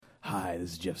Hi,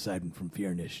 this is Jeff Seidman from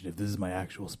Fear Initiative. This is my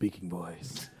actual speaking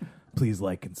voice. Please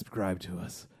like and subscribe to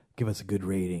us. Give us a good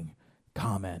rating.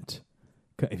 Comment.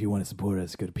 If you want to support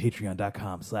us, go to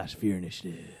patreon.com/Fear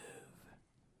Initiative.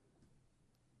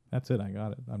 That's it. I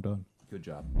got it. I'm done. Good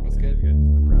job. That's good.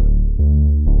 I'm proud of you.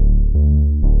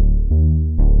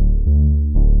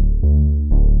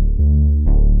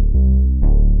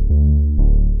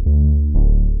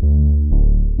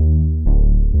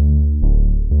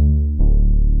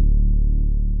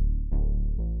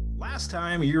 Last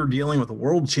time you were dealing with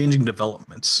world-changing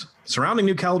developments surrounding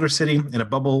New Calendar City in a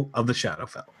bubble of the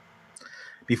Shadowfell.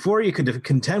 Before you could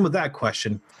contend with that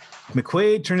question,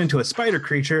 McQuaid turned into a spider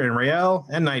creature, and Rael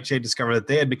and Nightshade discovered that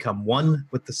they had become one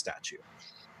with the statue.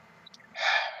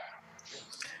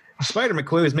 Spider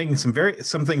McQuaid was making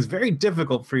some things very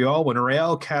difficult for you all when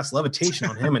Rael cast levitation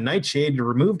on him, and Nightshade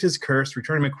removed his curse,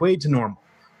 returning McQuaid to normal.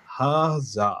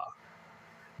 Huzzah!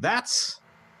 That's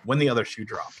when the other shoe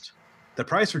dropped. The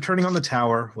price for turning on the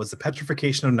tower was the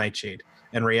petrification of Nightshade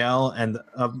and Rael, and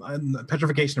the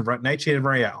petrification of Nightshade and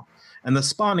Rael, and the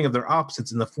spawning of their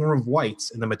opposites in the form of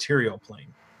whites in the material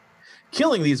plane.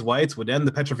 Killing these whites would end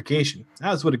the petrification,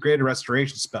 as would a greater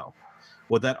restoration spell.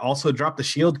 Would that also drop the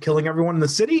shield, killing everyone in the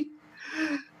city?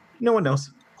 No one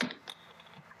knows.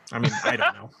 I mean, I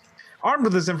don't know. Armed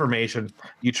with this information,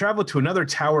 you travel to another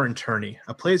tower in Turney,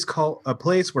 a place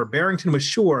where Barrington was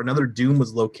sure another Doom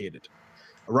was located.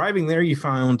 Arriving there, you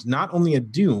found not only a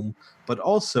Doom, but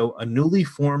also a newly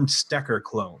formed Stecker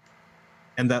clone.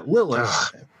 And that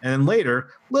Lilith, and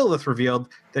later, Lilith revealed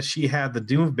that she had the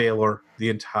Doom of Baelor the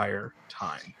entire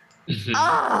time.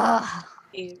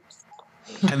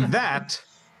 And that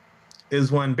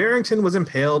is when Barrington was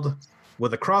impaled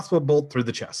with a crossbow bolt through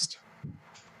the chest.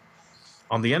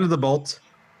 On the end of the bolt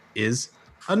is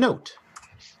a note.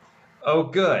 Oh,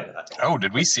 good. Oh,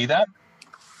 did we see that?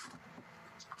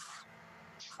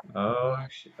 Oh,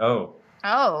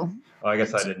 I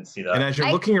guess I didn't see that. And as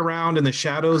you're looking around in the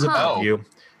shadows above you,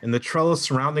 in the trellis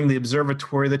surrounding the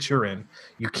observatory that you're in,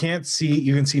 you can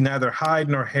see neither hide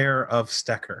nor hair of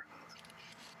Stecker.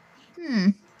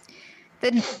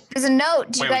 There's a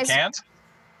note. Wait, we can't?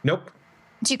 Nope.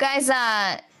 Do you guys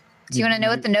do you want to know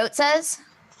what the note says?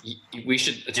 We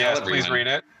should tell everyone. Please read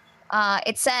it.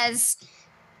 It says,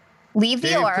 leave the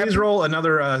Dave, orb. please roll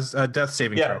another death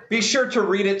saving throw. Be sure to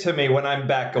read it to me when I'm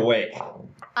back awake.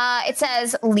 It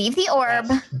says, leave the orb.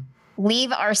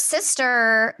 Leave our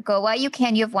sister. Go while you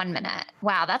can. You have 1 minute.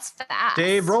 Wow, that's fast.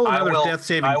 Dave, roll another death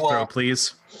saving throw,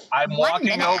 please. I'm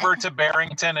walking over to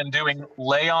Barrington and doing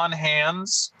lay on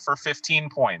hands for 15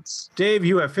 points. Dave,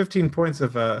 you have 15 points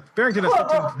of... Barrington has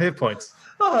 15 hit points.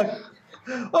 What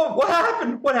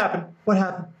happened? What happened?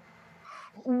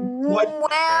 Well,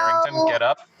 Barrington, get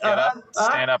up.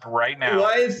 Stand up right now.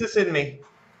 Why is this in me?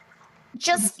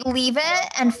 just leave it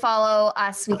and follow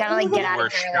us. We gotta get out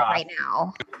of here right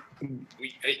now.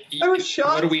 I was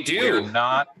shot. What do we do? We're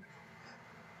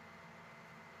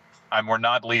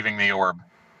not leaving the orb.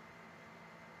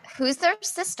 Who's their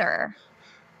sister?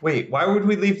 Wait, why would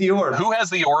we leave the orb? Who has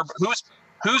the orb?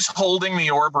 Who's holding the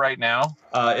orb right now?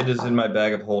 It is in my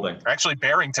bag of holding. Actually,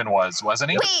 Barrington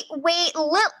wasn't he? Wait.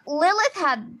 Lilith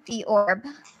had the orb.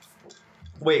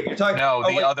 Wait, you're talking? No,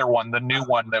 the other one, the new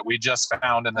one that we just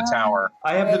found in the tower.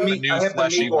 I have the meat. new I have the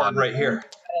fleshy meat orb one. right here.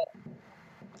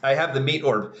 I have the meat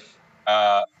orb.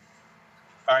 All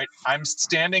right, I'm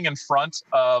standing in front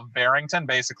of Barrington,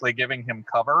 basically giving him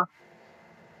cover.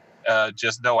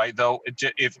 If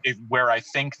where I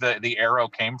think the arrow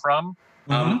came from.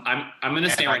 I'm gonna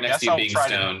stand right next to you, being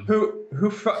stone.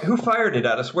 Who fired it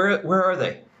at us? Where are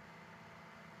they?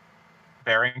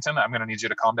 Barrington, I'm going to need you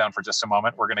to calm down for just a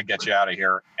moment. We're going to get you out of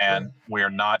here, and we are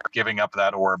not giving up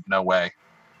that orb. No way.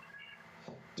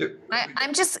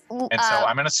 I'm just. And so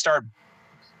I'm going to start.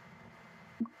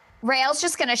 Rael's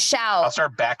just going to shout. I'll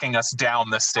start backing us down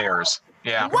the stairs.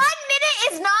 Yeah. 1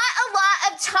 minute is not a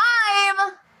lot of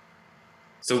time.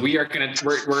 So we're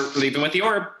leaving with the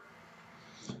orb.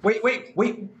 Wait.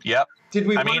 Yep.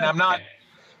 I'm not.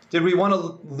 Did we want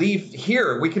to leave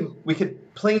here? We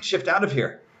could plane shift out of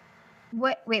here.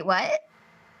 What? Wait, what?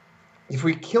 If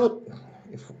we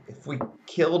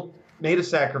made a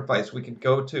sacrifice, we could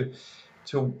go to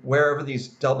wherever these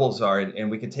doubles are,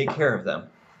 and we could take care of them.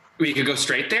 We could go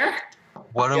straight there.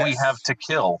 What do we have to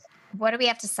kill? What do we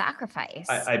have to sacrifice?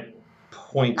 I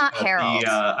point Not at Harold.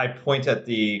 I point at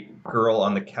the girl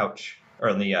on the couch or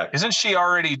on the. Isn't she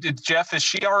already? Jeff, is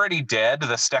she already dead?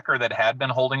 The Stecker that had been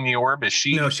holding the orb, is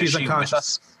she? No, she's unconscious. With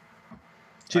us?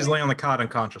 She's laying on the cot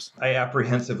unconscious. I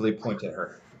apprehensively point at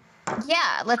her.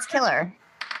 Yeah, let's kill her.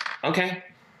 Okay.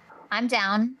 I'm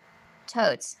down.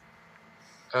 Toads.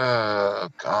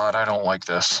 God, I don't like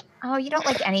this. Oh, you don't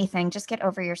like anything. Just get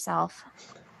over yourself.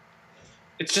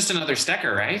 It's just another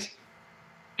Stecker, right?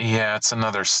 Yeah, it's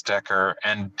another Stecker.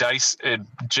 And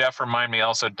Jeff, remind me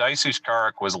also, Daisuke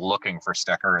Karik was looking for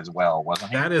Stecker as well,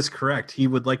 wasn't he? That is correct. He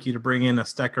would like you to bring in a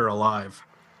Stecker alive.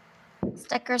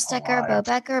 Stecker, Bo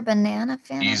Becker, Banana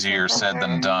Fan. Easier said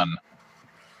than done.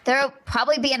 There'll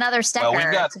probably be another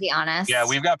Stecker, to be honest. Yeah,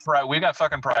 we've got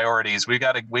fucking priorities. We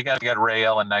got to get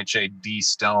Rael and Nightshade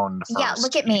de-stoned first. Yeah,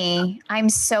 look at me. I'm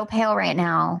so pale right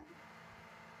now.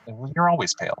 You're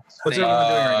always pale. What's everyone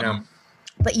doing right now?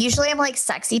 But usually I'm like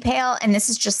sexy pale, and this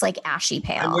is just like ashy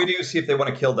pale. I'm waiting to see if they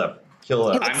want to kill them.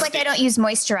 It's like I don't use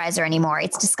moisturizer anymore.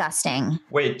 It's disgusting.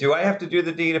 Wait, do I have to do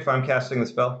the deed if I'm casting the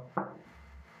spell?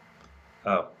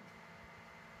 Oh,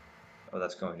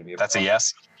 that's going to be. That's a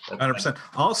yes. 100%.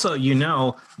 Also, you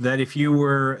know that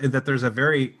that there's a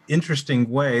very interesting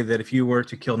way that if you were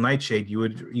to kill Nightshade, you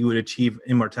would achieve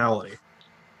immortality.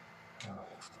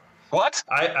 What?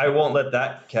 I won't let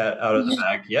that cat out of the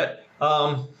bag yet.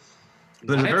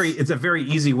 It's a very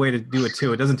easy way to do it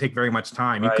too. It doesn't take very much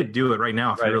time. You could do it right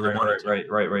now if you really wanted to.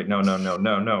 Right. No. I'm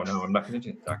not going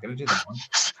to do that one.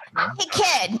 No. Hey,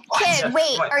 kid,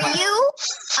 wait. Are you?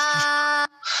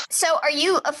 So are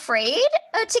you afraid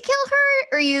to kill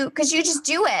her? Or because you just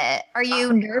do it? Are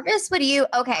you nervous? What do you?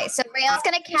 Okay, so Rael's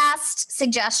gonna cast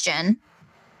suggestion.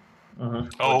 Mm-hmm.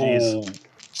 Oh,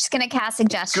 she's gonna cast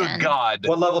suggestion. Good God!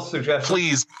 What level suggestion?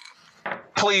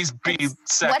 Please be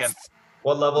second.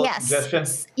 What level suggestion?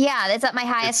 Yeah, is that my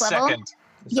highest level? Second.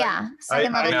 Yeah,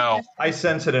 second level. No. I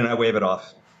sense it and I wave it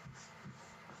off.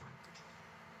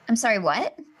 I'm sorry,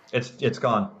 what? It's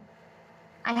gone.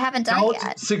 I haven't done it yet.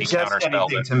 Don't suggest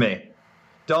anything to me.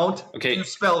 Don't do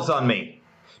spells on me.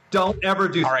 Don't ever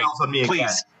do spells on me again.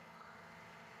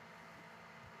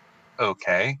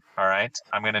 Okay. All right.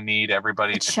 I'm going to need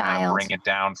everybody to kind of bring it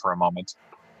down for a moment.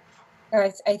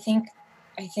 Guys, I think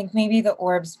maybe the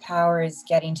orb's power is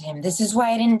getting to him. This is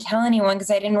why I didn't tell anyone,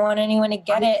 because I didn't want anyone to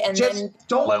get it. And then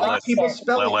don't let people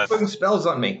putting spells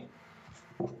on me.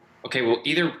 Okay, well,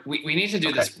 either we need to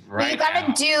do this right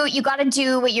now. You gotta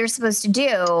do what you're supposed to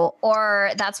do,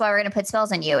 or that's why we're gonna put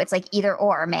spells on you. It's like either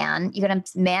or, man. You gotta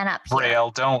man up here.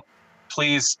 Rael,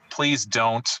 please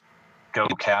don't go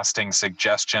casting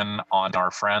suggestion on our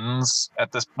friends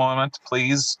at this moment,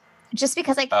 please. Just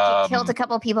because I killed a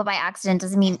couple people by accident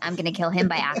doesn't mean I'm gonna kill him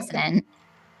by accident.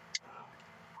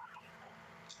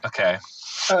 Okay.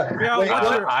 What?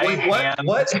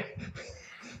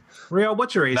 Rael,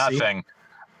 what's your AC? Nothing.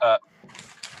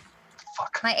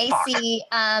 My AC,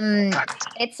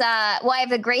 it's I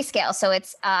have a grayscale, so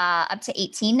it's up to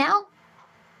 18 now.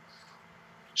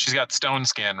 She's got stone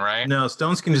skin, right? No,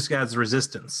 stone skin just adds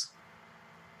resistance.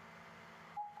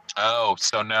 Oh,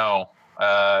 so no.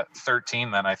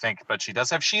 13 then, I think, but she does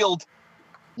have shield.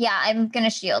 Yeah, I'm gonna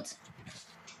shield.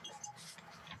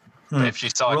 If she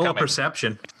saw it coming. Roll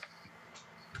perception.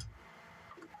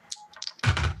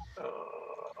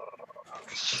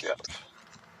 Shit.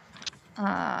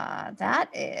 That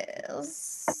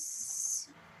is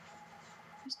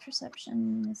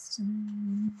perception.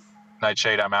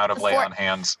 Nightshade, I'm out of lay on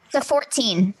hands. It's a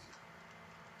 14.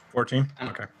 14?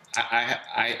 Okay. I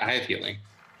have healing.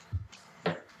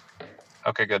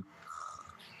 Okay, good.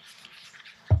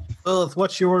 Lilith,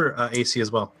 what's your AC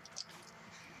as well?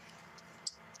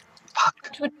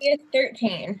 Which would be a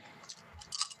 13.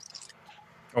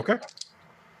 Okay.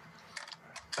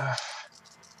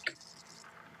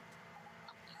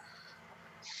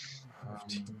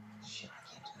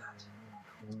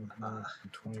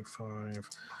 25,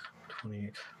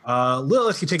 28.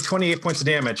 Lilith, you take 28 points of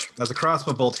damage as a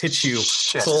crossbow bolt hits you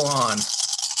full on.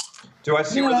 Do I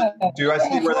see where that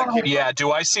came from? Yeah,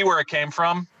 do I see where it came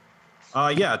from?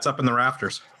 Yeah, it's up in the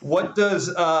rafters. What does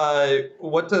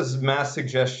mass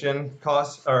suggestion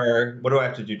cost, or what do I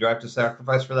have to do? Do I have to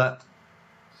sacrifice for that?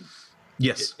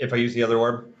 Yes. If I use the other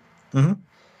orb? Mm-hmm.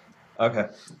 Okay.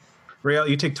 Rael,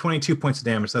 you take 22 points of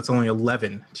damage. That's only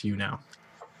 11 to you now.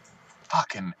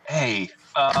 Fucking A.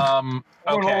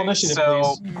 Roll initiative,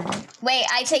 please. Wait,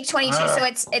 I take 22, so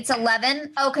it's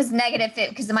 11. Oh, because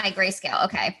because of my grayscale.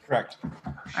 Okay. Correct. All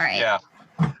right. Yeah.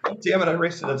 Oh, damn it! I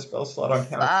wasted that spell slot on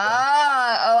counter.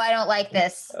 Oh, I don't like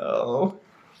this. Oh.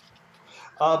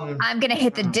 I'm gonna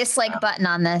hit the dislike button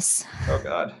on this. Oh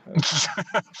God.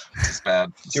 It's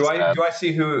bad. Do I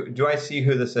see who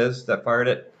this is that fired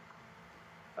it?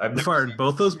 I've fired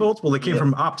both those bolts? Well, they came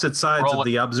from opposite sides of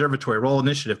the observatory. Roll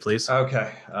initiative, please.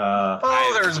 Okay.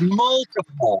 There's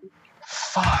multiple.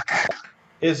 Fuck.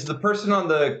 Is the person on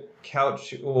the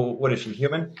couch? What is she?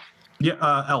 Human?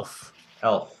 Yeah. Elf.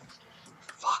 Elf.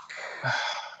 Fuck. I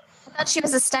thought she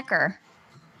was a Stecker.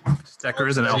 Stecker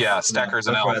is an elf. Yeah, Stekker's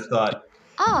an That's elf. what I thought.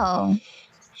 Oh.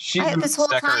 This whole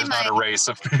Stecker time is not a race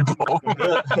of people. No,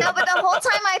 but the whole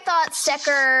time I thought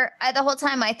Stecker. The whole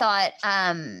time I thought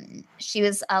she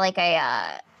was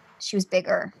she was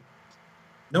bigger.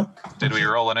 Nope. Did we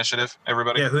roll initiative,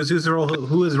 everybody? Yeah, who has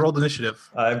rolled initiative?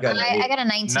 I've got I got a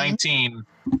 19. 19.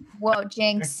 Whoa,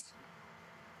 jinx.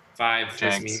 5 was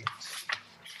Jinx. me.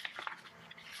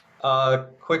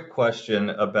 Quick question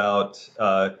about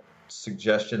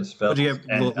suggestion spells. What do you have,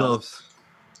 Lilith?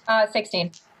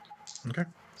 16. Okay.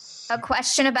 A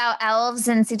question about elves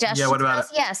and suggestions. Yeah, what about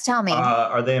spells? Yes, tell me.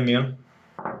 Are they immune?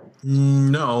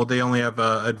 No, they only have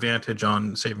advantage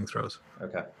on saving throws,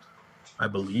 Okay. I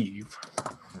believe.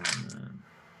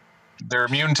 They're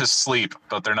immune to sleep,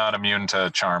 but they're not immune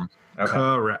to charm. Okay.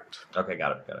 Correct. Okay,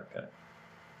 got it.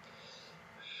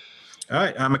 All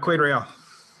right, McQuaid Rael.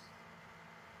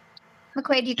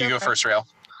 McQuaid, you You go first, Rael.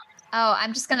 Oh,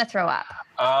 I'm just gonna throw up.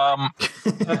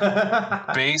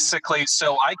 Basically,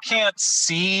 so I can't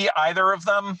see either of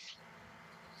them,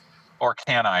 or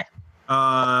can I?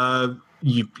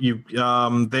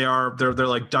 They're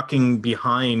like ducking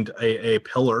behind a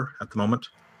pillar at the moment.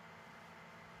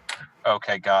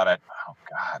 Okay, got it. Oh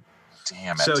God,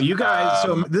 damn it. So you guys,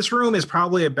 so this room is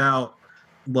probably about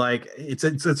like it's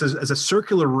a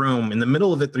circular room. In the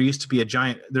middle of it, there used to be a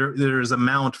giant. There's a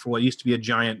mount for what used to be a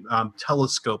giant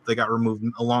telescope that got removed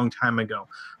a long time ago.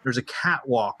 There's a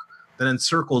catwalk that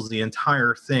encircles the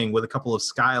entire thing with a couple of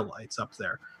skylights up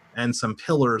there and some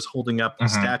pillars holding up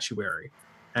statuary.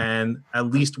 And at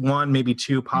least one, maybe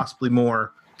two, possibly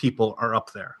more people are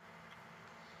up there.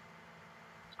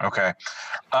 Okay.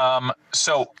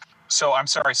 So I'm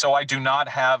sorry. So I do not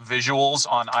have visuals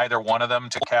on either one of them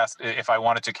to cast. If I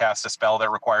wanted to cast a spell that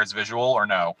requires visual, or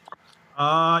no?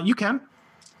 You can.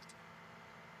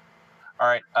 All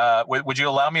right. Would you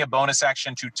allow me a bonus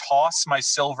action to toss my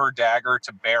silver dagger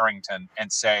to Barrington and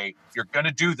say, "You're going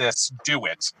to do this. Do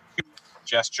it,"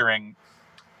 gesturing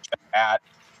at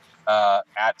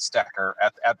Stecker,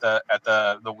 at the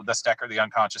Stecker, the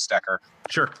unconscious Stecker.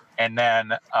 Sure. And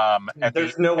then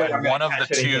there's no way I'm one of gonna the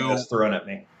catch anything two that's thrown at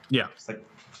me. Yeah. It's like,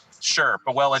 Sure,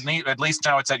 but well, at least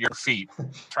now it's at your feet.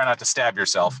 Try not to stab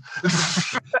yourself.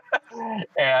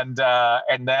 and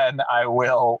then I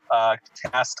will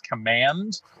cast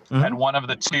command at one of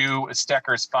the two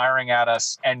Steckers firing at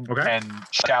us and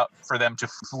shout for them to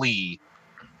flee.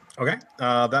 Okay.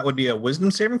 That would be a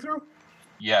wisdom saving throw?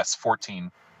 Yes,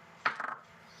 14.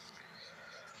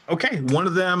 Okay. One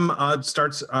of them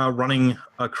starts running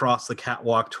across the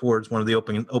catwalk towards one of the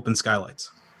open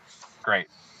skylights. Great.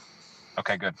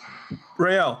 Okay, good.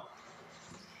 Rael.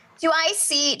 Do I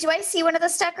see one of the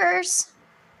Steckers?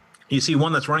 You see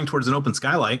one that's running towards an open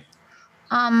skylight.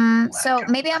 So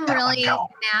maybe I'm really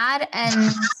mad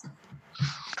and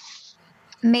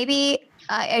maybe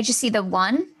I just see the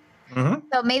one. Mm-hmm.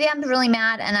 So maybe I'm really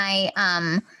mad and I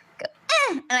go,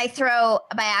 and I throw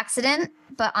by accident,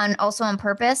 but also on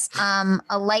purpose,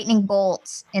 a lightning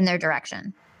bolt in their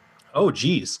direction. Oh,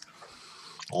 geez.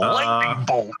 Lightning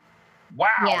bolt. Wow.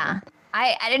 Yeah.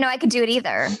 I didn't know I could do it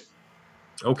either.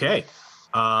 Okay.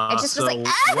 I just was like,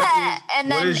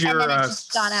 and then what is your and then it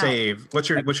just got save? What's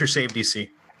your save DC?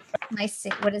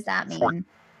 What does that mean?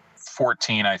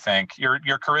 14, I think. Your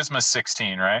charisma's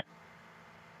 16, right?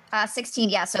 16,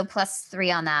 yeah. So plus 3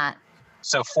 on that.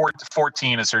 So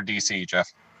 14 is her DC,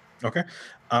 Jeff. Okay.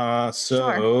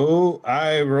 So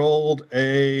I rolled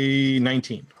a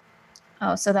 19.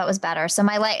 Oh, so that was better. So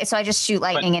so I just shoot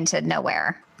lightning into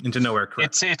nowhere. Into nowhere,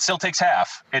 correct. It still takes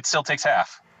half.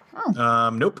 Oh.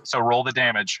 Nope. So roll the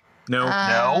damage. No.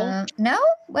 No?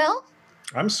 Well.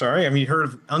 I'm sorry. Have you heard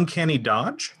of uncanny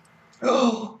dodge?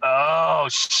 Oh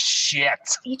shit!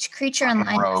 Each creature in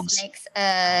line makes.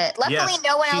 Luckily,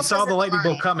 no one else. She saw the lightning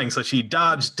bolt coming, so she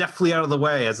dodged deftly out of the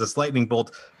way as this lightning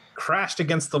bolt crashed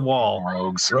against the wall.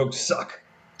 Rogues suck.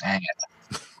 Dang it!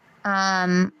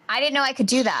 I didn't know I could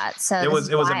do that. So it was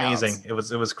amazing. It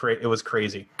was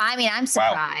crazy. I mean, I'm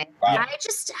surprised. Wow. I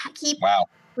just keep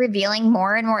revealing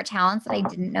more and more talents that I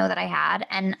didn't know that I had,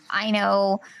 and I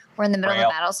know we're in the middle of the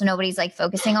battle, so nobody's like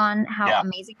focusing on how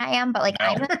amazing I am. But like,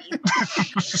 I'm amazing.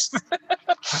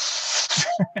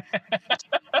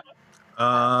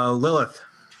 Lilith.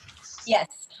 Yes.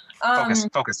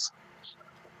 Focus.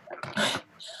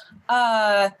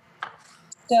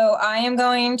 So I am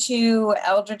going to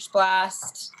Eldritch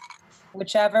Blast,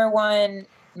 whichever one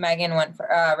Megan went for,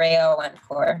 Rayo went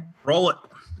for. Roll it.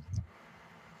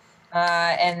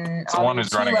 And it's the one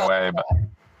who's running away. But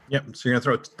yep. So you're gonna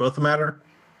throw both of them at her.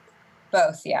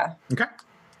 Both, yeah. Okay.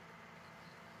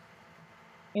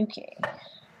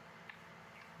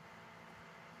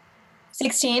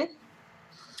 16.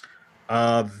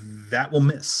 That will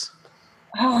miss.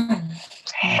 Oh,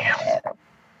 Damn.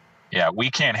 Yeah, we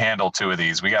can't handle 2 of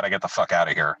these. We got to get the fuck out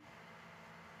of here.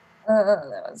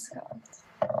 that was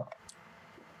hot.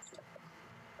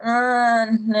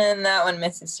 And that one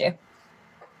misses too.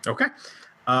 Okay.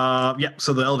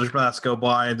 So the Eldritch Blast go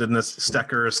by, and then this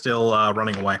Stecker is still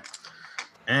running away.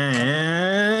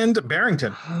 And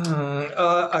Barrington.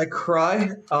 I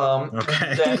cry.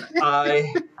 Okay. Then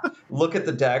I look at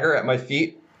the dagger at my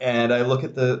feet, and I look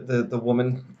at the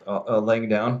woman laying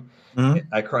down. Mhm.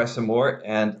 I cry some more,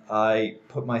 and I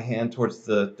put my hand towards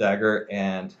the dagger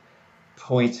and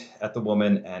point at the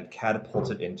woman and catapult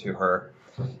it into her.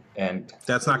 And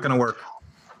That's not going to work.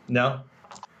 no,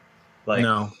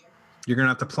 No. You're going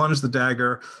to have to plunge the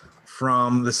dagger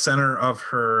from the center of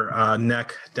her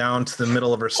neck down to the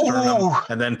middle of her sternum, Ooh.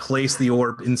 and then place the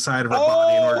orb inside of her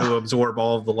body in order to absorb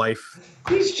all of the life.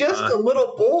 He's just a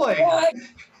little boy. What?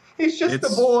 He's just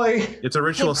It's- a boy. It's a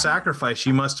ritual sacrifice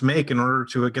you must make in order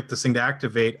to get this thing to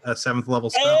activate a 7th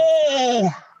level spell. Oh!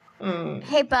 Mm.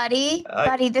 Hey, buddy. I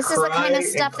Buddy, this is the kind of cry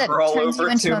stuff and that crawl turns you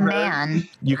over into to a her. man.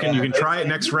 You can try it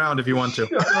next round if you want to.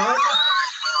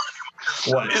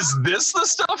 What? Is this the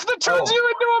stuff that turns Oh. you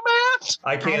into a man?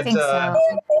 I I can't. think so.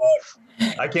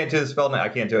 I can't do the spell now. I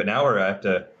can't do it now, or I have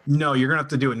to. No, you're going to have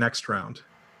to do it next round.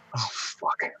 Oh,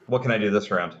 fuck. What can I do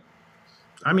this round?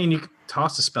 I mean, you could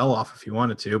toss a spell off if you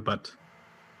wanted to, but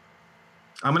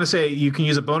I'm going to say you can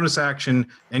use a bonus action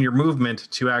and your movement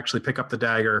to actually pick up the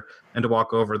dagger and to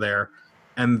walk over there.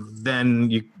 And then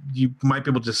you might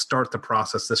be able to start the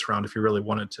process this round if you really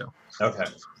wanted to. Okay,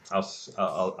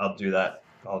 I'll do that.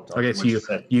 I'll Okay, do so what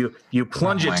said. you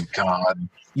plunge Oh, my it. God.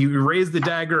 You raise the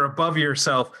dagger above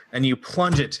yourself and you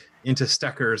plunge it into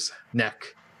Stecker's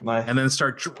neck and then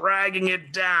start dragging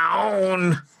it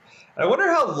down. I wonder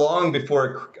how long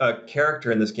before a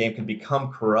character in this game can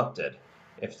become corrupted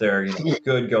if they're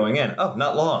good going in. Oh,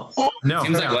 not long. No,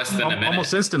 Seems like less than a minute.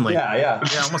 almost instantly. Yeah.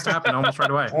 Yeah, almost happened almost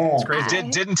right away. It's crazy.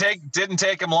 Didn't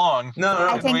take him long. No.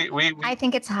 I think we I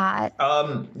think it's hot.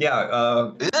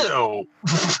 Yeah. Ew.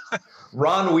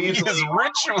 Ron He is Weasley.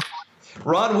 ritual.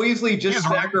 Ron Weasley just He's-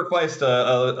 sacrificed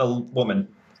a woman.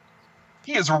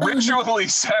 He is ritually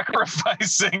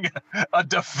sacrificing a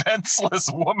defenseless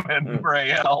woman,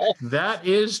 Rael. That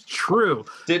is true.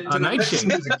 Did I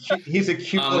mention he's a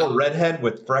cute little redhead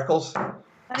with freckles? But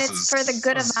This it's is- for the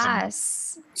good of this is-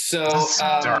 us. So That's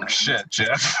some dark shit,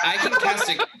 Jeff. I can cast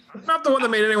a. Not the one that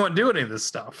made anyone do any of this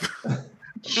stuff.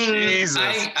 Jesus.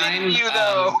 I'm, Didn't you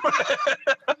though?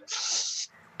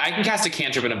 I can cast a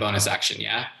cantrip in a bonus action.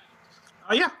 Yeah.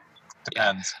 Oh yeah.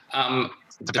 Depends.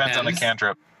 Depends On the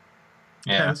cantrip.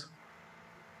 Yeah. Depends.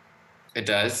 It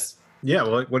does. Yeah.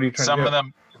 Well, what are you trying Some to do? of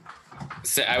them.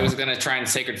 So I was gonna try and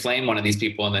sacred flame one of these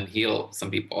people and then heal some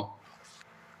people.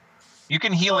 You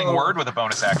can healing word with a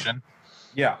bonus action.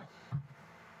 Yeah.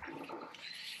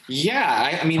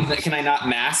 Yeah, I mean, can I not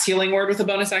mass healing word with a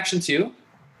bonus action too?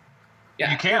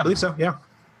 Yeah, You I can. believe so. Yeah.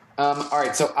 All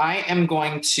right, so I am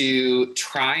going to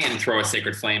try and throw a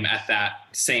sacred flame at that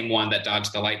same one that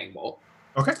dodged the lightning bolt.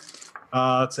 Okay.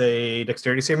 It's a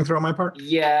dexterity saving throw on my part.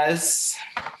 Yes.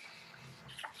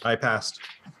 I passed.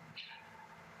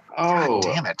 Oh,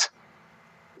 Damn it.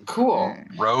 cool.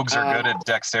 Rogues are good at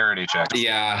dexterity checks.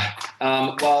 Yeah.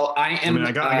 Well, I am.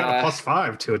 I got a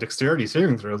 +5 to a dexterity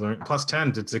saving throw.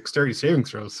 +10 to dexterity saving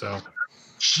throws. So.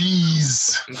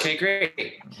 Jeez. Okay,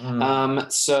 great.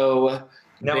 So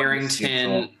Now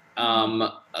Barrington,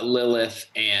 Lilith,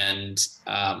 and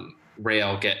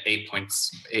Rael get 8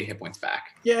 hit points back.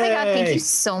 Oh my God, thank you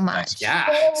so much. Yeah,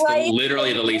 it's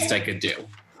literally the least I could do.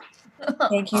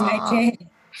 Thank you, Nightshade.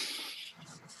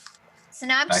 So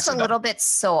now I'm just a little bit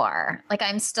sore. Like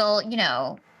I'm still,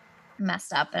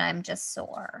 messed up and I'm just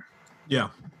sore. Yeah.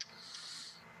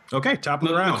 Okay, top of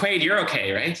the round. McQuaid, you're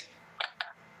okay, right?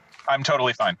 I'm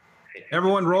totally fine.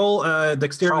 Everyone roll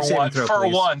dexterity saving throw, For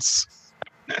please. once.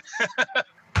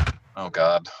 Oh,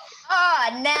 God.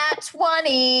 Nat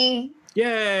 20.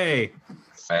 Yay!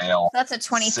 Fail. That's a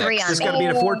 23 Six. on It's me. got to be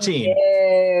a 14.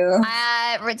 Ew.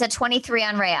 It's a 23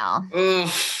 on Rael.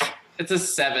 Oof. It's a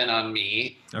 7 on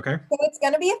me. Okay. So it's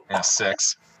gonna be Yeah,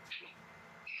 6.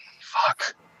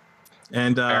 Fuck.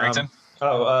 And Barrington?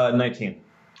 19.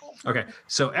 Okay,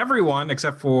 so everyone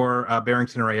except for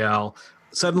Barrington and Rael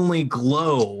suddenly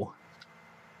glow.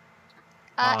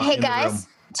 Hey in the guys, room.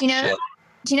 do you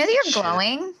know that you're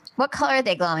glowing? What color are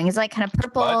they glowing? Is it like kind of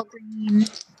purple, What? green?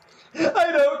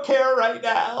 I don't care right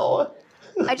now.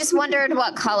 I just wondered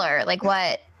what color, like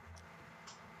what.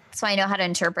 So I know how to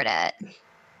interpret it.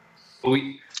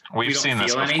 We We've don't seen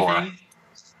this feel before. anything?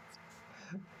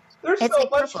 There's It's so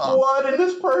like much purple. blood in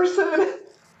this person.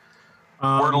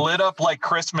 We're lit up like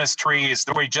Christmas trees.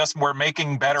 We're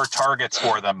making better targets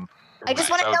for them. I just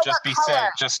want to know just what be color.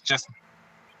 safe. Just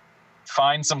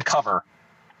find some cover.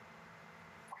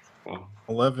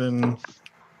 11,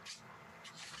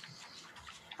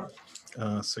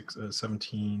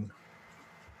 17,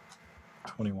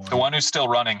 21. The one who's still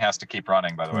running has to keep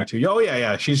running, by the way. 22. Oh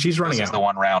yeah. She's running This is out. the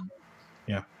one round.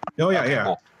 Yeah. Oh yeah, Okay, yeah.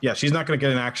 cool. Yeah, she's not going to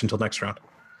get an action until next round.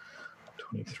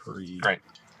 23. Great.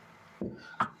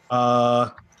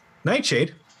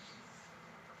 Nightshade.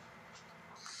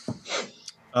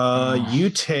 You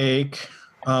take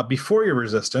before your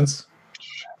resistance.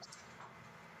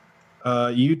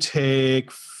 You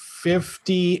take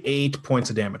 58 points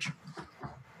of damage.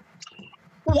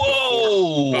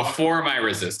 Whoa! Before my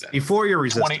resistance. Before your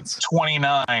resistance.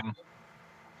 29.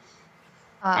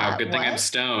 Wow, good thing I'm What?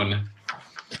 stone.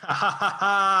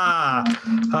 Wow.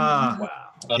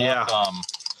 Yeah.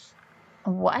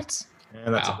 What?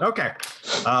 And that's Wow. it. Okay.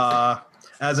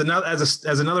 As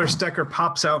another Stecker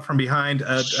pops out from behind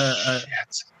a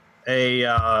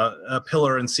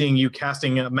pillar and seeing you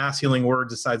casting a mass healing word,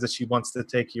 decides that she wants to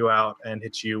take you out and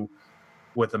hit you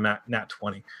with a nat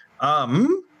 20.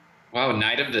 Wow,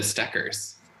 Knight of the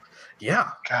Steckers. Yeah.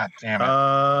 God damn it.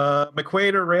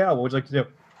 McQuaid or Rael, what would you like to do?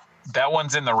 That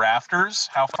one's in the rafters.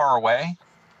 How far away?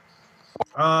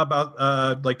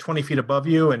 About like 20 feet above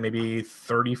you and maybe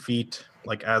 30 feet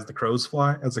like as the crow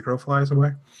flies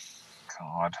away.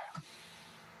 God.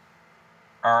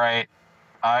 All right.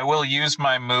 I will use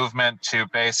my movement to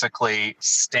basically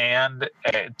stand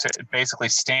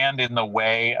in the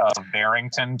way of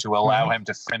Barrington to allow him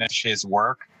to finish his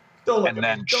work, Don't look And at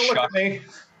then me. Don't look at chuck- me.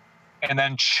 and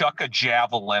then chuck a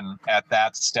javelin at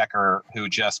that Stecker who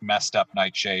just messed up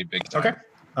Nightshade big time.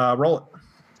 Okay. Roll it.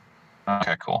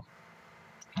 Okay, cool.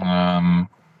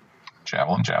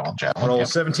 Javelin. Roll Yep.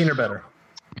 17 or better.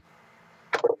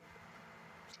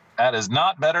 That is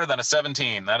not better than a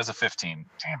 17. That is a 15.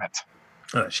 Damn it.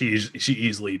 She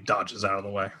easily dodges out of the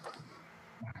way.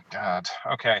 God.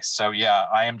 Okay. So yeah,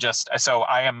 I'm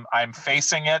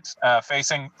facing it,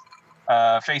 facing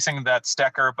that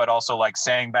Stecker, but also like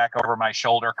saying back over my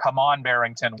shoulder, "Come on,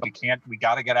 Barrington. We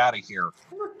got to get out of here."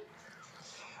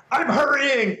 I'm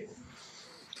hurrying.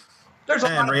 There's a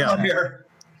And lot of Rael. blood here.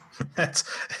 It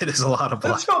is a lot of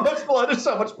blood. There's so much blood. There's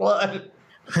so much blood.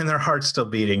 And their heart's still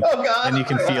beating. Oh God. And you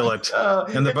can feel it.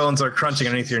 And the bones are crunching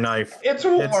underneath your knife. It's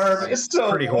warm. It's so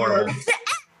pretty warm. horrible.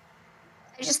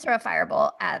 I just throw a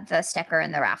fireball at the Stecker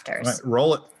in the rafters. All right,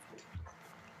 roll it.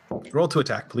 Roll to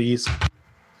attack, please.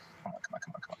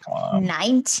 Come on.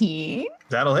 19.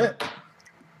 That'll hit.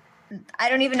 I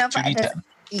don't even know if I 2d10.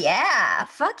 Yeah,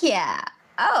 fuck yeah.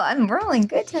 Oh, I'm rolling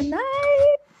good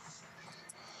tonight.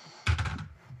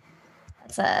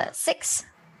 That's a 6.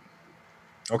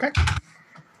 Okay. I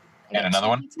And get another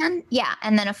one? 2d10? Yeah,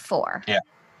 and then a 4. Yeah.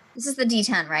 This is the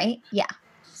D10, right? Yeah.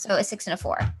 So a 6 and a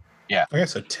 4. Okay,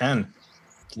 so 10.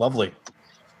 Lovely.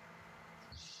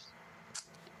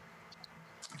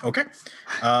 Okay.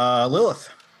 Lilith.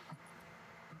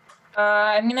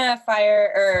 I'm gonna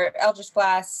fire or Eldritch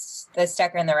Blast the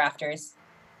Stecker in the rafters.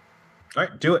 All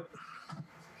right, do it.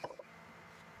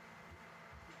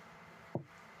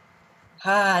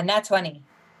 Nat 20.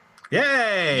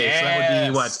 Yay! So that would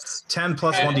be what? Yes. 10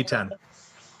 plus 1d10.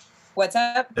 What's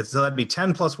up? So that'd be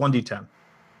 10 plus 1d10.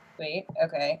 Wait,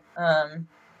 okay. And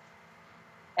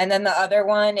then the other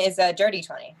one is a dirty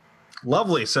 20.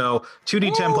 Lovely. So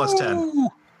 2d10 plus 10. Ooh.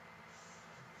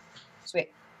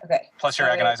 Sweet. Okay. Plus your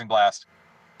So agonizing blast.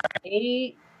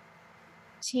 18,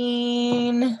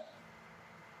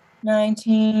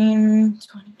 19,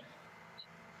 20,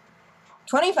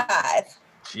 25.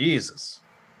 Jesus.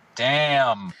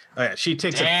 Damn. Oh, yeah, she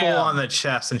takes it Damn. full on the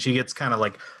chest, and she gets kind of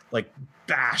like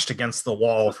bashed against the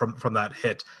wall from that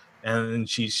hit. And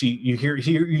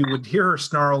you would hear her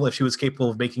snarl if she was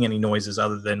capable of making any noises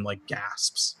other than like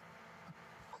gasps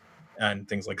and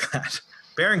things like that.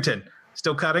 Barrington,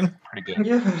 still cutting? Pretty good.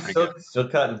 Yeah, Pretty still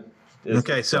cutting.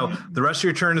 Okay, so the rest of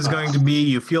your turn is going to be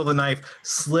you feel the knife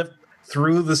slip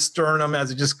through the sternum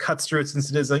as it just cuts through it, since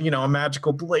it is a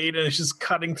magical blade and it's just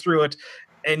cutting through it,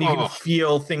 and you can Oh.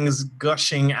 feel things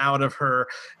gushing out of her,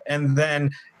 and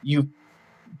then you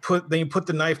put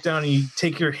the knife down and you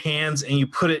take your hands and you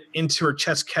put it into her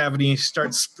chest cavity and you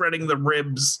start spreading the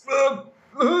ribs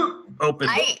open.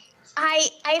 I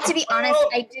have to be honest,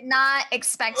 I did not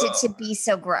expect it to be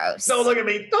so gross. Don't look at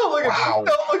me. Don't look at Wow. me.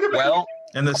 Don't look at me. Well,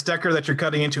 And the Stecker that you're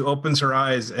cutting into opens her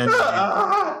eyes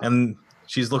and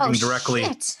she's looking directly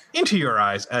Shit. into your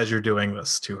eyes as you're doing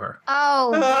this to her.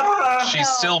 Oh, she's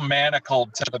still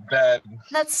manacled to the bed.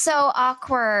 that's so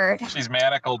awkward. She's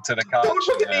manacled to the couch. Don't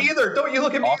look at man. me either. Don't you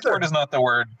look at me Awkward either. is not the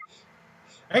word.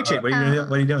 Nightshade, what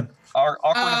are you doing? Awkward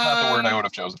is not the word I would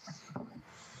have chosen.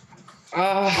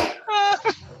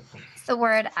 It's the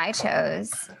word I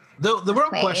chose. The real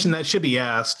question that should be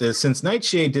asked is, since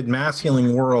Nightshade did mass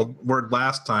healing word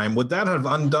last time, would that have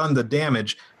undone the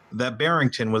damage that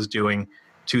Barrington was doing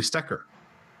to Stecker?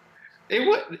 It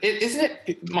would. Isn't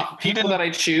it people that I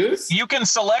choose? You can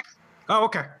select. Oh,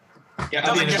 okay. Yeah,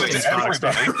 Doesn't give it to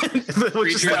everybody.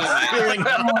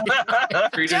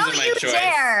 Don't you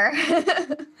dare!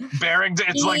 Barrington,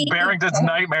 it's like Barrington's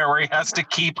nightmare where he has to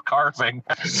keep carving.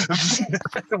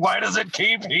 Why does it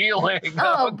keep healing?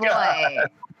 Oh boy.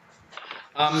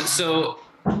 God. So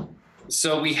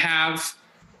we have.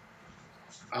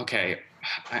 Okay.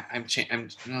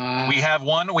 We have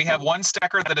one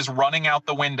Stecker that is running out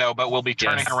the window, but will be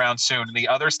turning around soon. And the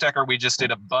other Stecker we just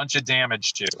did a bunch of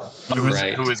damage to,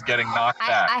 who is getting knocked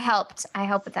back. I helped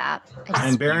with that.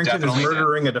 And Barrington is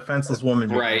murdering a defenseless woman.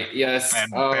 Right. Yes.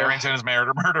 And Barrington is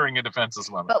murdering a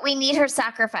defenseless woman. But we need her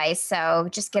sacrifice, so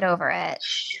just get over it.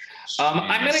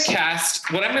 I'm gonna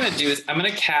cast. What I'm gonna do is I'm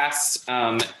gonna cast.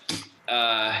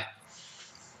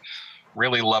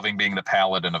 Really loving being the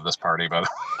paladin of this party, by the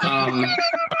way.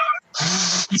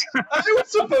 I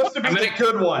was supposed to be the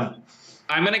good one.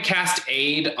 I'm going to cast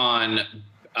aid on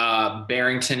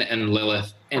Barrington and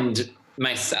Lilith and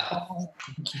myself.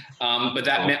 But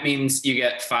that means you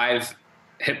get 5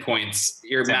 hit points.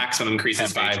 Your maximum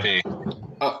increases 5. HP.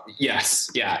 Oh, yes.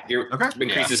 Yeah. Your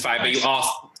increases 5, but you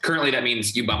also currently that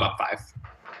means you bump up 5.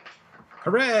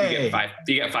 Hooray!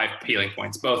 You get 5 healing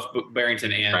points, both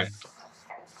Barrington and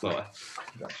Lilith.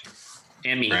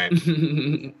 And me. Right.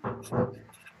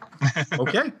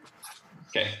 Okay.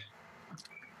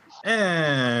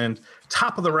 And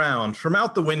top of the round, from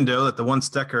out the window that the one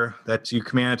Stecker that you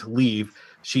commanded to leave,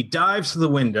 she dives to the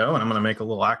window, and I'm going to make a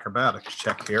little acrobatics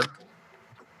check here.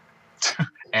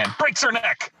 And breaks her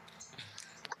neck.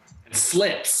 And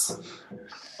slips.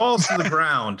 Falls to the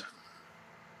ground.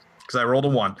 Because I rolled a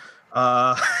 1.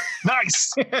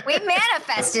 Nice. We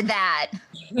manifested that.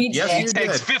 Yes, you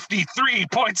takes did. 53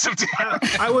 points of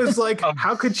damage. I was like,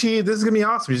 how could she? This is going to be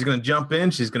awesome. She's going to jump in.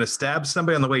 She's going to stab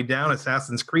somebody on the way down,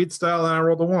 Assassin's Creed style, and I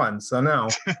rolled a 1. So no.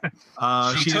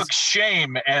 She took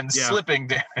shame and slipping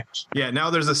damage. Yeah, now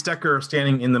there's a Stecker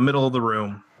standing in the middle of the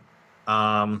room.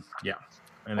 And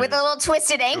with a little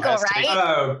twisted ankle, right?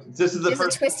 Oh, this is the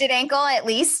first. A twisted ankle, at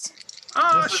least.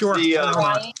 Sure.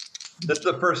 This is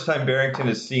the first time Barrington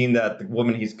has seen that the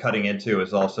woman he's cutting into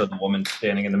is also the woman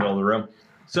standing in the middle of the room.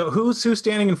 So who's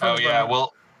standing in front? Oh yeah,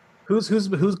 well, who's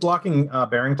blocking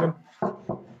Barrington?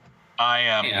 I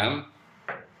am.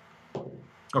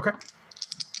 Okay.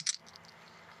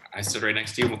 I stood right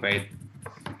next to you, McQuaid.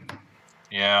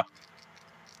 Yeah.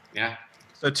 Yeah.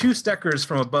 So 2 Steckers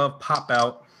from above pop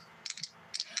out.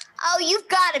 Oh, you've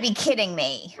got to be kidding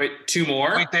me. Wait, 2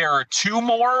 more? Wait, there are 2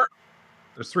 more?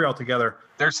 There's 3 altogether.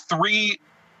 There's 3.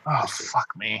 Oh, fuck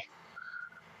me.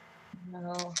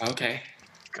 No. Okay.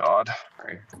 God. All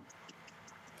right.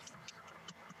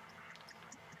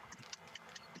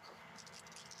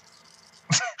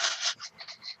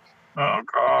 Oh,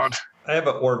 God. I have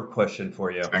an orb question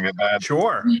for you. Gonna get bad.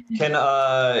 Sure. Can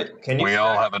you? We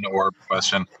all have an orb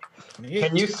question.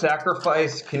 Can you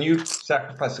sacrifice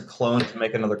a clone to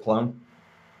make another clone?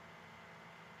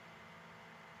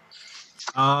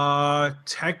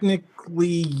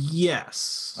 Technically,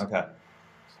 yes. Okay.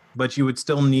 But you would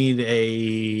still need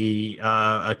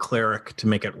a cleric to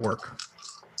make it work.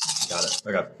 Got it.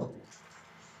 Okay. Oh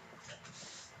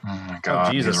my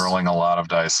God, Jesus. he's rolling a lot of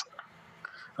dice.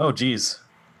 Oh, geez.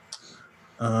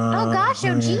 Oh gosh,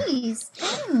 oh geez.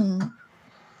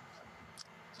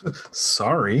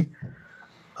 Sorry.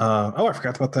 I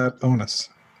forgot about that bonus.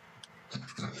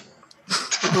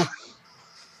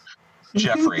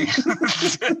 Jeffrey.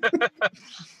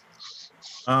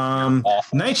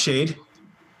 Nightshade,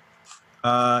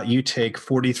 you take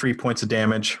 43 points of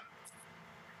damage,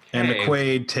 and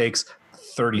McQuaid takes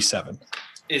 37.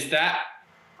 Is that...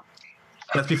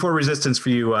 That's before resistance for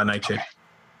you, Nightshade.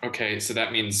 Okay, so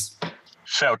that means...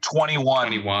 So 21.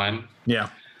 21. Yeah.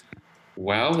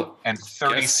 Well... And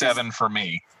 37 for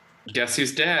me. Guess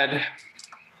who's dead?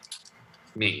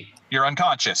 Me. You're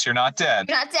unconscious. You're not dead.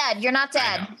 You're not dead. You're not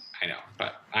dead. I know,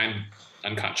 but I'm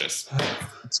unconscious.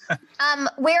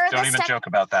 Where are Don't the even joke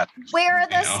about that. Where are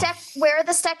the Where are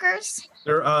the Steckers?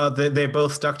 They're they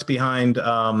both stuck behind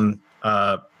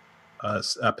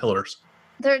pillars.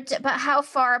 But how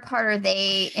far apart are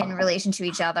they in relation to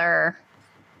each other?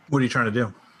 What are you trying to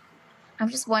do? I'm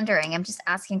just wondering. I'm just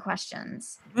asking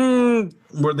questions.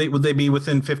 Would they be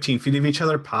within 15 feet of each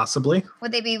other? Possibly.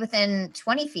 Would they be within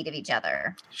 20 feet of each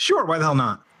other? Sure. Why the hell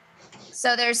not?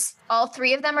 So there's all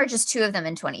 3 of them, or just 2 of them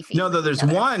in 20 feet? No, there's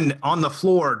one on the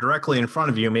floor directly in front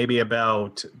of you, maybe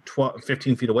about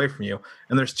 15 feet away from you,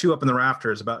 and there's 2 up in the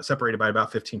rafters, about separated by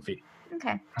about 15 feet.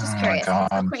 Okay, just curious.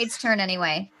 It's McQuaid's turn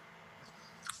anyway.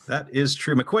 That is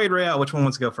true. McQuaid, Rael, which one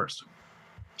wants to go first?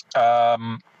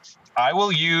 I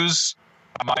will use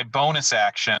my bonus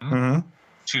action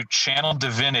to channel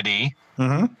divinity,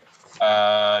 turn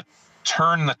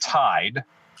the tide.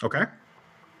 Okay.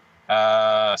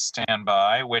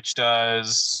 Standby, which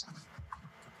does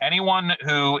anyone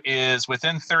who is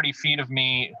within 30 feet of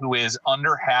me who is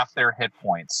under half their hit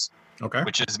points. Okay.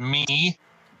 Which is me,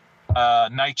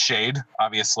 Nightshade,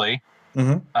 obviously.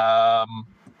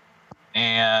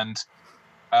 And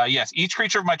yes, each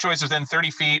creature of my choice within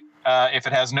 30 feet, if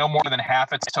it has no more than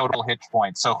half its total hit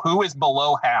points. So who is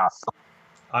below half?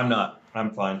 I'm not.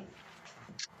 I'm fine.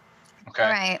 Okay. All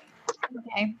right.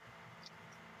 Okay.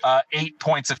 8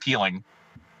 points of healing.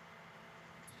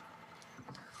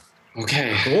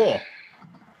 Okay. Cool.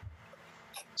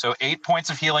 So 8 points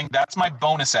of healing. That's my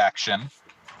bonus action.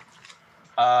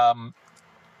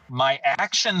 My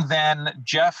action then,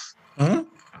 Jeff,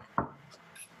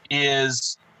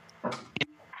 is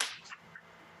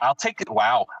I'll take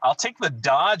the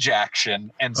dodge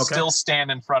action and still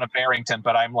stand in front of Barrington,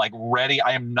 but I'm like ready.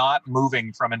 I am not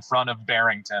moving from in front of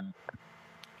Barrington.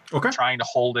 Okay. Trying to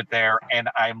hold it there, and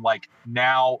I'm like,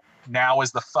 now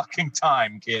is the fucking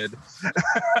time, kid.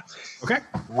 Okay.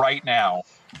 Right now.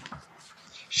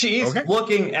 She's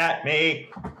looking at me.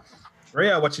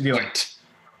 Rhea, what you doing?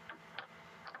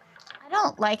 I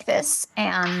don't like this,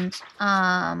 and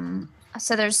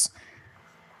so there's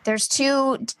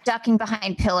 2 ducking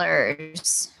behind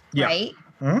pillars, right?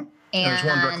 And there's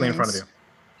one directly in front of you.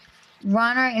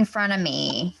 One right in front of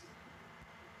me.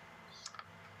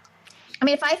 I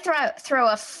mean, if I throw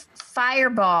a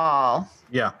fireball,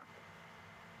 and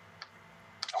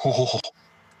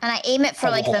I aim it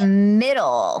for like the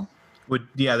middle,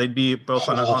 they'd be both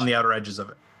on the outer edges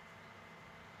of it.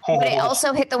 Would it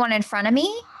also hit the one in front of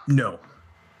me? No.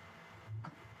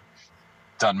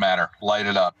 Doesn't matter. Light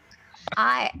it up.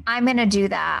 I'm gonna do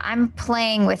that. I'm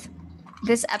playing with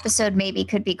this episode. Maybe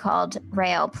could be called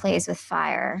Rael Plays with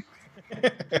Fire.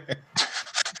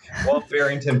 Well,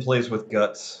 Barrington plays with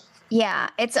guts. Yeah,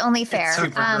 it's only fair.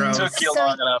 Took you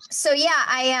long enough. So yeah,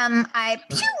 I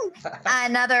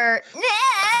another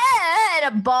and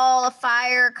a ball of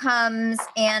fire comes,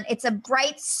 and it's a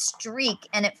bright streak,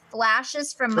 and it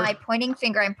flashes from my pointing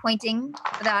finger. I'm pointing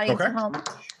for the audience at home.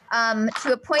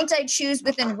 To a point I choose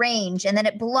within range, and then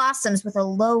it blossoms with a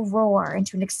low roar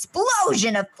into an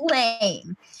explosion of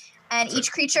flame. And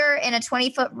each creature in a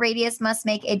 20-foot radius must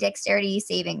make a dexterity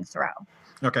saving throw.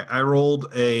 Okay, I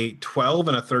rolled a 12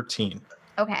 and a 13.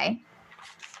 Okay.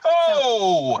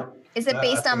 Oh! Is it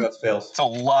based on... That fails. It's a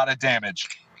lot of damage.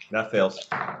 That fails.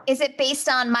 Is it based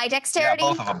on my dexterity? Yeah,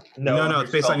 both of them. No,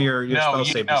 it's based on your spell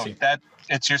save DC.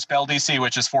 It's your spell DC,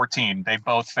 which is 14. They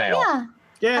both fail. Yeah.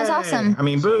 Yay. That's awesome. I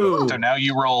mean, boo. So now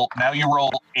you roll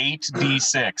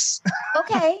 8d6.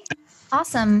 Okay.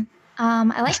 Awesome.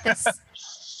 I like this. That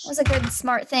was a good,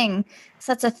 smart thing.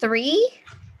 So that's a 3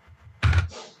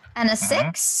 and a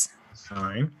 6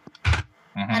 9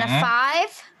 and a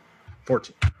 5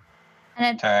 14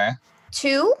 and a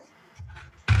 2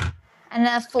 and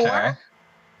a 4.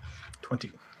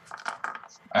 20.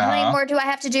 How many more do I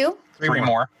have to do? 3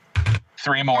 more.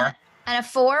 3 more. And a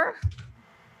 4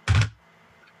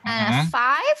 and a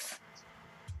 5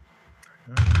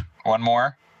 1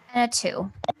 more. and a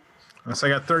 2. So I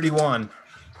got 31.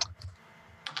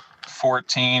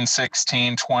 14,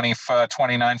 16, 20,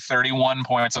 29, 31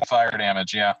 points of fire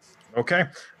damage. Yeah. Okay.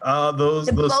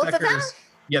 Those both stickers. of them?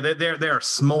 Yeah, they're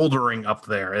smoldering up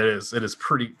there. It is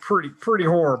pretty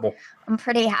horrible. I'm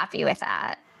pretty happy with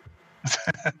that.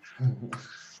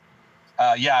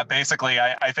 Yeah, basically,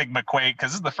 I think McQuaid,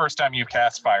 because this is the first time you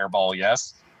cast Fireball,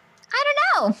 yes? I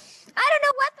don't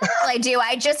know what the hell I do.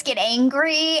 I just get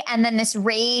angry, and then this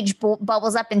rage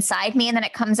bubbles up inside me, and then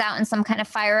it comes out in some kind of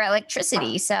fire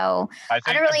electricity. So I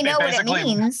don't really know what it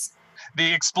means.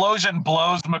 The explosion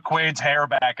blows McQuaid's hair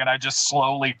back, and I just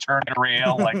slowly turn to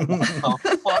Rael like, what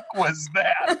the fuck was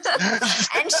that?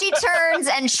 And she turns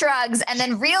and shrugs, and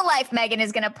then real life Megan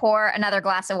is going to pour another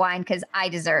glass of wine because I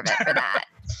deserve it for that.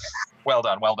 Well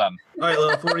done. All right,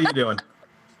 Lilith, what are you doing?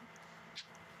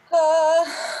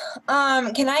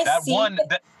 Can I that see one?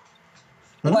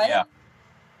 what? Yeah.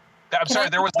 I'm sorry.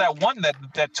 There was that one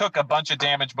that took a bunch of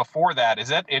damage before that.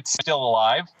 Is it? It's still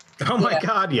alive? Oh my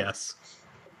God! Yes.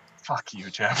 Fuck you,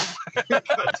 Jeff.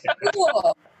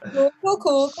 Cool.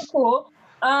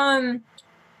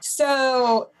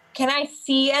 So Can I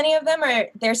see any of them, or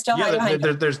they're still hiding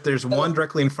behind? There's one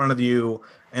directly in front of you,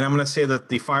 and I'm going to say that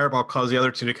the fireball caused the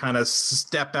other two to kind of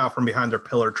step out from behind their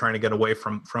pillar, trying to get away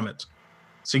from it.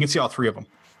 So you can see all three of them.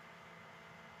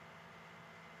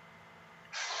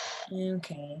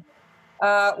 Okay.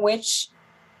 Which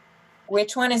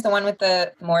one is the one with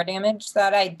the more damage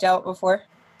that I dealt before?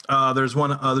 There's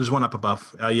one up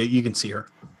above. You can see her.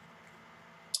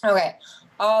 Okay.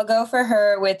 I'll go for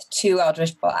her with 2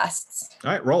 Eldritch Blasts. All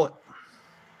right, roll it.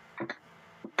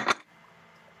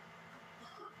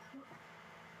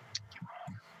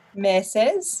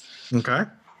 Misses. Okay.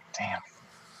 Damn.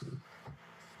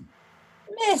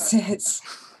 Misses.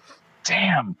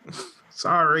 Damn.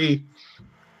 Sorry.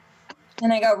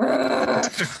 And I go.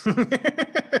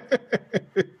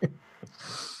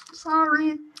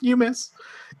 Sorry, you miss.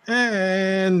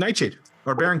 And Nightshade,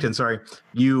 or Barrington, sorry.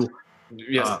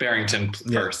 Yes, Barrington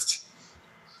first.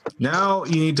 Now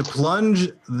you need to plunge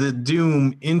the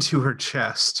doom into her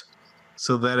chest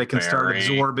so that it can start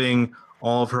absorbing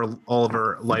all of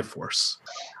her life force.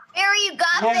 Barry, you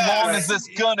got this. How long is this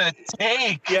gonna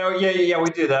take? Yeah. We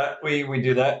do that. We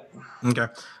do that. Okay.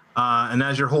 And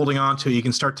as you're holding on to it, you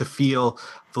can start to feel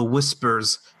the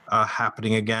whispers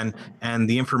happening again, and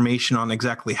the information on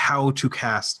exactly how to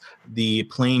cast the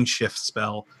plane shift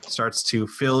spell starts to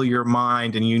fill your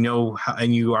mind, and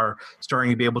you are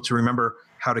starting to be able to remember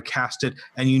how to cast it,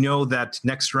 and you know that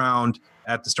next round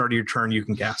at the start of your turn you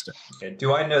can cast it. Okay.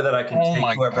 Do I know that I can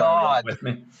take whoever I want with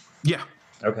me? Yeah.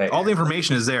 Okay. All the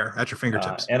information is there at your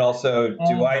fingertips. And also,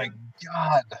 do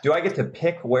I get to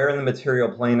pick where in the material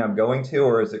plane I'm going to,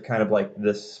 or is it kind of like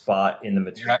this spot in the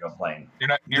material plane? You're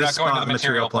not going to the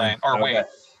material plane. Or wait.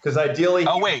 Because ideally.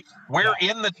 Oh wait, we're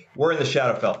in the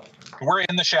Shadowfell. We're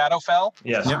in the Shadowfell.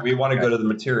 Yes, we want to go to the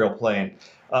material plane.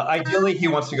 Ideally, he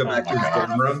wants to go back to his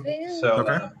dorm room.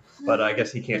 So, but I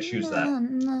guess he can't choose that.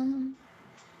 No.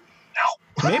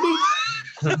 Maybe.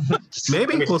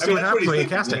 Maybe. We'll see what happens when you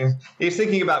cast it. He's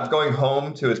thinking about going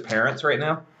home to his parents right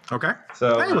now. Okay.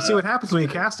 So hey, we'll see what happens when you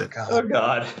cast it. Oh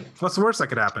God. What's the worst that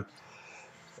could happen?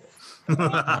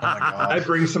 I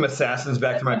bring some assassins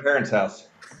back to my parents' house.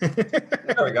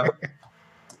 There we go.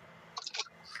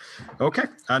 Okay.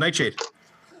 Nightshade.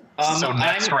 So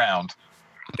next round.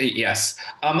 Yes.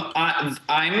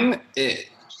 I'm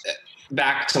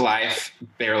back to life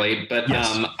barely, but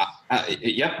yes.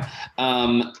 Yep.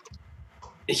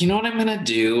 You know what I'm gonna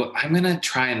do? I'm gonna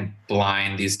try and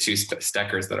blind these 2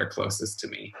 Steckers that are closest to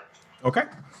me. Okay.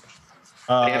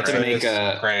 They have to make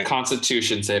a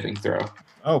Constitution saving throw.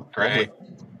 Oh, great.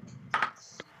 Lovely.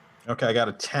 Okay, I got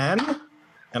a 10,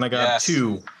 and I got a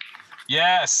 2.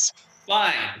 Yes.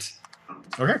 Blind.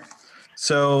 Okay.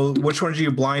 So which ones are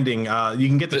you blinding? You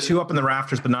can get the 2 up in the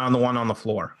rafters, but not on the one on the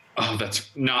floor. Oh, that's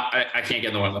not. I can't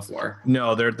get the one on the floor.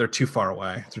 No, they're too far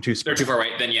away. They're too far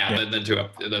away. Then then 2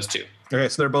 up. Those 2. Okay,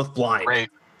 so they're both blind.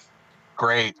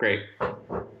 Great.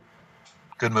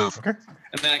 Good move. Okay.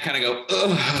 And then I kind of go,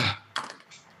 ugh.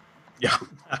 Yeah,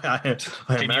 I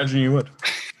imagine you would.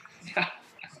 Yeah.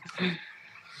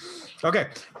 Okay,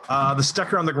 the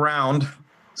Stecker on the ground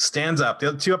stands up. The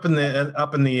other 2 up in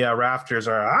the rafters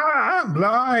are I'm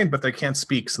blind, but they can't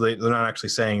speak, so they're not actually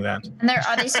saying that. And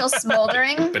are they still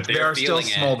smoldering? But they are still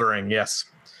smoldering. Yes,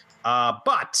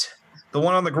 but the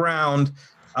one on the ground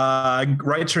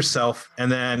rights herself and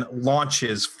then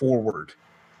launches forward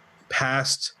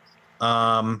past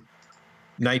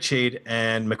Nightshade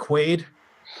and McQuaid.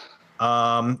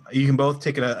 You can both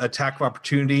take an attack of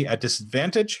opportunity at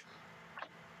disadvantage.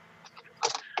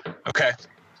 Okay.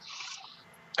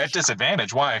 At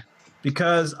disadvantage, why?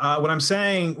 Because what I'm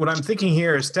thinking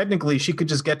here is technically she could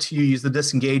just get to you, use the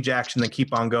disengage action, then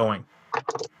keep on going.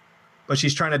 But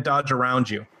she's trying to dodge around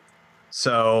you.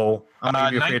 So I'm going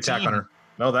to give you a free attack on her.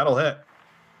 No, that'll hit.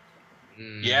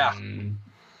 Yeah.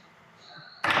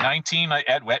 19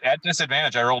 at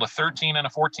disadvantage. I rolled a 13 and a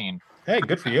 14. Hey,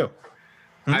 good for you.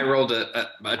 I rolled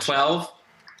a 12.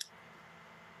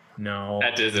 No.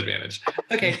 At disadvantage.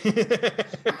 Okay.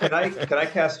 Can I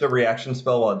cast a reaction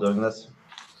spell while doing this?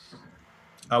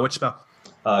 Which spell?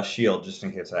 Shield, just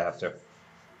in case I have to.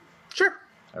 Sure.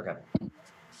 Okay.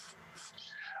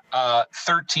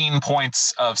 13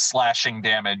 points of slashing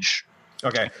damage.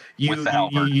 Okay.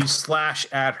 You slash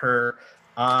at her.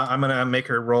 I'm going to make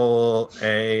her roll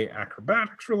a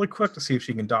acrobatics really quick to see if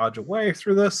she can dodge away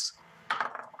through this.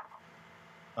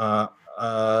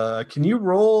 Can you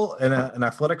roll an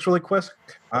athletics really quick?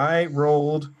 I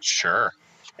rolled sure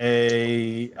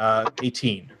a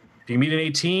 18. Do you meet an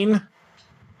 18?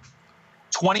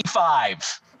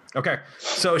 25. Okay,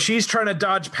 so she's trying to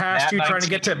dodge past you, trying to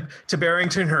get to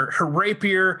Barrington. Her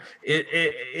rapier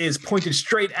is pointed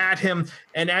straight at him,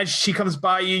 and as she comes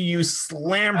by you, you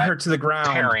slam her to the ground.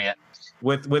 Parry it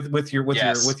with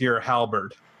your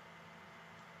halberd.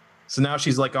 So now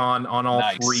she's like on all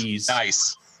threes.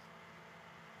 Nice.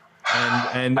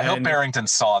 And I hope Barrington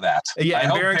saw that. Yeah,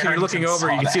 and Barrington, you're looking over,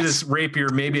 you can see this rapier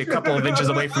maybe a couple of inches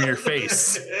away from your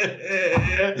face.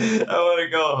 I want to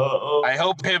go home.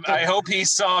 I hope he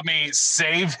saw me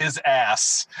save his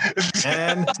ass.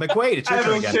 And McQuaid, it's your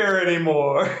turn again. I don't care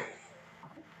anymore.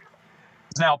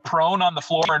 He's now prone on the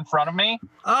floor in front of me.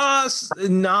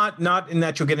 Not in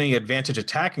that you'll get any advantage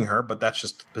attacking her, but that's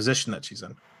just the position that she's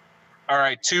in. All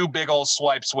right, 2 big old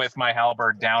swipes with my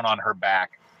halberd down on her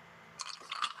back.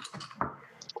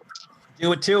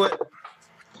 Do it to it.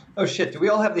 Oh shit! Do we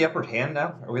all have the upper hand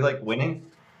now? Are we like winning?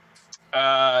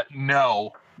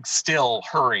 No. Still,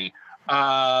 hurry.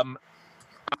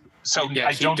 So Yeah,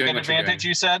 I don't doing get what you're advantage. doing.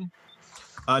 You said.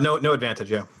 No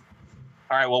advantage. Yeah.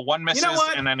 All right. Well, one misses,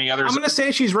 and then the others. I'm going to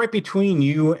say she's right between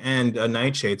you and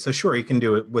Nightshade. So sure, you can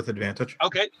do it with advantage.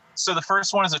 Okay. So the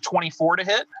first one is a 24 to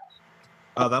hit.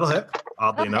 That'll hit.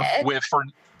 Oddly enough. With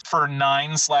for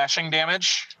 9 slashing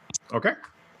damage. Okay.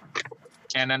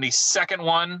 And then the second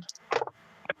one.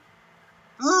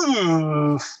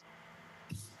 Ooh.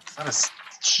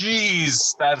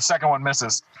 That second one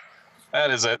misses. That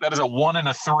is a 1 and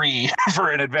a 3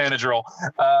 for an advantage roll.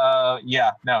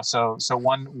 So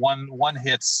one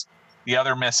hits, the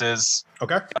other misses.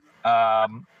 Okay.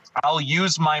 I'll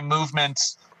use my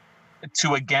movement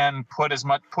to again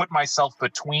put myself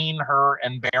between her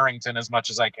and Barrington as much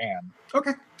as I can.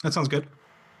 Okay, that sounds good.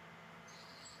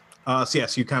 So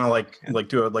yes, you kind of like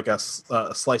do a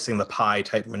slicing the pie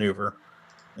type maneuver,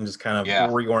 and just kind of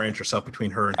reorient yourself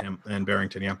between her and him and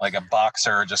Barrington. Yeah, like a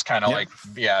boxer, just kind of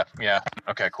yeah.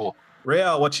 Okay, cool.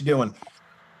 Rael, what you doing?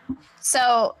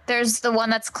 So there's the one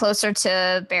that's closer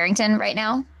to Barrington right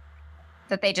now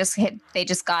that they just hit. They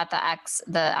just got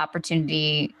the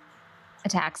opportunity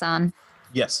attacks on.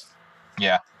 Yes.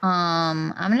 Yeah.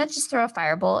 I'm gonna just throw a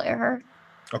firebolt at her.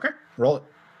 Okay, roll it.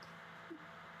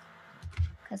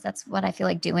 Because that's what I feel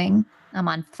like doing. I'm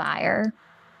on fire.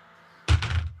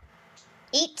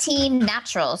 18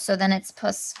 natural, so then it's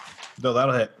plus. No,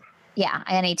 that'll hit. Yeah,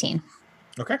 I had 18.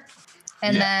 Okay.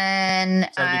 And then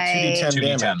so I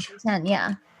 2d10 damage. 10,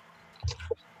 yeah.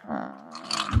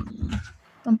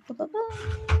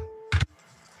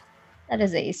 That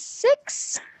is a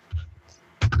 6.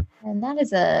 And that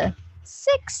is a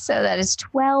 6, so that is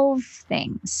 12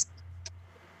 things.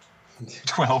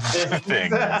 12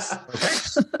 things.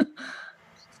 Okay.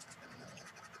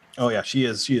 Oh yeah, she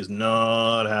is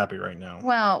not happy right now.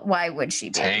 Well, why would she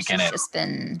be? Taking She's it. just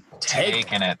been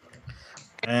Taking it.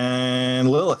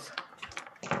 And Lilith.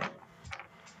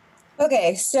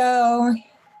 Okay, so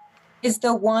is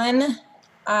the one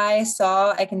I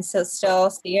saw, I can still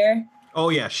see her? Oh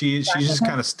yeah, she's just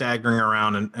kind of staggering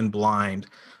around and blind.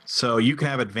 So you can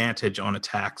have advantage on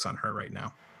attacks on her right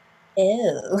now.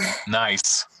 Ew.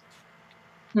 Nice.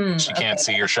 She can't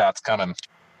see your shots coming.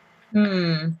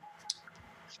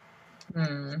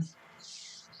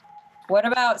 What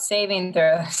about saving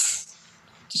throws?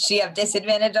 Does she have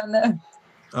disadvantage on them?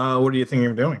 What are you thinking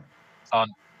of doing?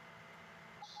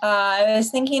 I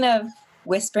was thinking of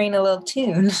whispering a little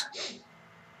tune.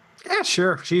 Yeah,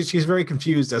 sure. She's very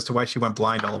confused as to why she went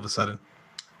blind all of a sudden.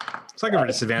 So I give her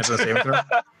disadvantage on the saving throw.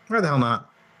 Why the hell not?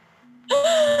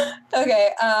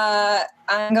 Okay,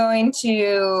 I'm going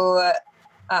to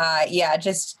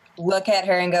just look at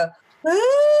her and go, woo!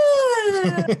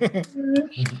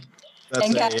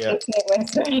 And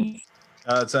whispering.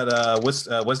 It's at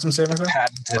wisdom saving throw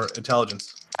or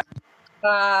intelligence.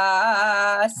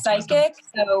 Psychic,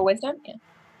 so wisdom. Yeah.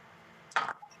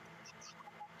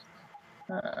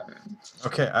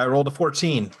 Okay, I rolled a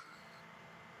 14.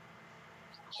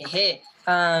 Hit.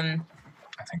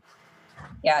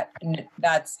 Yeah,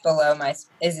 that's below my.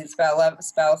 Is it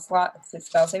spell slot? Is it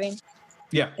spell saving?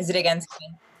 Yeah. Is it against me?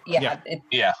 Yeah.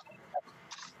 Yeah.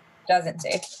 Doesn't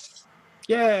save.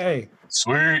 Yay!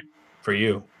 Sweet for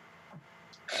you.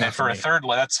 And for a third,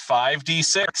 that's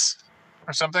 5d6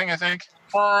 or something, I think.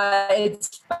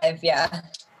 It's 5. Yeah.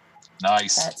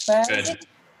 Nice. That's right.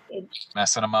 Good.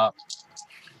 Messing them up.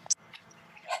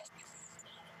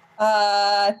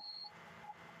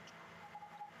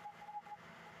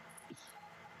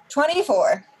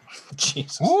 24.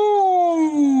 Jesus.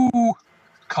 Ooh.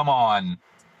 Come on.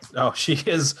 Oh, she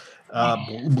is.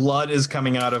 Blood is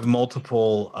coming out of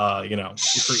multiple, her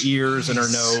ears and her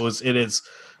nose.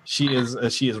 She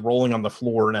is rolling on the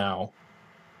floor now.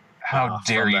 How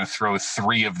dare you throw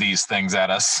 3 of these things at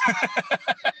us?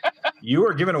 You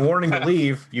were given a warning to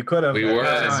leave. You could have. We were.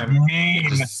 That is mean.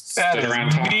 That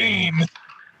is mean.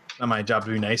 Not my job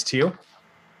to be nice to you.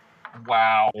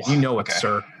 Wow. You know it,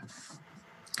 sir.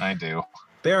 I do.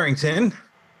 Barrington,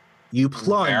 you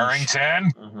plunge.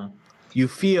 Barrington? Mm-hmm. You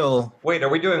feel... Wait, are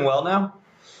we doing well now?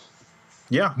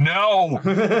 Yeah. No.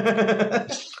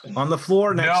 On the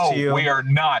floor next to you. No, we are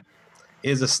not.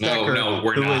 Is a Stecker. No,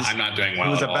 we're not. I'm not doing well.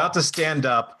 Who is about to stand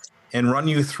up and run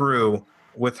you through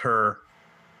with her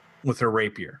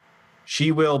rapier.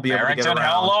 She will be able to get around.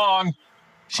 How long?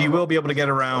 She will be able to get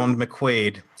around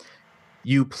McQuaid.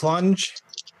 You plunge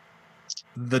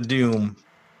the doom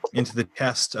into the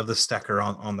chest of the Stecker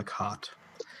on the cot.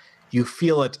 You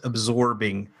feel it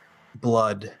absorbing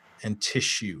blood and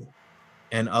tissue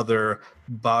and other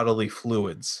bodily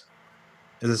fluids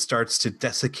as it starts to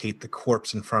desiccate the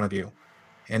corpse in front of you.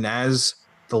 And as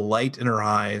the light in her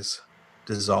eyes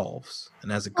dissolves,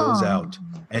 and as it goes out,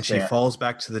 and she falls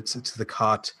back to the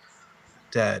cot,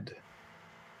 dead,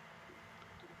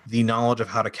 the knowledge of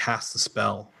how to cast the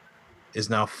spell is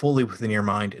now fully within your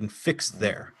mind and fixed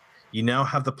there. You now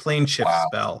have the plane shift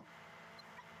spell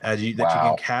that you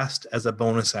can cast as a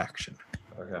bonus action.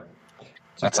 Okay.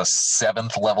 That's a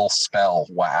 7th level spell.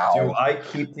 Wow. Do I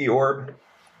keep the orb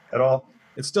at all?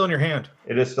 It's still in your hand.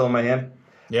 It is still in my hand?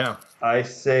 Yeah. I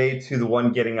say to the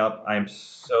one getting up, I'm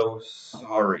so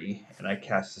sorry, and I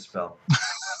cast the spell.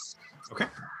 Okay.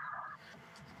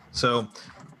 So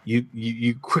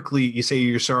you quickly say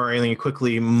you're sorry, and then you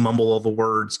quickly mumble all the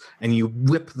words, and you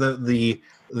whip the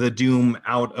doom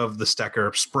out of the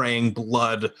Stecker, spraying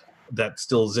blood that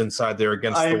still is inside there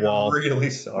against the wall. I'm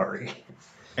really sorry.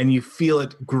 And you feel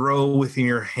it grow within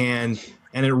your hand,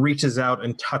 and it reaches out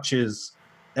and touches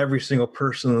every single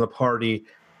person in the party,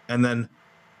 and then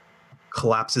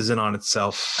collapses in on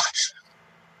itself.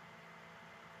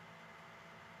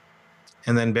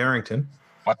 And then Barrington.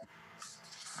 What?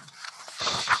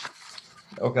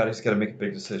 Oh god, he's got to make a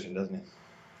big decision, doesn't he?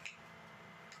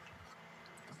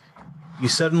 You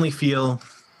suddenly feel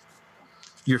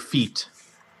your feet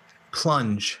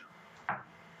plunge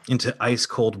into ice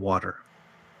cold water.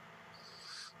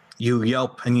 You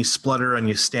yelp and you splutter and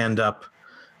you stand up,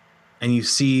 and you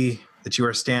see that you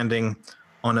are standing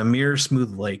on a mirror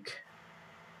smooth lake,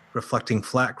 reflecting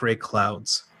flat gray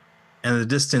clouds, and in the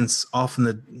distance, off in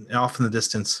the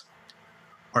distance,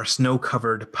 are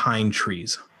snow-covered pine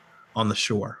trees on the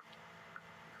shore.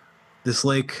 This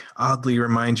lake oddly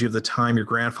reminds you of the time your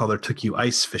grandfather took you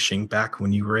ice fishing back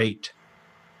when you were 8.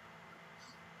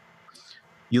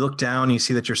 You look down and you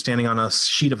see that you're standing on a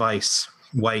sheet of ice,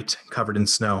 white, covered in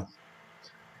snow.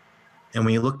 And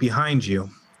when you look behind you,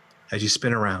 as you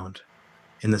spin around,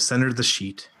 in the center of the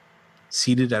sheet,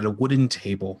 seated at a wooden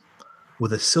table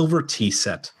with a silver tea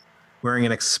set, wearing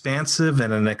an expansive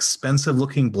and an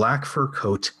expensive-looking black fur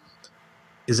coat,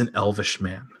 is an elvish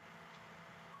man.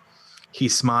 He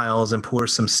smiles and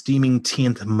pours some steaming tea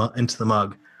into the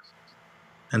mug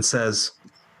and says,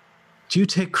 "Do you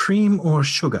take cream or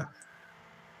sugar?"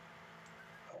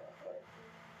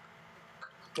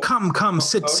 Come,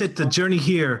 sit. The journey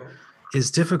here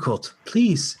is difficult.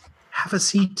 Please, have a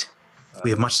seat. We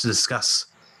have much to discuss.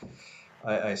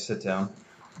 I sit down.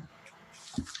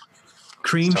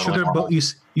 Cream, Totally sugar, normal. you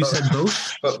said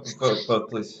both? Both,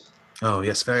 please. Oh,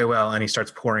 yes, very well. And he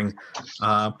starts pouring,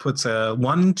 puts a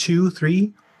 1, 2,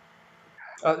 3.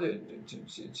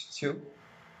 2.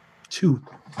 2.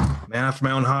 Man after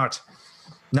my own heart.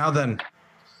 Now then,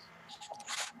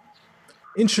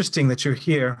 interesting that you're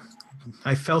here.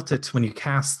 I felt it when you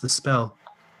cast the spell.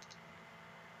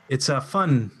 It's a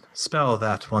fun spell,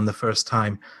 that one, the first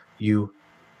time you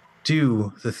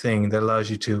do the thing that allows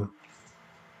you to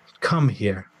come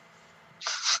here.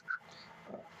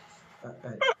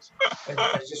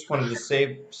 I just wanted to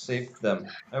save them.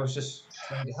 I was just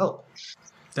trying to help.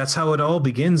 That's how it all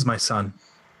begins, my son.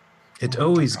 It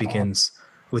always begins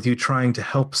with you trying to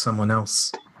help someone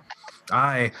else.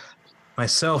 I,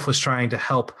 myself, was trying to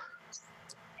help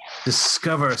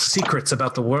discover secrets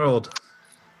about the world.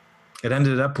 It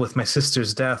ended up with my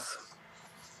sister's death.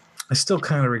 I still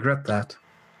kind of regret that.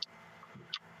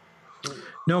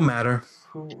 No matter.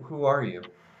 Who are you?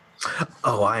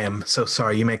 Oh, I am so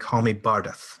sorry. You may call me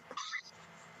Bardeth.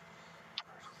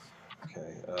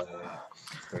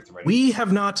 Okay. We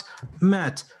have not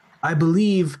met. I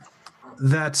believe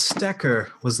that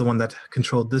Stecker was the one that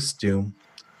controlled this doom.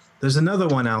 There's another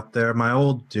one out there, my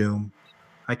old doom.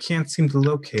 I can't seem to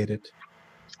locate it.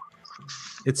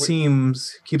 It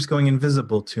keeps going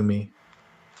invisible to me.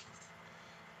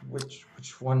 Which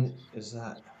one is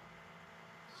that?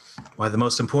 Why, the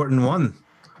most important one,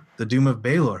 the Doom of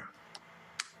Baelor.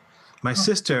 My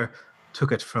sister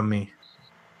took it from me,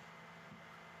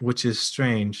 which is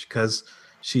strange because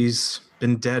she's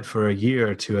been dead for a year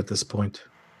or two at this point.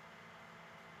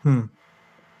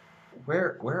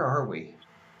 Where are we?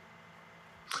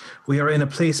 We are in a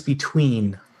place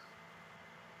between.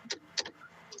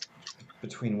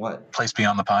 Between what? Place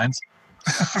beyond the pines.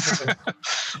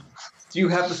 Do you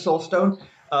have the soul stone?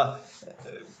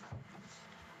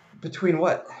 Between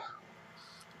what?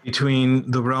 Between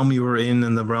the realm you were in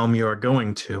and the realm you are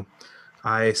going to.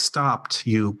 I stopped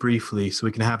you briefly so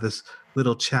we can have this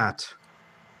little chat.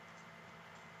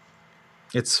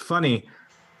 It's funny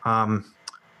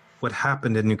what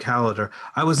happened in New Calendar.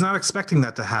 I was not expecting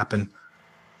that to happen.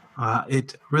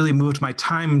 It really moved my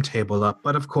timetable up,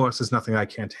 but of course, there's nothing I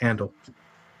can't handle.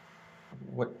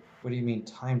 What do you mean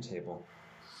timetable?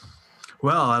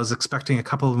 Well, I was expecting a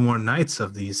couple more nights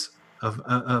of these,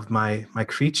 of my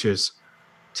creatures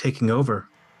taking over.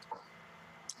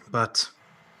 But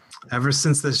ever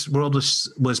since this world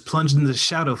was plunged into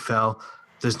Shadowfell,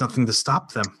 there's nothing to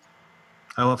stop them.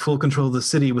 I will have full control of the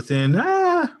city within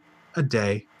a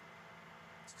day,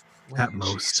 at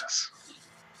most. Jesus.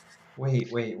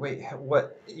 Wait.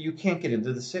 What? You can't get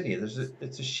into the city.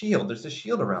 It's a shield. There's a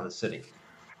shield around the city.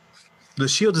 The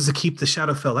shield is to keep the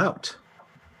Shadowfell out,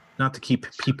 not to keep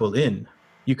people in.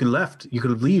 You could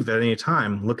leave at any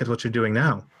time. Look at what you're doing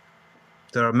now.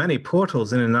 There are many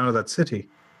portals in and out of that city.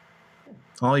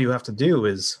 All you have to do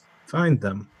is find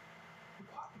them.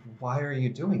 Why are you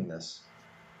doing this?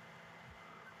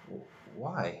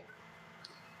 Why?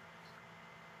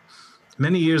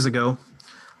 Many years ago,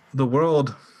 the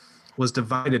world was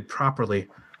divided properly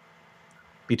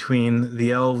between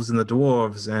the elves and the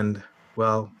dwarves, and,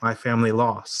 well, my family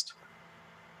lost.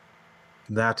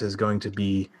 That is going to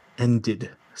be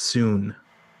ended soon.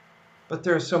 But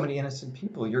there are so many innocent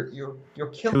people. You're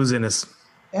killing. Who's innocent?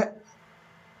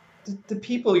 The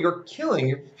people you're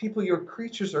killing, people your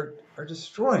creatures are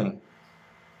destroying.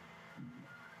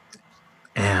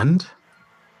 And?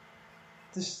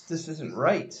 This isn't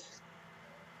right.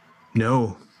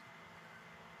 No.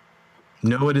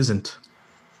 No, it isn't.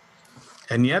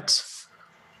 And yet,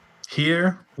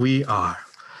 here we are.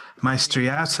 My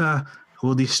Striata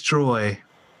will destroy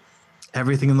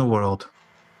everything in the world,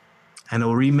 and I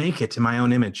will remake it in my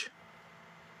own image.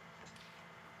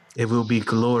 It will be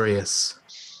glorious.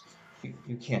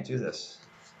 You can't do this.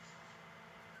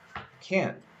 You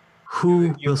can't.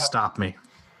 Who will stop me?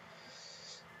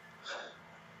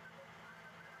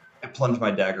 I plunge my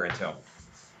dagger into him.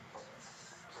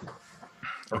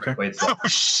 Okay. Wait, Oh,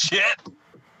 shit.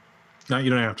 No, you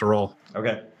don't have to roll.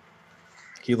 Okay.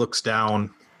 He looks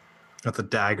down at the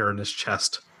dagger in his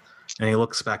chest, and he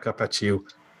looks back up at you,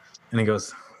 and he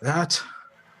goes, "That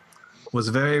was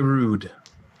very rude."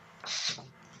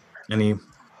 And he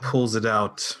pulls it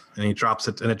out, and he drops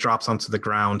it, and it drops onto the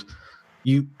ground.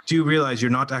 You do realize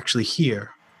you're not actually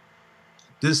here.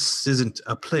 This isn't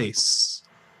a place.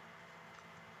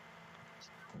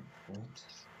 What?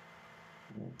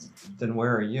 Then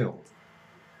where are you?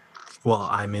 Well,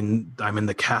 I'm in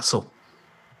the castle.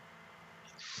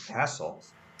 Castle?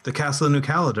 The castle of New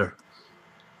Calendar.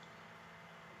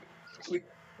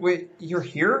 Wait, you're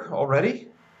here already?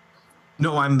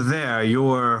 No, I'm there.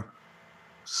 You're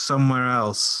somewhere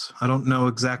else. I don't know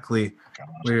exactly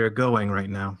where you're going right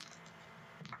now.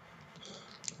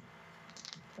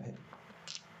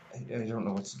 I don't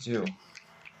know what to do.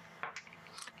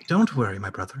 Don't worry, my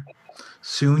brother.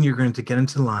 Soon you're going to get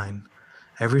into line.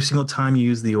 Every single time you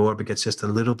use the orb, it gets just a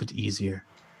little bit easier.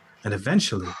 And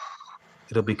eventually,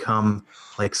 it'll become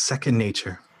like second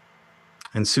nature.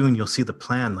 And soon you'll see the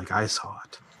plan like I saw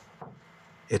it.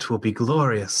 It will be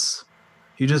glorious.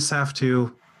 You just have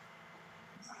to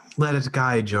let it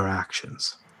guide your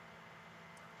actions.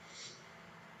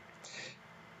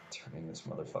 Turning this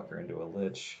motherfucker into a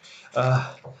lich.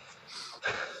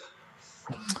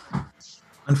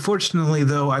 Unfortunately,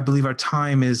 though, I believe our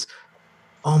time is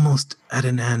almost at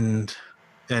an end.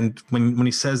 And when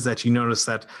he says that, you notice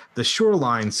that the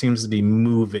shoreline seems to be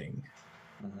moving.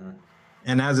 Mm-hmm.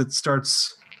 And as it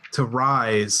starts to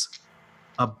rise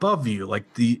above you,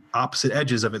 like the opposite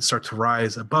edges of it start to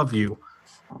rise above you,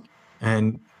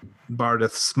 and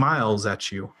Bardeth smiles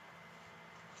at you.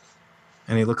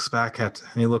 And he looks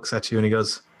at you and he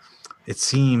goes, "It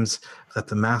seems that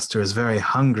the master is very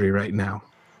hungry right now.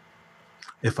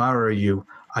 If I were you,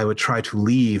 I would try to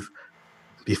leave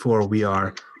before we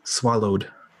are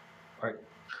swallowed." All right.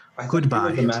 I thought Goodbye.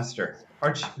 you were the master.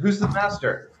 Aren't you? Who's the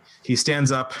master? He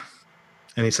stands up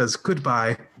and he says,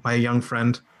 "Goodbye, my young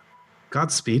friend.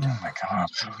 Godspeed." Oh my god.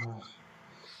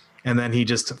 And then he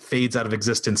just fades out of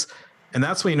existence. And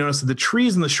that's when you notice that the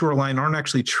trees in the shoreline aren't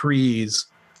actually trees,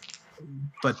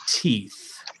 but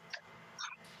teeth.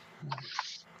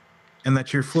 And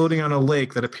that you're floating on a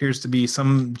lake that appears to be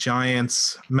some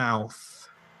giant's mouth.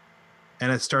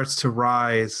 And it starts to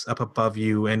rise up above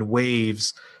you, and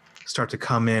waves start to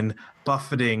come in,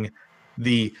 buffeting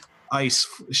the ice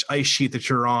sheet that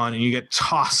you're on, and you get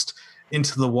tossed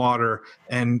into the water,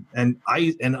 and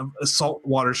salt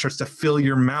water starts to fill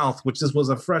your mouth, which this was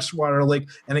a freshwater lake,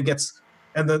 and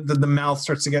the mouth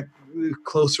starts to get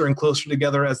closer and closer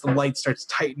together as the light starts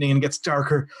tightening and gets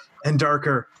darker and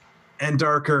darker and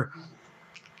darker.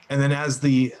 And then as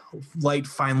the light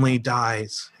finally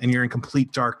dies and you're in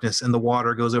complete darkness and the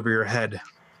water goes over your head,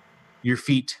 your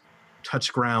feet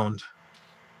touch ground,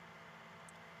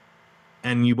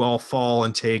 and you all fall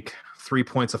and take 3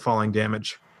 points of falling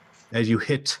damage as you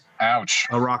hit Ouch.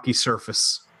 a rocky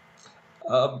surface.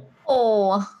 Oh.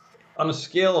 On a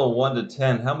scale of 1 to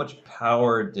 10, how much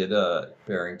power did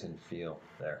Barrington feel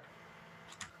there?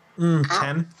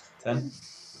 10? 10?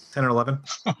 10 or 11.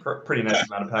 Pretty nice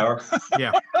amount of power.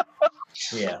 Yeah.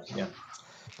 Yeah.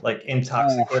 Like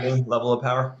intoxicating level of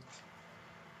power?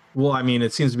 Well, I mean,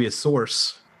 it seems to be a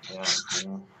source. Yeah.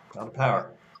 A lot of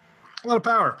power. A lot of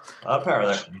power. A lot of power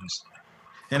there.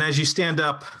 And as you stand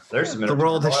up, There's some the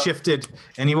world has power. shifted,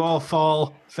 and you all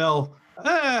fell,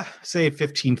 say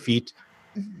 15 feet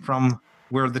from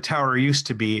where the tower used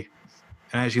to be.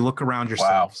 And as you look around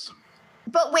yourselves.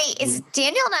 But wait, is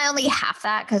Daniel and I only half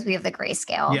that because we have the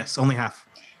grayscale? Yes, only half.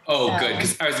 Oh, good,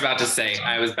 because I was about to say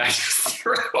I was back to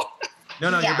 0. No,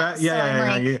 Yeah, you're back. so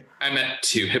Yeah. I'm like- I'm at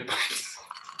 2 hit points.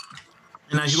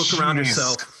 And as you look around Jeez.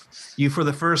 yourself, you, for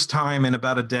the first time in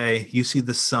about a day, you see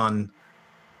the sun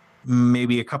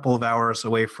maybe a couple of hours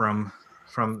away from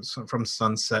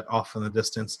sunset off in the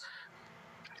distance.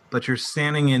 But you're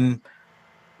standing in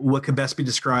what could best be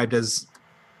described as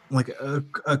like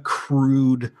a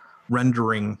crude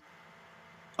rendering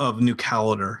of New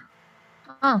Calendar.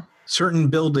 Oh. Certain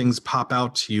buildings pop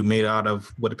out to you made out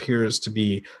of what appears to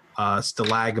be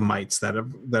stalagmites that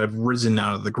have risen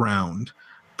out of the ground,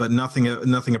 but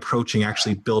nothing approaching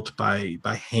actually built by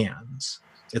hands.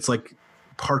 It's like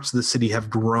parts of the city have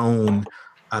grown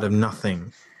out of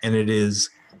nothing, and it is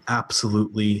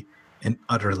absolutely and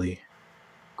utterly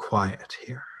quiet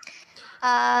here.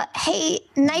 Hey,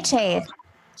 Nightshade.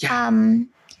 Yeah.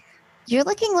 You're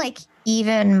looking like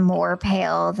even more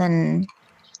pale than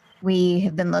we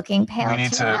have been looking pale. We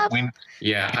need to.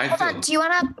 Yeah, I Hold on. Do you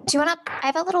wanna? I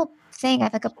have a little thing. I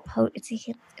have like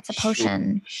it's a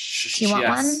potion. Do you want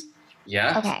one?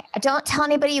 Yeah. Okay. Don't tell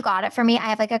anybody you got it for me. I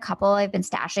have like a couple I've been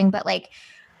stashing, but like,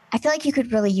 I feel like you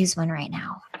could really use one right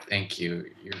now. Thank you.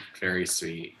 You're very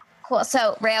sweet. Cool.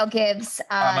 So Rail gives.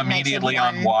 I'm immediately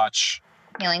Nightshade on one watch.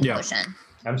 healing Yeah. potion.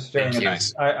 I'm staring Thank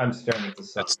at you. I'm staring at the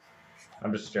sun.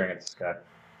 I'm just staring at the sky.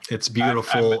 It's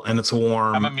beautiful and it's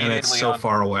warm I'm and it's immediately so on-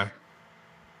 far away.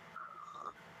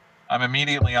 I'm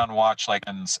immediately on watch,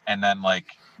 and then like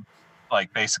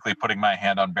basically putting my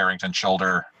hand on Barrington's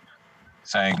shoulder,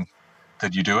 saying,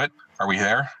 "Did you do it? Are we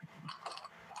there?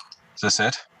 Is this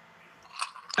it,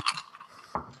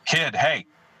 kid? Hey,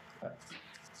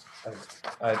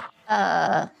 I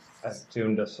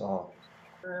doomed us all.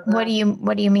 What do you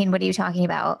mean? What are you talking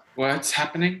about? What's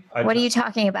happening? What are you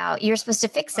talking about? You're supposed to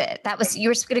fix it. You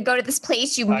were going to go to this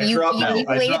place. You dropped it. I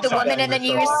manipulated the dropped woman, it. and then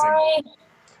you.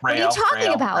 What are you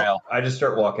talking about? Rail. I just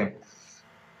start walking.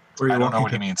 Where are I you don't know walking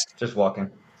what he to? means. Just walking.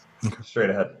 Straight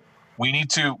ahead. We need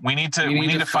to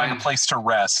find a find- place to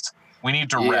rest. We need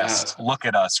to Yeah. rest. Look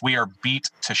at us. We are beat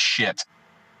to shit.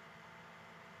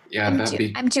 Yeah, that'd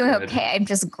be. I'm doing good. okay. I'm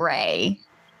just gray.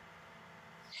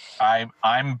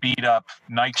 I'm beat up.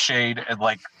 Nightshade,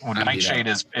 Nightshade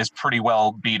is pretty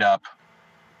well beat up.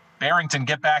 Barrington,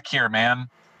 get back here, man.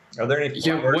 Are there any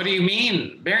Yeah, flowers? what do you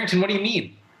mean? Barrington, what do you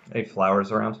mean? Any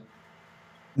flowers around?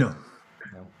 No.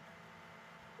 No.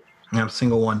 Not a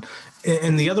single one.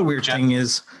 And the other weird Jen- thing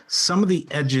is some of the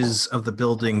edges of the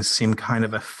buildings seem kind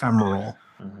of ephemeral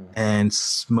and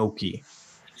smoky.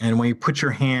 And when you put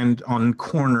your hand on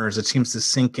corners, it seems to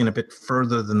sink in a bit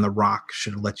further than the rock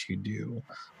should let you do.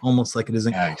 Almost like it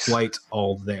isn't Yikes. quite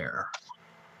all there.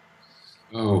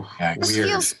 Oh, Yikes. This weird.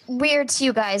 feels weird to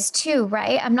you guys too,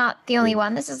 right? I'm not the only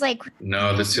one. This is like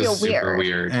No, this Feel feels super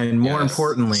weird. weird. And more Yes.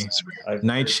 importantly,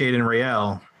 Nightshade and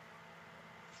Rael,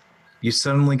 you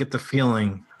suddenly get the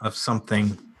feeling of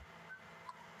something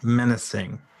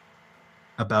menacing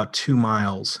about 2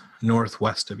 miles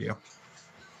northwest of you.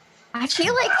 I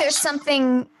feel like there's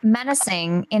something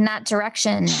menacing in that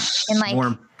direction in like More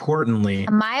importantly,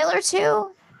 a mile or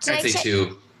two. I'd say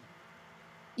 2.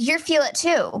 You feel it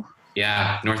too.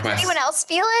 Yeah, Does northwest. anyone else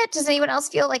feel it? Does anyone else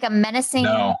feel like a menacing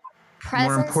No.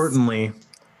 presence? More importantly,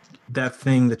 that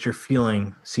thing that you're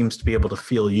feeling seems to be able to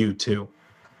feel you too.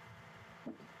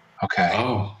 Okay.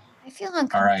 Oh. I feel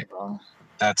uncomfortable.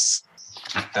 That's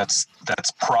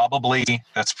probably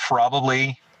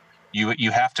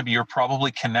you have to be. You're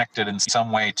probably connected in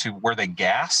some way to were they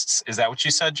ghasts? Is that what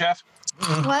you said, Jeff?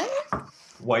 What?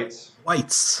 Whites.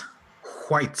 Whites.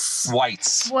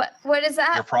 What is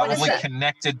that? You're probably What is that?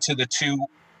 connected to the two.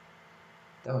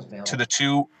 That was male. To the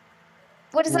two.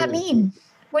 What does that mean?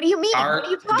 What do you mean? What are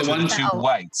you talking Two about?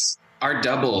 whites. Are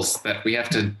doubles that we have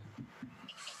to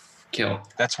kill.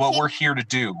 That's what we're here to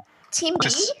do. Team B?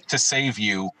 To save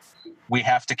you, we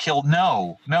have to kill.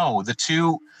 No. The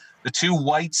two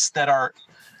whites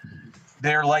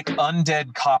they're like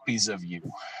undead copies of you.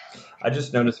 I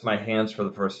just noticed my hands for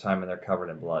the first time, and they're covered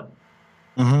in blood.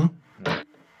 Mm-hmm.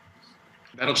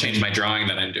 That'll change my drawing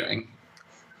that I'm doing.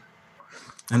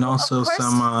 And also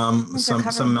some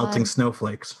melting blood.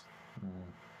 snowflakes.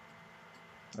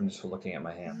 I'm just looking at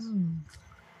my hands.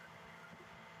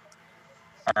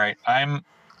 All right,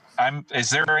 is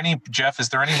there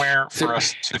anywhere for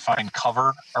us to find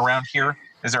cover around here?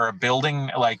 Is there a building,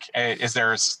 is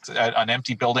there an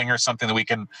empty building or something that we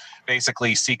can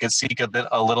basically seek a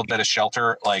little bit of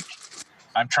shelter? Like,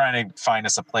 I'm trying to find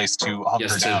us a place to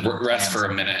hunker down. To rest for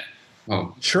a minute.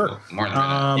 Oh, sure. More than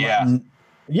a minute.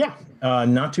 Yeah.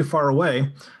 Not too far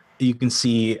away, you can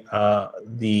see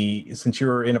since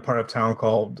you're in a part of town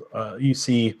called, you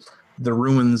see the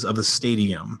ruins of the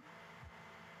stadium.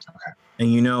 Okay.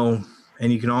 And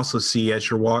and you can also see as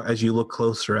you look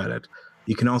closer at it,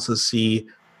 you can also see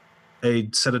a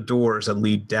set of doors that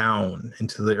lead down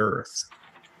into the earth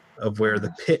of where the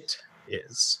pit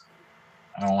is.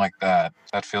 I don't like that.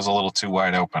 That feels a little too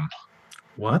wide open.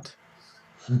 What?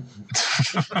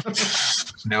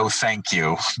 No, thank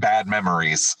you. Bad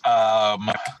memories. No,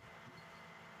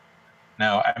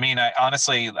 I mean, I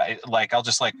honestly,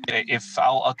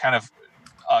 I'll kind of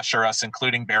usher us,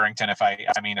 including Barrington, if I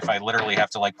literally have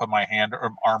to put my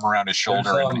arm around his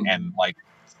shoulder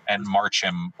and march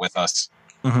him with us.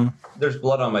 Mm-hmm. There's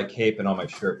blood on my cape and on my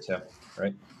shirt too,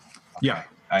 right? Yeah,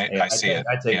 I see it.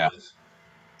 I take those.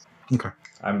 Okay.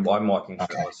 I'm walking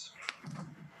shirtless.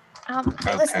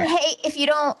 Listen, hey, if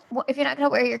you're not gonna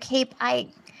wear your cape, I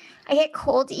get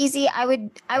cold easy. I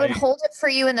would hold it for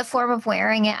you in the form of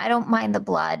wearing it. I don't mind the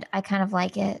blood. I kind of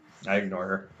like it. I ignore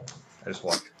her. I just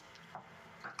walk.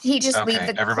 Did he just leave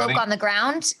the cloak on the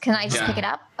ground? Can I just pick it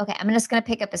up? Okay, I'm just gonna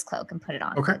pick up his cloak and put it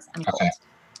on. Okay. I'm cold.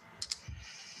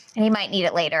 And he might need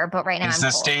it later, but right now I'm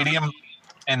cold. Stadium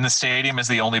is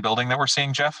the only building that we're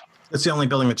seeing, Jeff? It's the only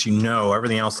building that you know.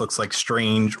 Everything else looks like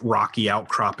strange, rocky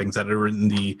outcroppings that are in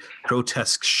the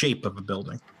grotesque shape of a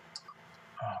building.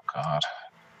 Oh God!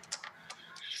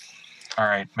 All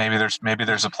right, maybe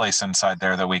there's a place inside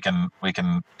there that we can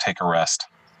take a rest.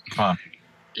 Come on.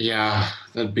 Yeah,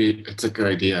 it's a good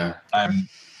idea. I'm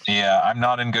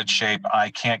not in good shape. I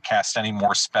can't cast any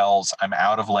more spells. I'm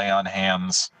out of lay on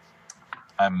hands.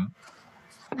 I'm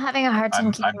having a hard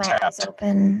time keeping my eyes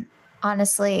open.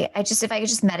 Honestly, if I could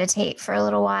just meditate for a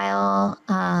little while,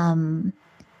 I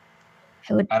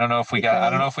would. I don't know if we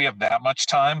have that much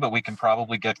time, but we can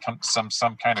probably get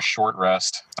some kind of short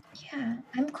rest. Yeah,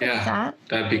 I'm cool with that.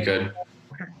 That'd be good.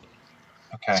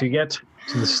 Okay. So you get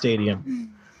to the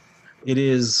stadium. It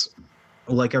is,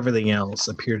 like everything else,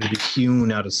 appeared to be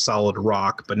hewn out of solid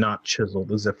rock, but not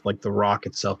chiseled, as if the rock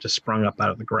itself just sprung up out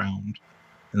of the ground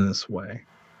in this way.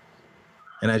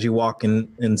 And as you walk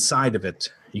inside of it,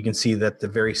 you can see that the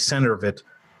very center of it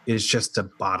is just a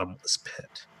bottomless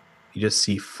pit. You just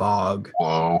see fog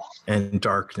and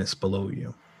darkness below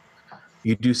you.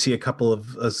 You do see a couple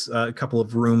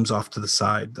of rooms off to the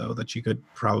side, though, that you could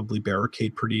probably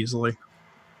barricade pretty easily.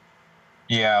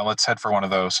 Yeah, let's head for one of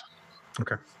those.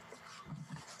 Okay.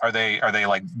 Are they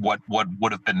like what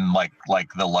would have been like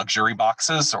the luxury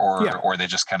boxes, or are they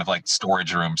just kind of like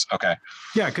storage rooms? Okay.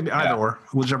 Yeah, it could be either or,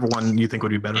 whichever one you think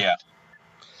would be better.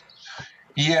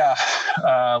 Yeah.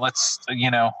 Let's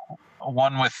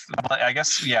one with, I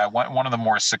guess, one of the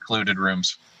more secluded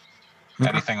rooms. Okay.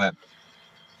 Anything that.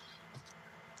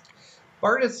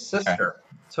 Barda's sister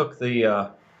took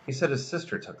the. He said his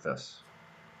sister took this.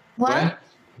 What?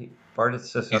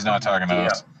 Barda's sister. He's not talking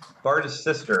about us. Barda's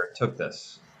sister took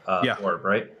this orb,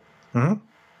 right? Mm-hmm.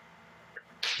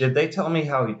 Did they tell me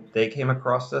how they came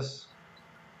across this?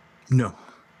 No.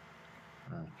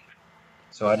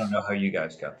 So I don't know how you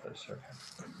guys got this. Okay.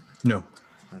 No.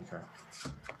 Okay.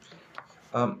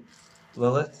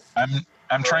 Lilith.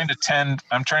 I'm trying to tend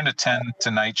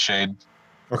to Nightshade.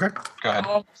 Okay. Go ahead.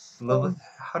 Lilith,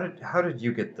 how did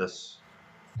you get this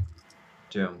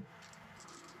doom.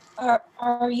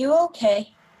 Are you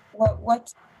okay?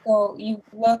 What's so you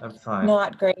look I'm fine.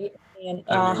 not great. And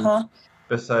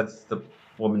Besides the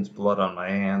woman's blood on my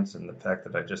hands and the fact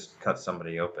that I just cut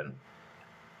somebody open,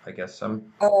 I guess I'm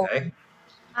okay.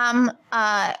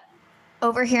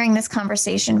 Overhearing this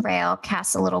conversation, Rael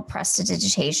casts a little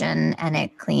prestidigitation and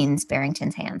it cleans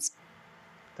Barrington's hands.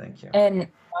 Thank you. And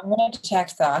I'm gonna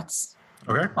detect thoughts.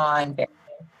 Okay. On Barrington.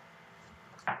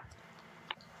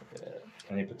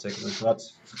 Any particular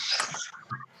thoughts?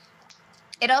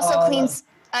 It also cleans.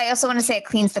 I also want to say it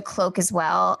cleans the cloak as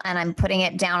well, and I'm putting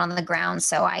it down on the ground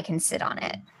so I can sit on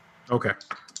it Okay.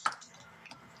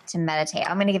 to meditate.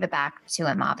 I'm going to give it back to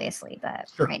him, obviously, but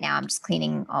Sure. right now I'm just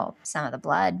cleaning some of the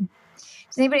blood.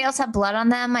 Does anybody else have blood on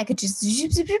them? I could just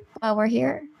zoop, zoop, zoop while we're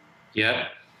here. Yep.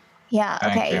 Yeah.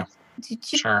 Thank Okay. you.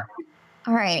 Sure.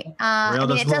 All right. Rael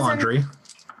does it the doesn't. laundry.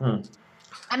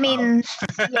 I mean,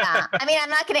 yeah. I mean,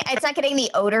 it's not getting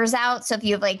the odors out. So if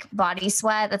you have like body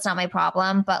sweat, that's not my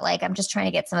problem. But like, I'm just trying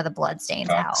to get some of the blood stains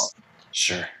out.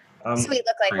 Sure. So we look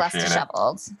like less Appreciate it.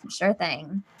 disheveled. Sure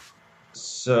thing.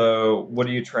 So, what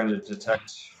are you trying to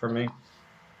detect from me?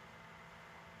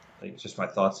 Like just my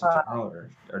thoughts in general,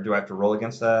 or do I have to roll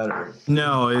against that? Or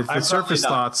No, it's I'm the surface probably not-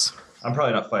 thoughts, I'm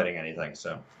probably not fighting anything.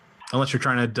 So, unless you're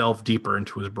trying to delve deeper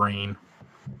into his brain.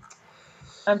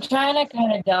 I'm trying to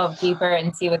kind of delve deeper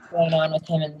and see what's going on with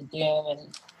him and the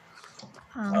doom.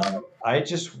 And I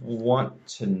just want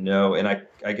to know, and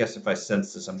I guess if I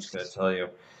sense this, I'm just going to tell you.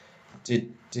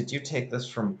 Did you take this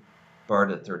from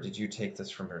Bardeth, or did you take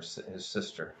this from his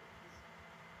sister?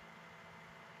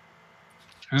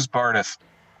 Who's Bardeth?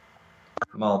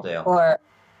 Maldale. or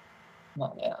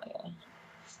well, yeah.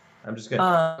 I'm just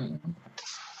gonna.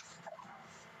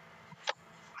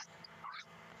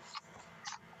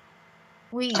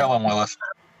 Tell him, Lilith.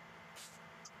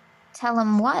 Tell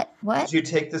him what? What? Did you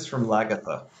take this from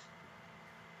Lagatha?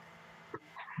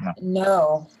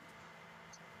 No.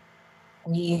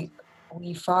 We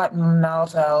fought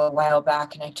Malvel a while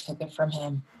back, and I took it from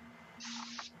him.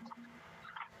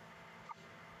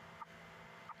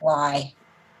 Why?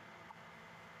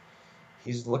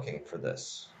 He's looking for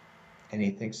this, and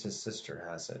he thinks his sister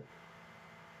has it.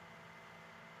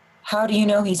 How do you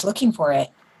know he's looking for it?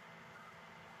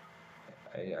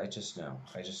 I just know.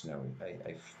 I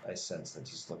sense that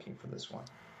he's looking for this one.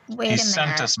 Wait He a sent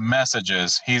minute. us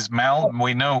messages. We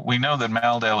know that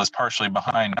Maldale is partially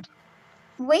behind.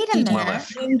 Wait a minute.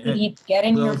 Lilith. Did he get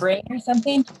in your Lilith. brain or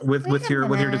something? With Wait a your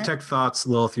minute. detect thoughts,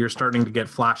 Lilith, you're starting to get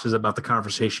flashes about the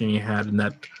conversation you had in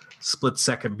that split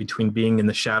second between being in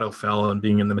the Shadowfell and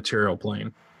being in the material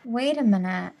plane. Wait a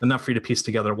minute. Enough for you to piece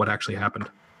together what actually happened.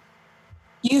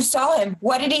 You saw him.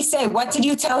 What did he say? What did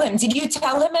you tell him? Did you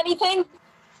tell him anything?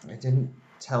 I didn't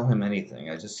tell him anything.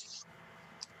 I just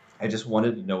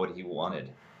wanted to know what he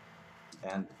wanted,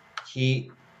 and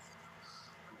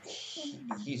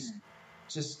he's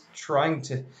just trying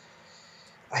to.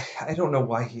 I don't know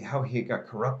how he got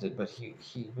corrupted, but he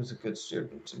was a good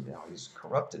student, and now he's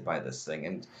corrupted by this thing,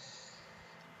 and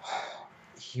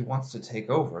he wants to take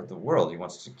over the world. He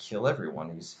wants to kill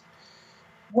everyone.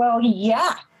 Well,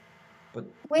 yeah. But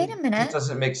Wait a minute. It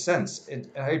doesn't make sense.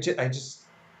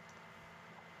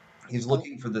 He's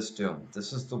looking for this doom.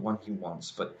 This is the one he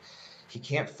wants, but he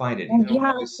can't find it. Oh, Even when I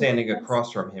yeah. was standing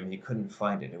across from him, he couldn't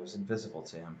find it. It was invisible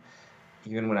to him.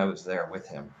 Even when I was there with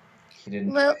him, he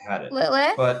didn't know I had it.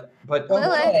 Lilith? But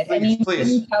Lilith? And you please.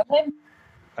 didn't tell him?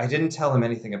 I didn't tell him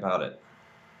anything about it.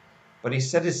 But he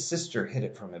said his sister hid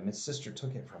it from him. His sister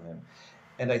took it from him.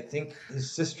 And I think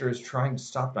his sister is trying to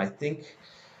stop him.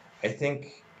 I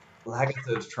think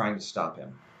Lagatha is trying to stop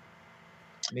him.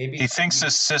 Maybe He thinks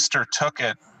his sister took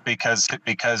it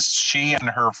because she and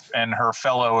her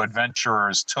fellow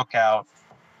adventurers took out,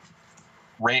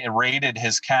 raided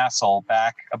his castle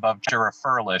back above Jura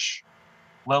Furlish.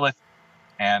 Lilith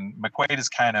and McQuaid is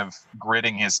kind of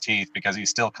gritting his teeth because he's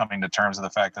still coming to terms with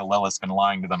the fact that Lilith's been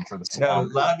lying to them for this No, long.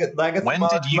 Lagatha When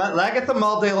did you- Lagatha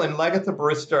Maldale and Lagatha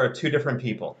Barista are two different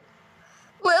people.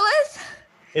 Lilith?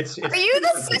 It's Are two you the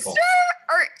different sister? people.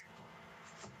 Or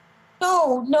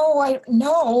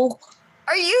No.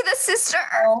 are you the sister?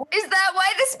 No. Is that why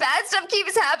this bad stuff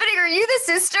keeps happening? Are you the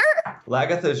sister?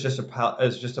 Lagatha is just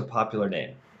a popular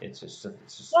name. It's just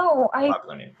No, a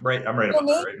popular name. Right, I'm right My about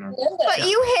that name right now. is Linda. But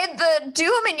you hid the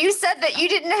doom and you said that you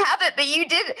didn't have it, but you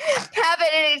did have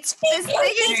it, and it's this thing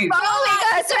is Jeez. following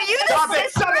us. Are you the Stop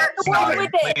it! sister? Stop it! Go Stop with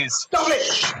it! it. Please. Stop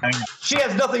it! She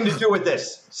has nothing to do with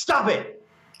this. Stop it!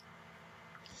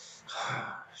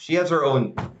 She has her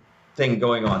own thing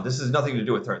going on. This has nothing to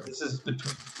do with her. This is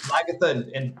between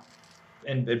Lagatha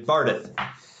and Bardeth.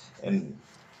 And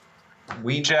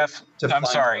Jeff, I'm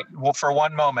sorry. Well, for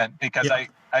one moment, because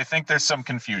I think there's some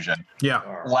confusion. Yeah.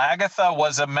 Lagatha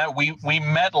was we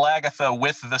met Lagatha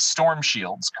with the Storm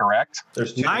Shields, correct?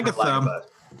 There's two Lagatha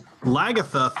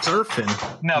Thurfin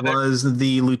was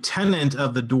the lieutenant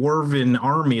of the Dwarven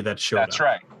army that showed up. That's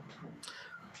right.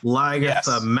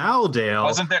 Lagatha Maldale.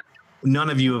 Wasn't there?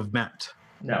 None of you have met.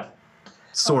 No.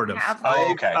 Sort of.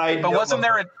 Oh, okay. But wasn't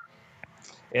there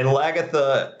in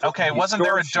Lagatha? Okay, wasn't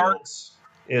there a dark?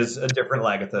 Is a different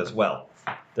Lagatha as well.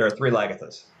 There are 3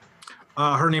 Lagathas.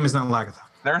 Her name is not Lagatha.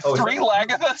 There are 3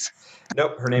 Lagathas?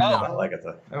 Nope, her name is not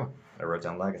Lagatha. Oh, I wrote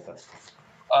down Lagatha.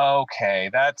 Okay,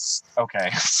 that's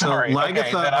okay. Sorry. So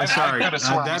Lagatha, I'm sorry.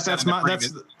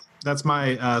 That's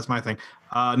my thing.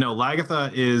 No,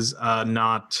 Lagatha is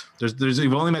not.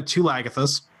 You've only met 2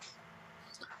 Lagathas.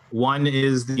 One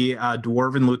is the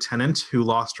Dwarven lieutenant who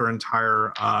lost her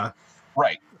entire.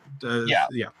 Right.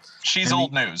 Yeah. She's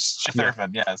old news.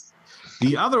 Yes.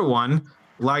 The other one,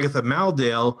 Lagatha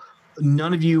Maldale,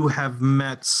 none of you have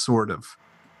met, sort of.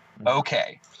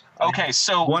 Okay,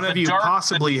 so one of you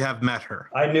possibly have met her.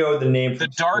 I know the name. The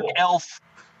dark elf.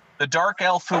 The dark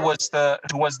elf who was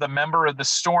the member of the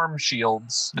Storm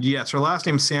Shields. Yes, her last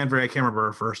name's Sandvray. I can't remember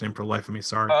her first name for the life of me.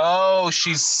 Sorry. Oh,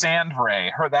 she's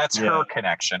Sandvray. That's her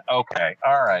connection. Okay,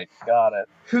 all right, got it.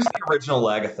 Who's the original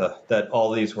Lagatha that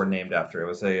all these were named after? It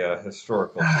was a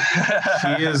historical.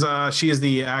 She's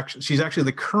actually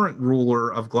the current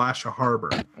ruler of Glacia Harbor.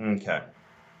 Okay.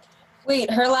 Wait,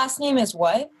 her last name is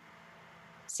what?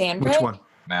 Sandvray? Which one?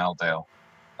 Maldale.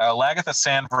 Lagatha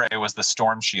Sandvray was the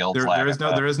Storm Shield. There is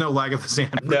no Lagatha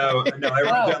Sandvray. No, I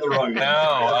wrote down the wrong name.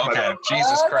 No, okay.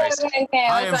 Jesus Christ. Okay.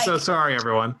 I am so sorry,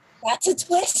 everyone. That's a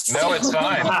twist. No, it's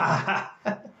fine.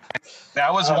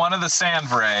 That was one of the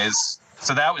Sandvrays.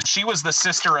 So she was the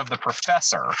sister of the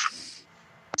professor.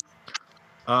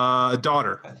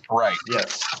 Daughter. Right.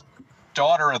 Yes.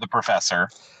 Daughter of the professor.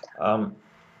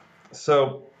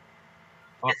 So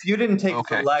if you didn't take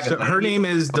Lagatha, so her name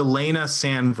is Delana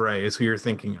Sandvray, is who you're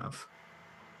thinking of.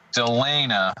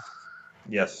 Delana.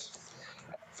 Yes.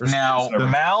 Now,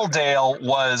 Maldale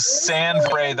was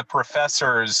Sandvray the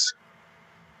professor's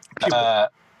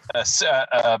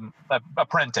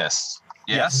apprentice.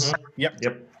 Yes? Mm-hmm.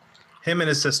 Yep. Him and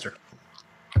his sister.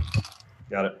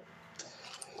 Got it.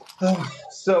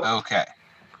 So okay.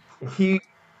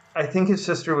 I think his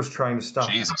sister was trying to stop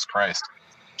him. Jesus Christ.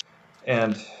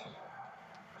 And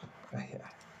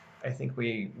I think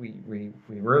we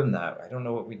ruined that. I don't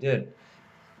know what we did,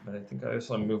 but I think I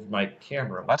also moved my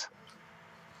camera. What?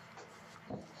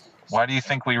 Why do you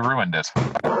think we ruined it?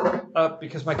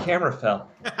 Because my camera fell.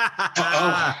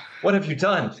 Oh, what have you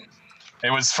done? It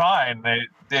was fine.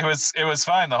 It was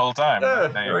fine the whole time.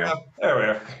 There we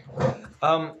are.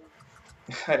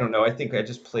 I don't know. I think I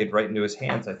just played right into his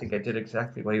hands. I think I did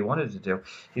exactly what he wanted to do.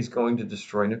 He's going to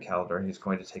destroy New Caldor, and he's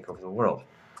going to take over the world.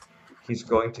 He's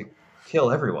going to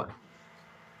kill everyone.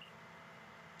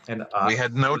 And we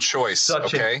had no choice.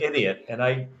 Such an idiot, and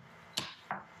I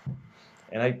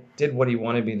did what he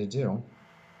wanted me to do.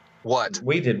 What?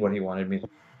 We did what he wanted me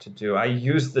to do. I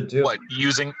used the doom. What,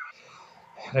 using?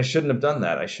 And I shouldn't have done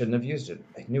that. I shouldn't have used it.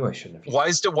 I knew I shouldn't have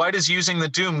used it. Why does using the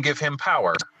doom give him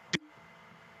power?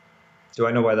 Do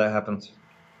I know why that happens?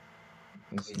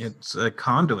 It's a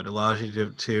conduit. It allows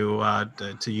you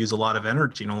to use a lot of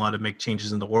energy and a lot of make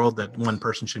changes in the world that one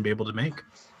person shouldn't be able to make.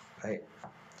 I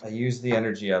used the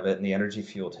energy of it, and the energy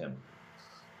fueled him.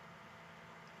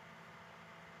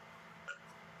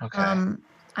 Okay.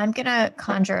 I'm gonna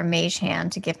conjure a mage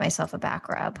hand to give myself a back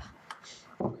rub.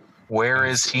 Where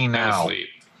is he now?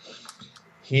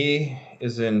 He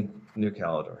is in New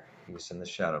Caldor. He's in the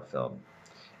Shadowfell,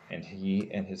 and he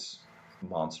and his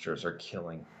monsters are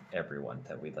killing everyone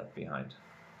that we left behind.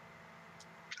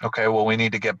 Okay, well, we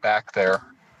need to get back there.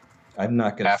 I'm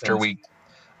not going to.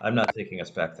 I'm not taking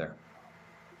us back there.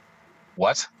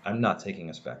 What? I'm not taking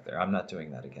us back there. I'm not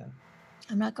doing that again.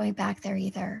 I'm not going back there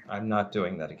either. I'm not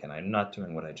doing that again. I'm not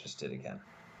doing what I just did again.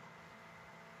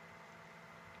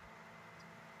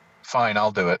 Fine,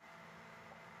 I'll do it.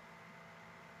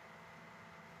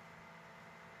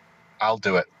 I'll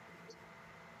do it.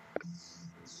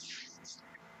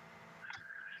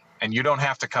 And you don't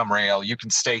have to come, Rael. You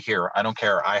can stay here. I don't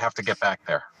care. I have to get back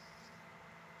there.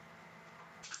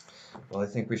 Well, I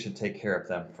think we should take care of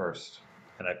them first.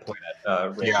 And I point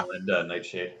at Rael and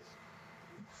Nightshade.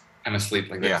 I'm asleep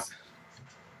like this.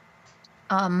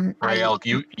 Rael,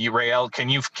 Rael, can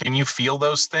you feel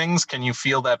those things? Can you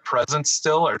feel that presence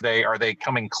still? Are they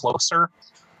coming closer?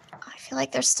 I feel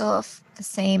like they're still the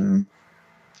same.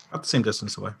 About the same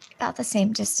distance away. About the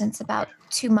same distance, about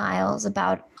 2 miles,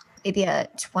 about maybe a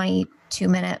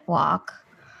 22-minute walk.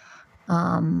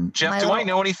 Jeff, do I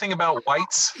know anything about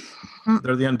whites?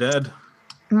 They're the undead.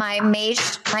 My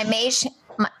mage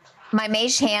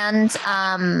hand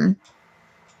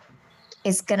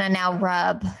is gonna now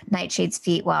rub Nightshade's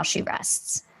feet while she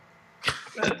rests.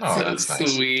 That's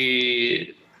nice.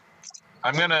 Sweet.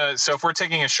 So if we're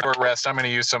taking a short rest, I'm gonna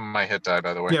use some of my hit die,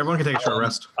 by the way. Yeah, everyone can take a short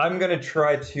rest. I'm gonna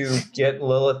try to get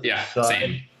Lilith. Yeah, aside.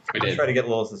 same. We Try to get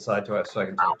Lilith aside so I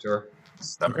can talk to her.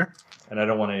 Okay. And I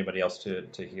don't want anybody else to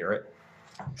hear it.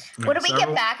 What do we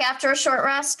get back after a short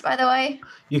rest, by the way?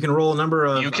 You can roll a number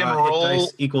of hit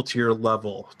dice equal to your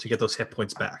level to get those hit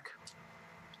points back.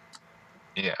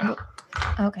 Yeah.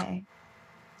 Okay.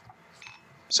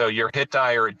 So your hit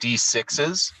die are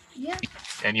D6s. Yeah.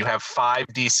 And you have 5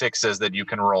 D6s that you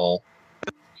can roll.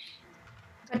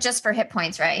 But just for hit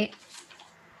points, right?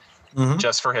 Mm-hmm.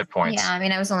 Just for hit points. Yeah, I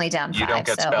mean, I was only down 5. You don't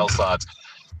get so. spell slots.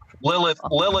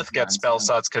 Lilith gets spell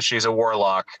slots because she's a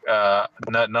warlock.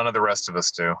 None of the rest of us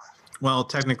do. Well,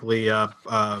 technically,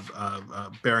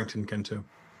 Barrington can too.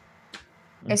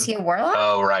 Is he a warlock?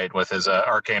 Oh, right, with his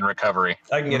arcane recovery.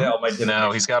 I can get out my.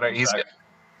 No, he's got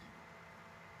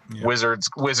Wizards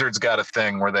got a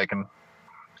thing where they can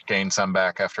gain some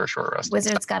back after a short rest.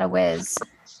 Wizards got a whiz.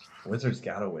 Wizards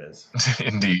got a whiz.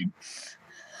 Indeed.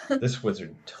 This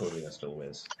wizard totally has to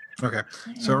whiz. Okay,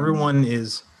 so everyone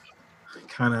is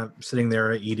kind of sitting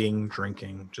there eating,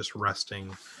 drinking, just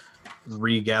resting,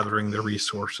 regathering the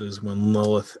resources when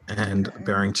Lilith and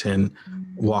Barrington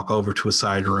walk over to a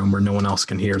side room where no one else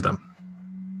can hear them.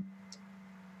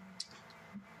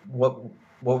 What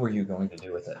were you going to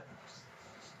do with it?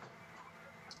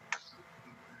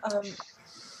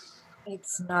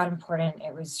 It's not important.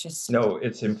 It was just... No,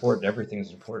 it's important.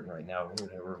 Everything's important right now.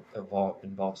 Whatever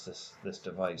involves this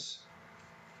device.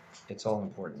 It's all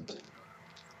important.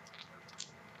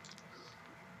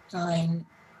 Fine.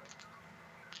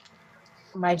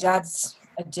 My dad's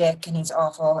a dick and he's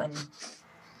awful, and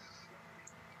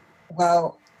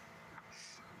well,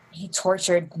 he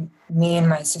tortured me and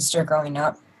my sister growing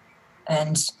up,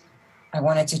 and I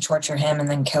wanted to torture him and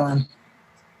then kill him.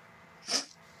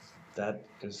 That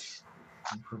is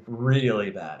really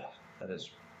bad. That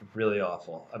is really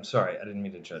awful. I'm sorry. I didn't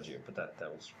mean to judge you, but that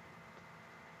was...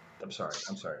 I'm sorry.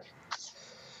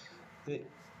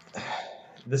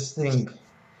 This thing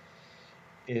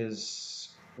is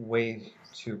way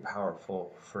too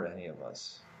powerful for any of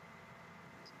us.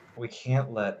 We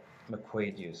can't let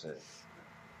McQuaid use it.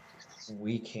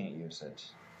 We can't use it.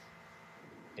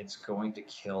 It's going to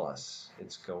kill us.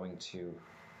 It's going to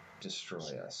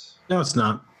destroy us. No, it's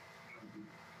not.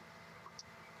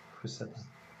 Who said that?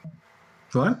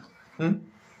 What?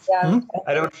 Yeah.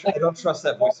 I don't trust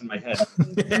that voice in my head.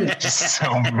 You're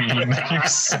so mean. You're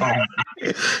so mean.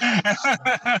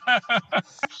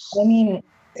 I mean,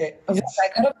 I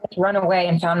could have run away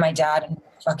and found my dad and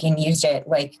fucking used it.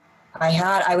 Like,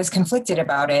 I was conflicted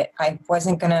about it. I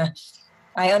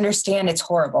understand it's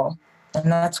horrible.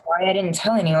 And that's why I didn't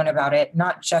tell anyone about it,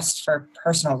 not just for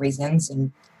personal reasons,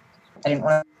 and I didn't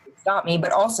want to stop me,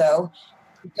 but also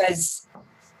because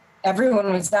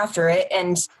everyone was after it,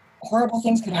 and horrible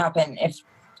things could happen if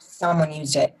someone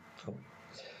used it.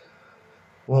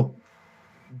 Well,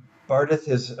 Bardeth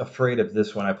is afraid of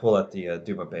this one. I pull out the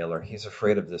Duma Baylor. He's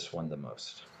afraid of this one the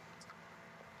most.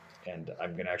 And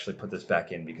I'm going to actually put this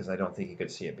back in because I don't think he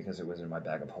could see it because it was in my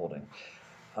bag of holding.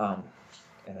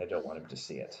 And I don't want him to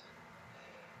see it.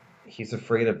 He's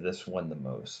afraid of this one the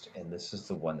most, and this is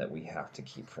the one that we have to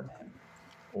keep from him.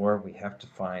 Or we have to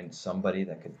find somebody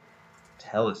that could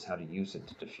tell us how to use it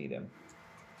to defeat him.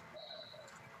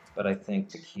 But I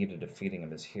think the key to defeating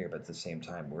him is here, but at the same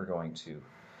time,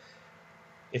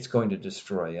 it's going to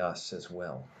destroy us as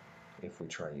well if we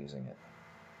try using it.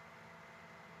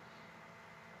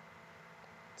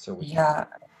 So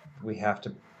we have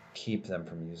to keep them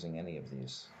from using any of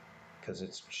these, because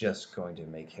it's just going to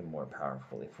make him more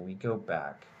powerful. If we go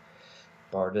back,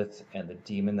 Bardeth and the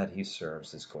demon that he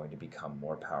serves is going to become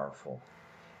more powerful,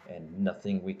 and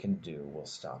nothing we can do will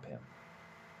stop him.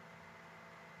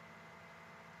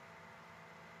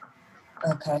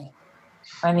 Okay.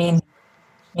 I mean,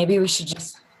 maybe we should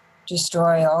just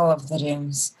destroy all of the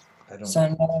dooms so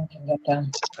no one can get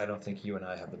them. I don't think you and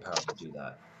I have the power to do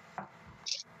that.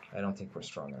 I don't think we're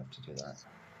strong enough to do that.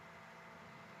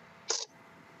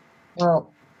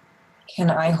 Well, can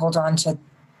I hold on to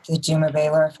the Duma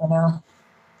Baylor for now?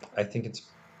 I think it's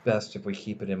best if we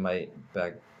keep it in my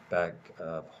bag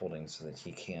of holding so that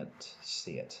he can't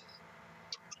see it.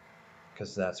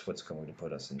 Because that's what's going to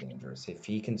put us in danger. If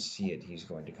he can see it, he's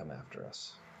going to come after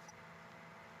us.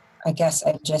 I guess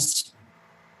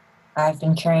I've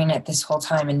been carrying it this whole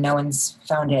time and no one's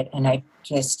found it, and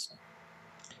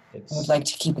I would like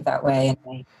to keep it that way.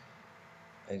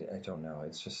 And I don't know.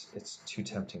 It's too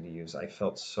tempting to use. I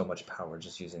felt so much power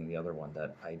just using the other one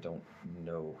that I don't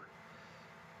know.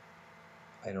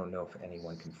 I don't know if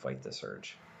anyone can fight this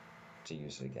urge to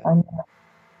use it again.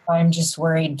 I'm just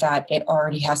worried that it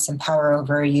already has some power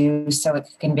over you, so it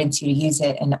can convince you to use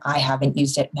it, and I haven't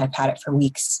used it, and I've had it for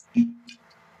weeks.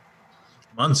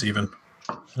 Months even.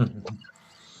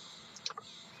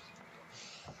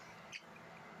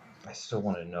 I still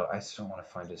want to know. I still want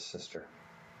to find his sister.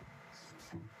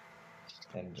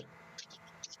 And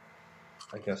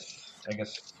I guess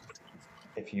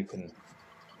if you can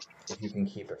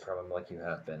keep it from him like you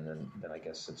have been, then I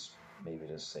guess maybe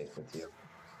it is safe with you.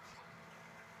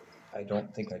 I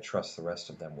don't think I trust the rest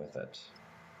of them with it.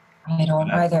 I don't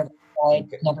either. I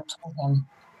never told him.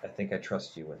 I think I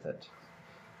trust you with it.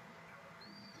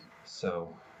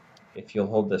 So, if you'll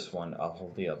hold this one, I'll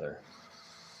hold the other.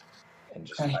 And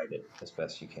just hide it as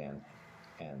best you can.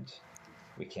 And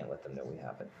we can't let them know we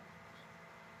have it.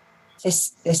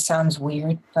 This sounds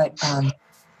weird, but I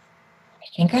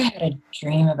think I had a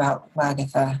dream about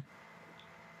Lagatha.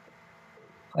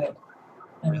 But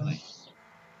really?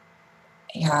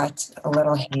 Yeah, it's a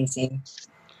little hazy.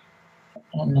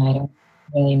 And I don't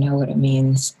really know what it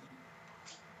means.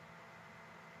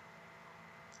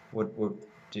 What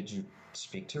did you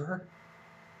speak to her?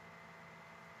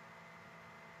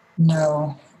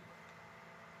 No.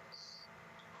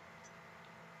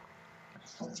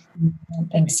 I don't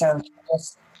think so.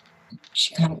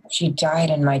 She died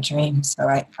in my dream, so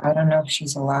I don't know if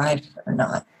she's alive or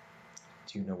not.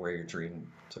 Do you know where your dream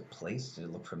took place? Did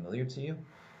it look familiar to you?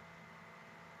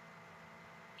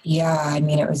 Yeah, I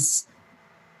mean, it was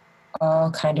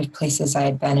all kind of places I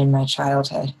had been in my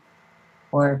childhood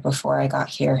or before I got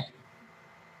here.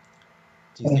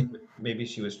 Do you think maybe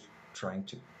she was trying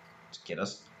to get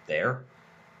us there?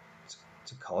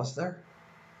 To call us there?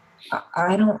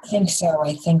 I don't think so.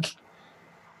 I think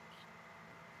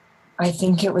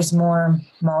it was more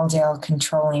Maldale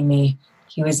controlling me.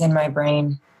 He was in my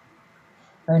brain.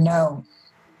 Or no,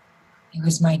 it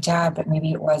was my dad, but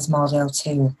maybe it was Maldale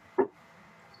too.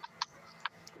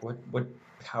 What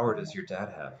power does your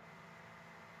dad have?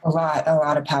 A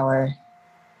lot of power.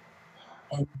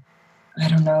 And I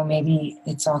don't know, maybe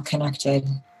it's all connected.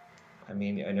 I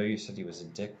mean, I know you said he was a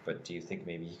dick, but do you think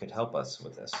maybe he could help us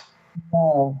with this?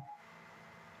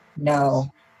 No.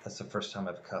 That's the first time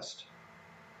I've cussed.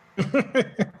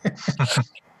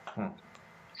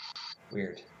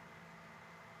 Weird.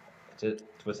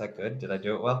 Was that good? Did I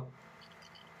do it well?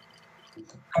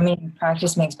 I mean,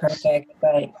 practice makes perfect,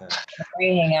 but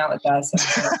you hang out with us.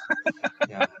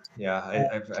 Yeah.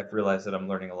 I've realized that I'm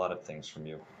learning a lot of things from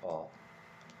you all.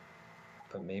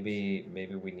 But maybe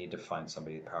we need to find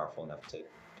somebody powerful enough to,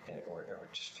 or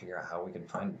just figure out how we can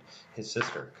find his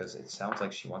sister, because it sounds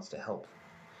like she wants to help.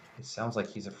 It sounds like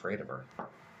he's afraid of her.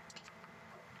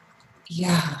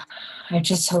 Yeah, I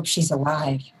just hope she's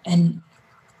alive. And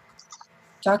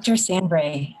Dr.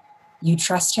 Sandbray, you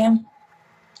trust him?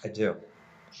 I do.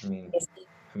 I mean,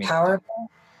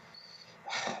 powerful?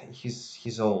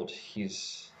 He's old.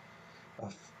 He's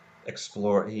a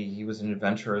explorer. He was an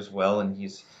adventurer as well, and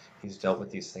he's dealt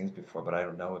with these things before, but I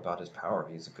don't know about his power.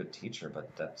 He's a good teacher,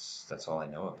 but that's all I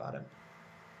know about him.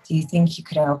 Do you think you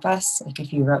could help us? Like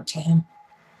if you wrote to him?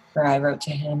 Or I wrote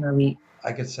to him, or we...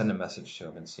 I could send a message to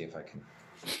him and see if I can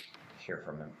hear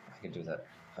from him. I can do that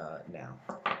now.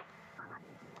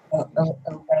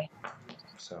 Okay.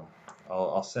 So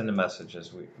I'll send a message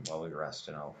while we rest,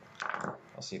 and I'll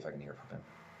see if I can hear from him.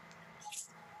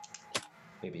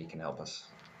 Maybe he can help us.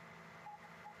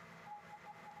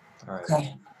 All right.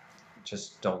 Okay.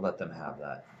 Just don't let them have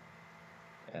that,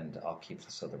 and I'll keep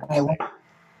this other one I will.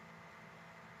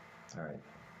 safe. All right.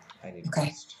 I need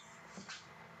rest.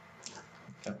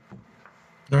 Okay.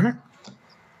 All right.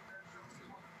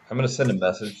 I'm going to send a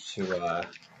message to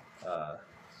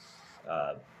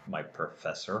my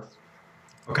professor.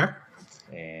 Okay.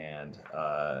 And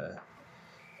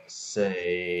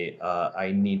say,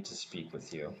 I need to speak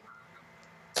with you.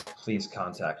 Please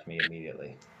contact me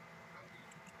immediately.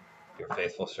 Your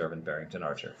faithful servant, Barrington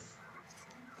Archer.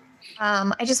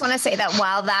 I just want to say that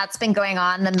while that's been going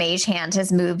on, the mage hand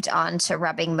has moved on to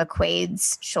rubbing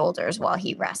McQuaid's shoulders while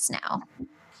he rests now.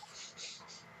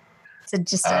 So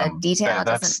just a detail.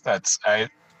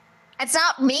 It's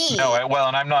not me. No,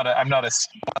 and I'm not a.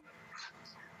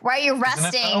 While you're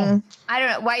resting, I don't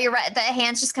know. While you're the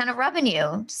hand's just kind of rubbing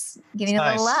you, just giving you a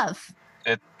little love.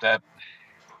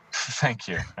 Thank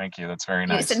you. That's very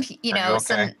nice. Some,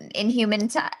 some inhuman.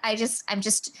 I'm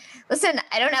just. Listen,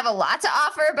 I don't have a lot to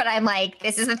offer, but I'm like,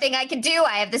 this is the thing I can do.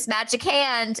 I have this magic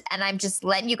hand, and I'm just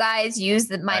letting you guys use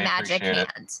my magic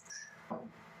hand.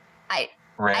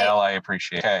 Rael, I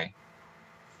appreciate it. Okay.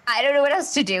 I don't know what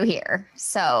else to do here,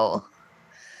 so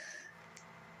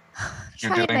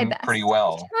you're doing pretty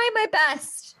well. Trying my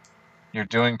best. You're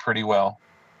doing pretty well.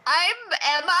 I'm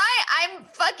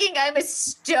a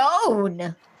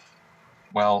stone.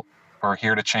 Well, we're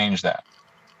here to change that.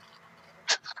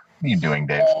 What are you doing,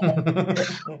 Dave?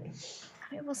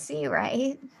 We'll see,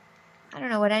 right? I don't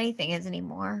know what anything is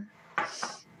anymore.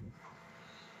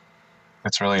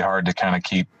 It's really hard to kind of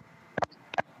keep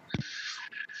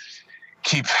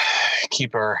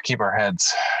our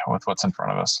heads with what's in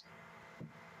front of us.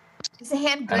 Is the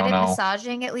hand good at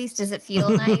massaging at least? Does it feel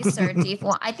nice? Or do you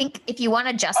want, I think if you want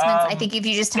adjustments, I think if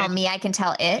you just tell me, I can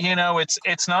tell it.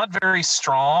 It's not very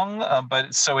strong,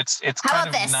 but so it's kind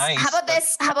of nice.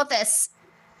 How about this?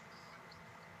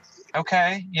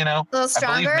 Okay, a little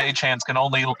stronger. I believe mage hands can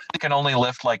only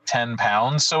lift like 10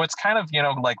 pounds, so it's kind of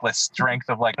like the strength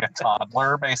of like a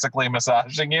toddler basically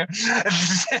massaging you.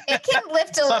 It can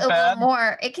lift a little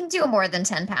more. It can do more than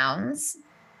 10 pounds.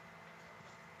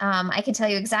 I can tell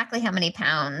you exactly how many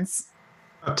pounds.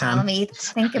 10. Let me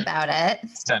think about it.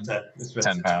 10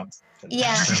 pounds.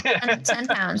 Yeah, 10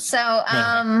 pounds. So,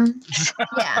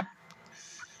 yeah.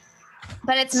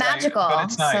 But it's magical. But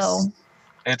it's nice. So.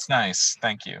 It's nice.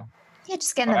 Thank you. Yeah,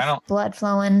 just getting the blood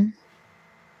flowing.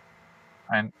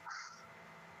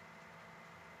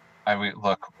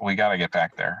 We got to get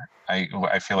back there.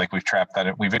 I feel like we've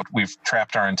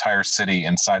trapped our entire city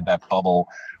inside that bubble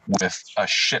with a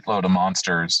shitload of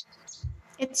monsters.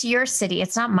 It's your city.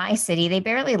 It's not my city. They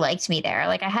barely liked me there.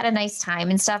 Like I had a nice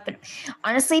time and stuff, but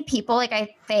honestly, people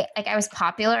I was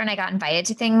popular and I got invited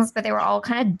to things, but they were all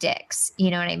kind of dicks.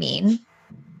 You know what I mean?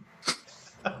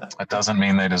 That doesn't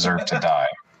mean they deserve to die.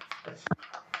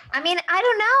 I mean, I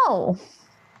don't know.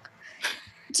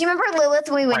 Do you remember Lilith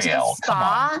when we went to the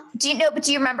spa? Do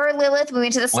you remember Lilith when we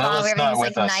went to the spa where everything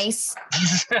was like nice?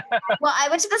 Well, I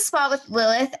went to the spa with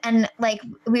Lilith and like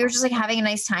we were just like having a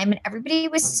nice time and everybody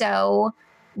was so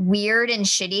weird and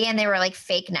shitty and they were like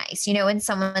fake nice. When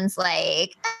someone's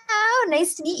like, oh,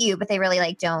 nice to meet you, but they really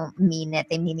like don't mean it.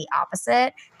 They mean the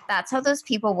opposite. That's how those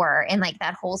people were in like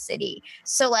that whole city.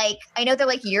 So like, I know they're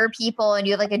like your people and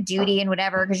you have like a duty and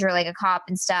whatever, because you're like a cop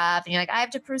and stuff. And you're like, I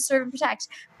have to serve and protect,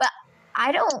 but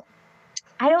I don't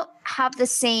have the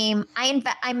same, I'm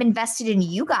invested in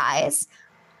you guys.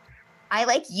 I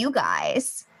like you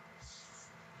guys.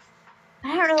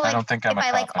 I don't know like, if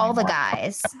I like all the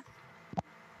guys.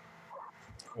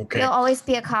 Okay. You'll always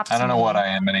be a cop to I don't know me. what I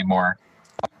am anymore.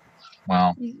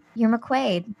 Well. You're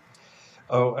McQuaid.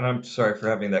 Oh, and I'm sorry for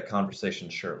having that conversation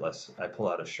shirtless. I pull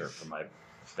out a shirt from my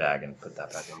bag and put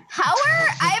that back in.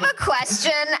 I have a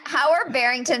question. How are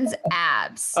Barrington's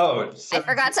abs? Oh, I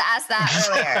forgot to ask that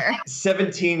earlier.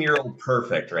 17-year-old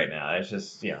perfect right now. It's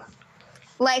just, yeah.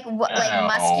 Like what? Like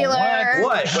muscular?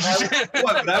 What?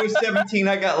 When I was 17,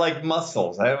 I got like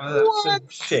muscles. I was in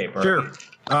shape. Right? Sure.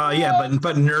 Yeah,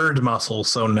 but nerd muscles,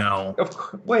 so no.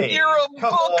 Wait. You're a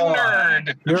book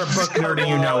nerd. You're a book nerd and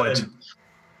you know it.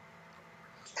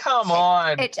 Come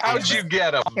on. How'd you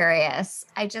get them? Curious.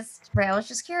 Rael was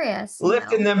just curious.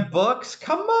 Lifting them books?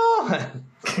 Come on.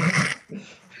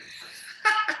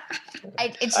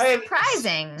 It's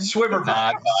surprising. Swimmer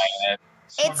not buying it.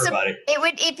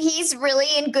 If he's really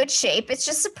in good shape, it's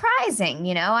just surprising,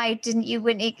 you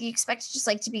wouldn't expect just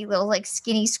like to be little like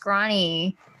skinny,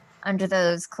 scrawny under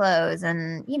those clothes.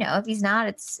 And, if he's not,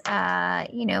 it's, a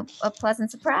pleasant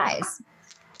surprise.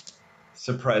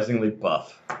 Surprisingly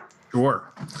buff.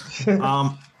 Sure.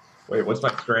 Wait, what's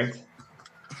my strength?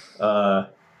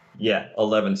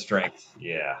 11 strength.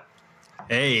 Yeah.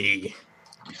 Hey.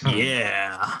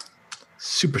 Yeah.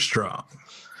 Super strong.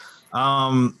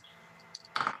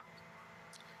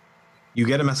 You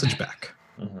get a message back.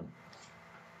 Mm-hmm.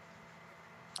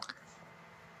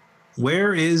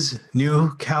 Where is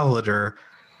New Calendar?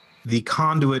 The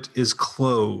conduit is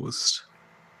closed.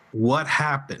 What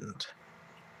happened?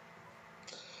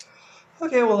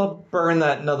 Okay, well, I'll burn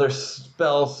that another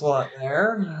spell slot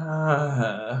there.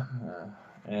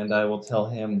 And I will tell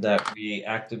him that we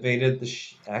activated the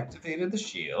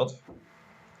shield.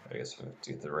 I guess I have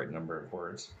to get the right number of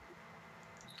words.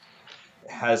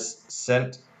 Has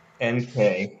sent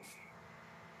NK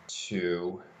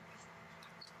to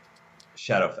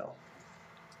Shadowfell.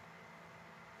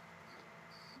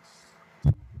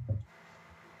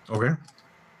 Okay.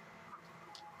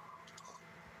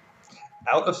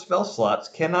 out of spell slots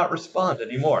cannot respond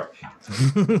anymore.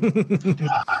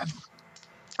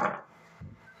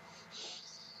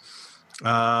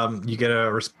 You get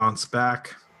a response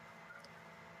back.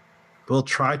 We'll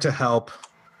try to help.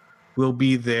 We'll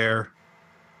be there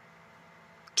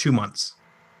 2 months.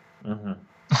 Mm-hmm.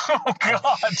 Oh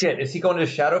God! Shit, is he going to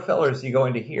Shadowfell or is he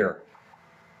going to here?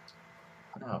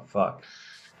 Oh fuck!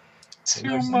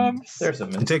 2 months. There's a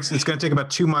It's going to take about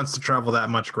 2 months to travel that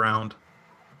much ground.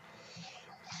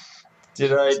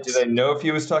 Did I know if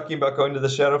he was talking about going to the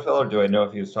Shadowfell, or do I know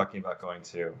if he was talking about going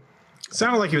to? It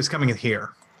sounded like he was coming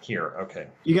here. Here, okay.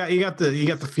 You got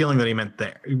the feeling that he meant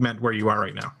there. He meant where you are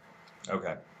right now.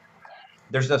 Okay.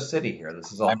 There's no city here.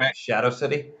 This is all Shadow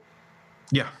City.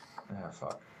 Yeah. Oh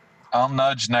fuck. I'll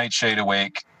nudge Nightshade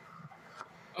awake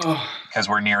because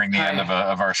we're nearing the end of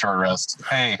our short rest.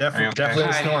 Hey, are you okay?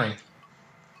 Definitely snoring.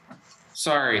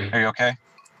 Sorry. Are you okay?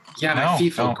 Yeah, my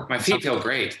feet feel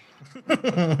great. I'm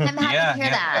happy to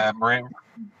hear that.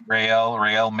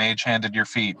 Rael mage handed your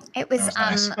feet. It was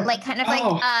nice. like kind of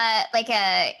like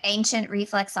a ancient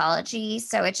reflexology,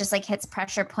 so it just like hits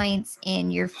pressure points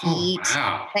in your feet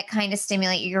that kind of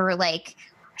stimulate your like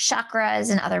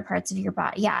chakras and other parts of your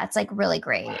body. Yeah, it's like really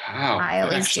great. Wow, I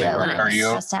always do it when I'm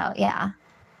stressed out. Yeah.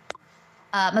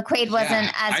 McQuaid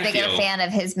wasn't as big of a fan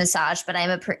of his massage, but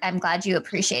I'm glad you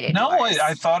appreciated it. No,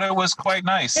 I thought it was quite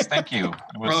nice. Thank you.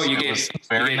 You gave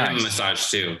him a massage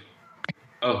too.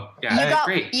 Oh, yeah,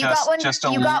 great. You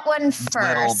got one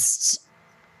first.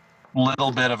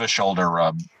 Little bit of a shoulder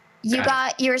rub. You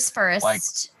got yours first. Like,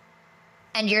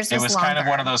 and yours was longer. kind of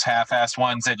one of those half-assed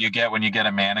ones that you get when you get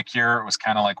a manicure. It was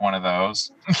kind of like one of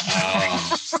those.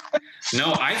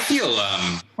 No, I feel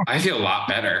a lot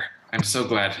better. I'm so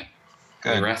glad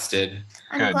I rested.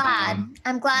 I'm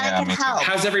glad I could help.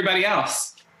 How's everybody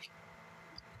else?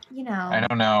 You know. I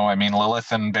don't know. I mean,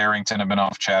 Lilith and Barrington have been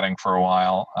off chatting for a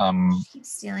while. She keeps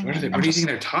stealing what do you think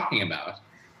they're talking about?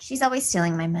 She's always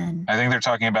stealing my men. I think they're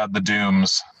talking about the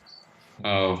Dooms.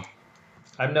 Oh.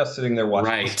 I'm now sitting there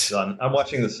watching the sun. I'm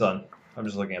watching the sun. I'm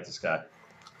just looking at the sky.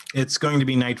 It's going to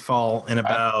be nightfall in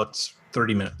about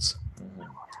 30 minutes.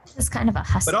 It's kind of a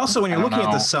hustle. But also, when you're looking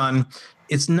at the sun,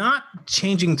 it's not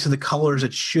changing to the colors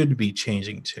it should be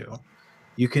changing to.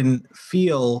 You can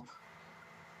feel,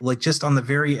 like just on the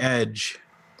very edge,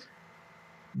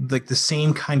 like the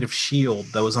same kind of shield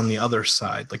that was on the other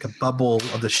side, like a bubble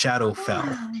of the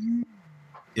Shadowfell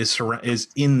is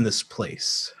in this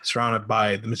place, surrounded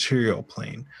by the material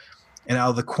plane. And out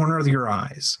of the corner of your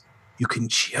eyes, you can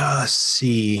just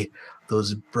see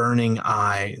those burning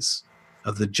eyes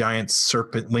of the giant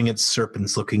winged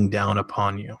serpents looking down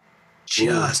upon you.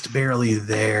 Just barely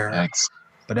there. Thanks.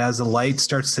 But as the light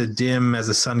starts to dim, as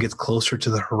the sun gets closer to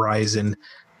the horizon,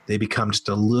 they become just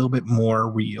a little bit more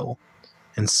real.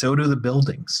 And so do the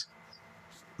buildings.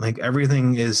 Like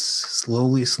everything is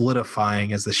slowly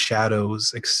solidifying as the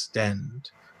shadows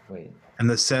extend. Wait. And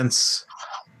the sense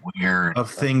of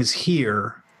things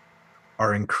here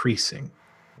are increasing.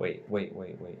 Wait. Do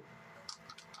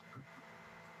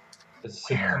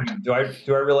I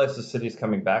realize the city's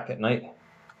coming back at night?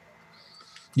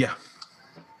 Yeah.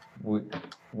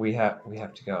 We have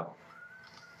to go.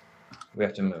 We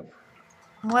have to move.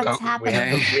 What's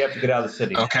happening? We have to get out of the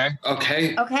city. Okay.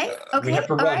 We have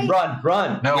to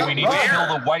run. No, we need to kill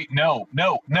the white. No.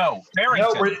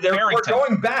 Barrington. We're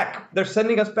going back. They're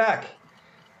sending us back.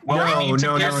 Well,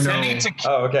 no.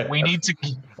 Oh, okay. We need to.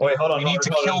 Wait, hold on. We need to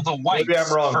kill the whites. Maybe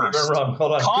I'm wrong. First.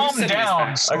 Hold on. Calm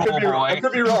down, schoolboy. I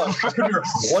could be wrong.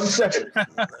 1 second.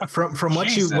 From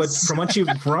what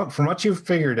you've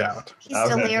figured out. He's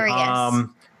delirious.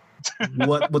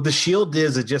 What the shield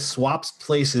is, it just swaps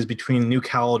places between New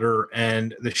Calendar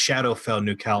and the Shadowfell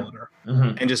New Calendar,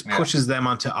 and just pushes them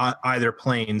onto either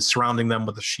plane, surrounding them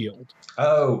with a shield.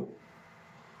 Oh.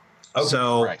 Okay.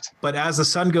 So, but as the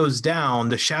sun goes down,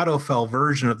 the Shadowfell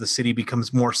version of the city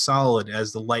becomes more solid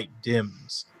as the light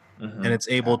dims, and it's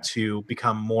able to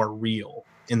become more real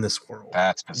in this world.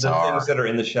 That's bizarre. The things that are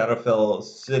in the Shadowfell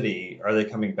city, are they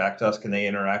coming back to us? Can they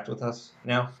interact with us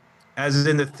now? As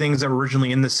in the things that were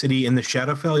originally in the city in the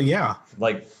Shadowfell, yeah.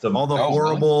 Like all the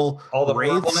horrible wraiths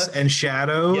horribleness? and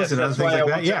shadows and other things like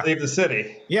that. Yeah. Leave the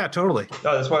city. Yeah, totally.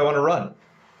 No, that's why I want to run.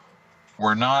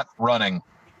 We're not running.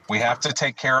 We have to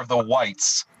take care of the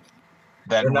whites.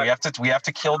 Then we have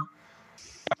to kill.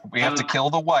 We have to kill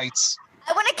the whites.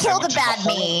 I want to kill the bad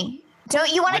me.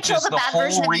 Don't you want to kill the bad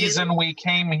version of you? Which is the whole reason we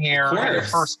came here in the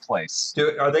first place.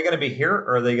 Are they going to be here,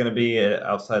 or are they going to be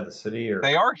outside the city? Or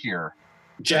they are here.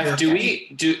 Jeff, do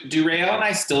Rael and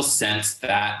I still sense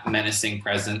that menacing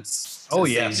presence? Oh,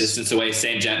 yes. Same distance away,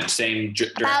 same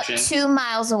direction. About 2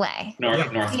 miles away.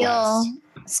 Northwest.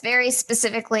 very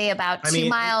specifically about I 2 mean,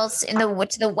 miles to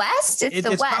the west. It's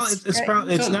the west.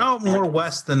 It's now more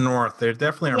west than north. They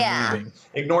definitely are Yeah. moving.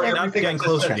 Ignore They're Not everything I getting just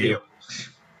closer said to to you. you.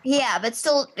 Yeah, but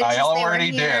still, it's I just they were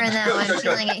already here, did. and now Good, I'm good,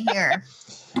 feeling it here.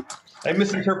 I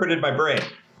misinterpreted my brain.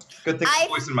 Good thing I- the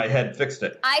voice in my head fixed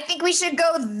it. I think we should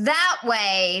go that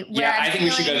way. where Yeah, I'm I think we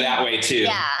should go feeling- that way too.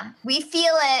 Yeah, we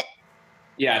feel it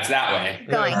Yeah, it's that way.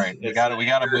 going. All right, we got to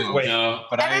move. Wait. No.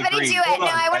 But Everybody I agree. do it. Hold No,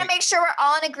 on. I want to make sure we're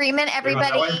all in agreement. that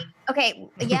Everybody. way? Okay.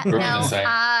 Yeah. We're No. this way.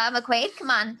 McQuaid, come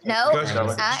on. No. Go straight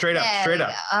up, there straight we up.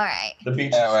 go. All right. The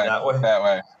beach That is way. that way. That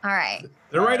way. All right.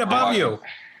 They're right above you.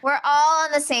 We're all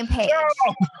on the same page.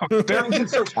 Barrington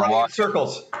starts We're running in walking.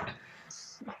 circles.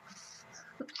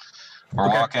 We're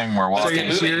walking. We're Let's walking.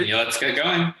 get moving. Yeah, let's get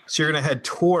going. So you're going to head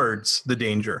towards the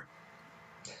danger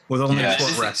with only Yeah. a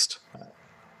short rest.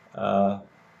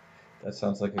 That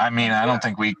sounds like. I mean, I don't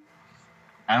think we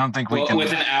Well, can.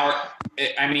 with an hour,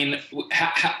 I mean,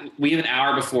 we have an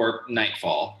hour before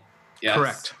nightfall. Yes.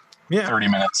 Correct. Yeah. 30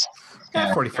 minutes.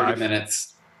 Yeah, 30 45.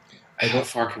 minutes. How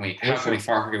far can we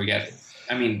get?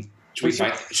 I mean, should we We should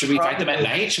fight? Should we fight them at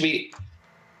probably- night? Should we?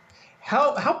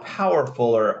 How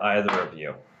powerful are either of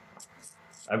you?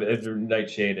 I mean,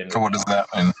 Nightshade and. So what does that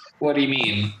mean? What do you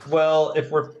mean? Well, if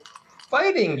we're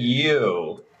fighting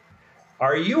you,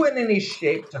 are you in any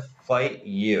shape to fight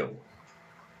you?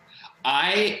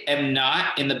 I am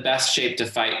not in the best shape to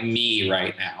fight me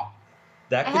right now.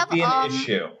 That I could have, be an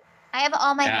issue. I have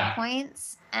all my Yeah. hit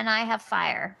points, and I have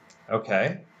fire,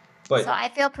 Okay, but so I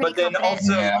feel pretty but then confident.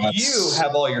 also Yeah, that's- you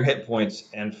have all your hit points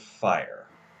and fire.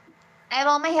 I have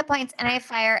all my hit points, and I have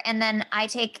fire, and then I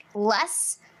take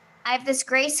less. I have this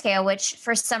grayscale, which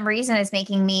for some reason is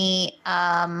making me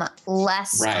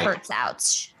less Right. hurts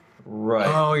ouch. Right.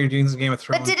 Oh, you're doing some Game of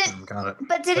Thrones. But didn't- Got it.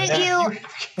 But didn't But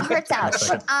you hurts ouch?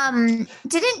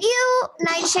 Didn't you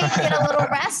Nightshade get a little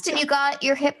rest and you got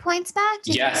your hit points back?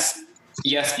 Did you- Yes.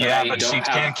 Yes, but Yeah, I but don't she have.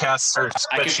 can't cast her.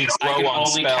 I But can, she's I can low on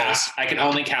only spells. cast. I can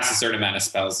only cast a certain amount of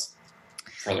spells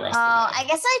for the rest Oh, of the day. I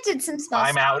guess I did some spells.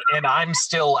 I'm out, and I'm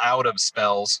still out of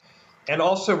spells. And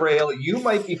also, Rael, you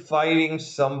might be fighting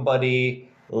somebody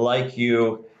like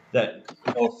you that,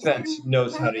 no offense,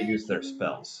 knows how to use their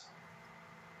spells.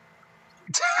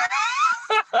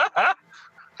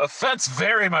 Offense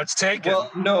very much taken. Well,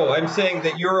 no, I'm saying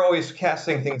that you're always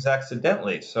casting things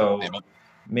accidentally, so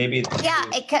maybe it's, Yeah,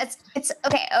 because it's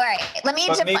okay. All right, let me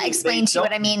But maybe explain they to you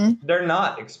what I don't- mean. they're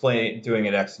not doing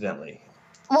it accidentally.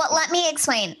 Well, let me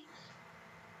explain.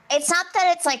 It's not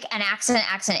that it's like an accident.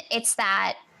 It's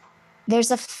that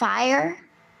there's a fire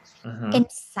Mhm.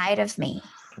 inside of me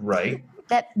Right,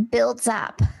 that builds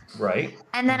up, right.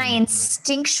 and then I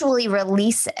instinctually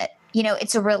release it. You know,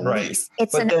 it's a release.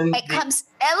 It's But then it the- comes.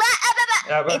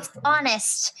 Yeah, but- It's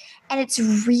honest and it's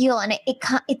real and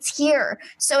it's here.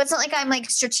 So it's not like I'm like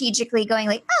strategically going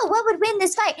like, oh, what would win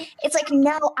this fight? It's like,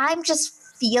 no, I'm just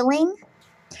feeling,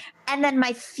 and then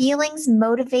my feelings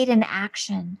motivate an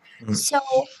action. Mhm. So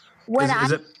what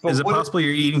Is it But what if- possible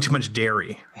you're eating too much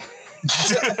dairy?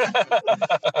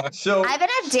 So I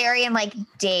haven't had dairy in like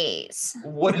days.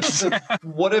 what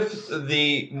if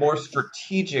the more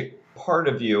strategic part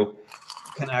of you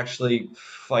can actually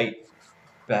fight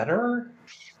better?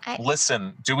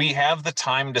 Listen, do we have the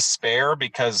time to spare?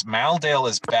 Because Maldale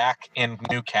is back in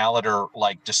New Calendar,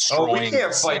 like Oh, destroying we the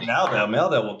can't fight city. Maldale.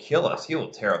 Maldale will kill us. He will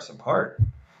tear us apart.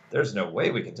 There's no way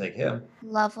we can take him.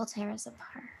 Love will tear us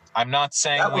apart. I'm not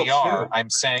saying That we will are. too.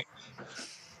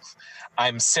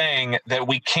 I'm saying that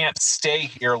we can't stay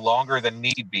here longer than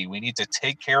need be. We need to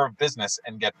take care of business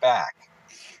and get back.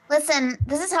 Listen,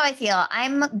 this is how I feel.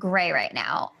 I'm gray right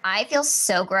now. I feel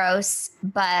so gross,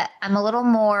 but I'm a little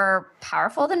more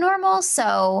powerful than normal.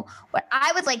 So what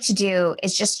I would like to do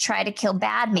is just try to kill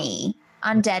bad me,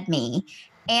 undead me.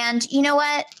 And you know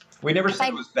what? We never said I-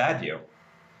 it was bad you.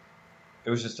 It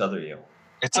was just other you.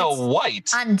 It's a white.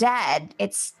 Undead.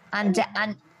 It's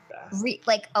undead.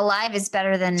 Like alive is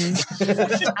better than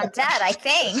undead, I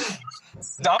think.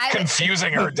 Stop I would-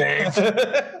 confusing her, Dave.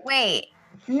 Wait.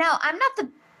 No, I'm not the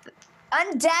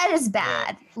undead is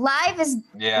bad. Live is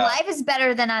Yeah. live is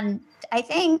better than I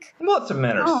think. Well, it's a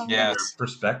matter Oh. of Yes.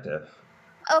 perspective.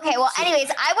 Okay, well, anyways,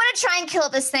 I want to try and kill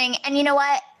this thing, and you know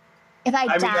what? If I I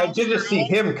mean, die, I did just see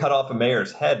him cut off a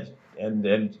mayor's head,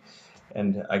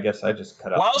 and I guess I just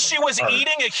cut off. While she was heart.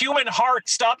 eating a human heart,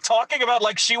 stop talking about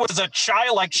like she was a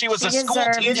child, like she was She a school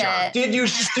deserved teacher. it. Did you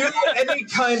do any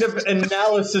kind of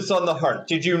analysis on the heart?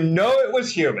 Did you know it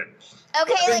was human?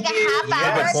 okay, like a half Yeah,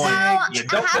 hour good point. ago, You a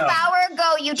don't half know. hour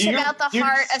ago, you Do took you- out the do you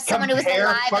heart of someone who was compare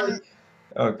alive. heart- And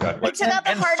Oh god. We took out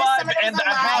the And hardest five, someone and was a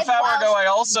half alive hour while- ago, I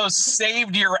also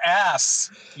saved your ass,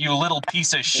 you little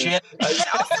piece of shit.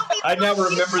 I now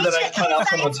remember that I cut off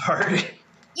someone's heart.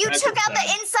 You That's took out the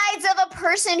sad. insides of a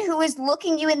person who was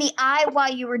looking you in the eye while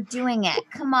you were doing it.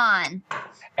 Come on.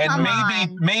 And Come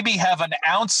maybe on. have an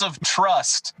ounce of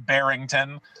trust,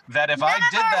 Barrington, that if None I of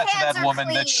did our that to hands that are woman,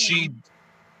 clean.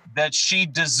 that she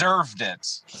deserved it.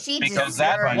 She Because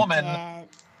that deserved woman- it.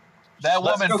 That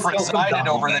Let's woman go kill some presided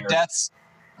over the doppelgangers. deaths.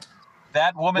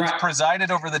 That woman Right. presided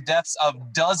over the deaths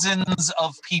of dozens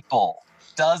of people.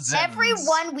 Dozens.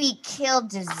 Everyone we killed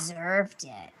deserved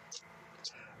it.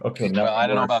 Okay, now Well, I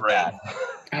don't know we're about that.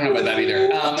 I don't know about that either.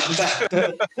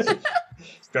 But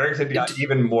Barrington got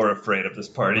even more afraid of this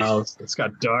party. Oh, it's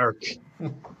got dark.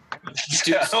 Well,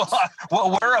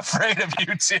 we're afraid of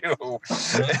you too.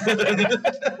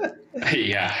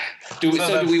 yeah. Do So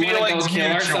so? the Do we want to go feeling's kill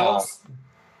mutual. ourselves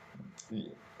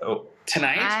Oh,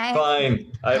 tonight?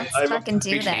 fine. Let's I'm fucking do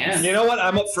we this. can. you know what?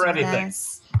 I'm up Let's for do anything.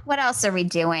 this. What else are we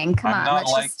doing? Come I'm on. not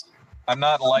Let's like- just... I'm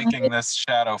not liking this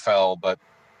Shadowfell, but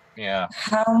yeah.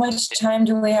 How much time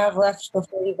do we have left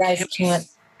before you guys can't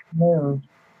move?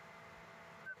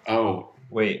 Oh,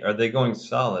 Wait, are they going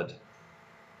solid?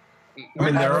 I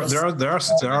mean, there are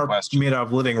Good question. made out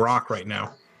of living rock right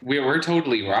now. we're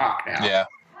totally rock now. Yeah.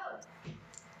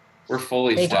 We're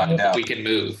fully They stuck. can- We can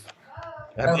move.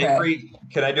 Have they Okay.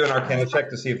 can I do an Arcana check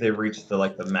to see if they've reached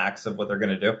the max of what they're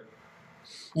gonna do?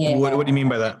 Yeah. What do you mean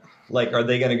by that? Like, are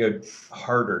they gonna go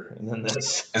harder than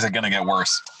this? Is it going to get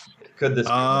worse? Could this?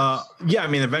 Be worse? Yeah, I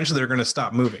mean, eventually they're going to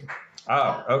stop moving.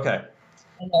 Oh, okay.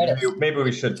 There it is. Maybe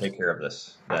we should take care of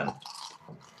this then.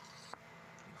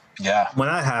 Yeah. When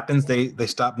that happens, they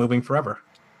stop moving forever.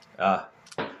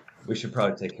 We should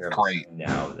probably take care of Great. it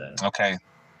now then. Okay.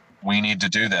 We need to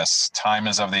do this. Time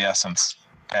is of the essence.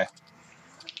 Okay.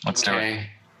 Let's do it. Okay.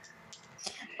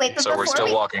 Wait, but So we're before still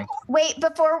we... walking. Wait,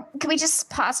 can we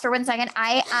just pause for 1 second?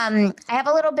 I have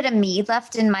a little bit of mead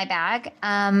left in my bag.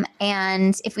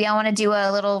 And if we all want to do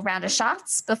a little round of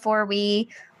shots before we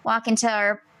walk into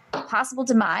our possible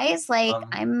demise, like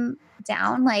I'm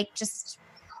down, like just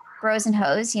bros and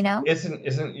hoes, you know?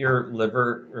 Isn't your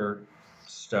liver or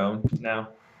stone now?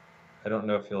 I don't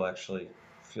know if you'll actually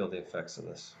feel the effects of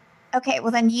this. Okay,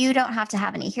 well then you don't have to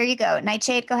have any. Here you go.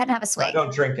 Nightshade, go ahead and have a I swig.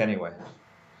 don't drink anyway.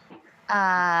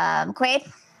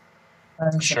 Quaid,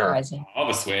 Sure. Unsurprising. I'll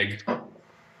have a swig.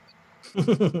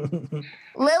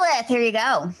 Lilith, here you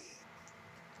go.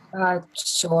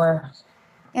 Sure.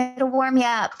 It'll warm you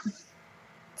up.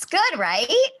 It's good, right?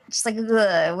 Just like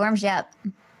good, warms you up.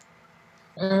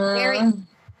 Very- Mm,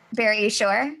 Barry, you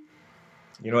sure?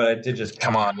 You know what? I did just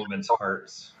Come cut on. a woman's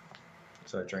hearts,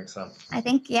 so I drank some. I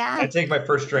think, I yeah. take my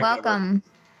first drink. ever. Welcome.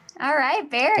 All right,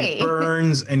 Barry. It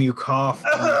burns and you cough.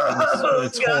 And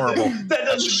it's horrible. That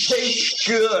doesn't taste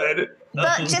good.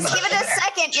 But just give it a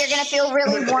second. You're going to feel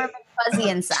really warm and fuzzy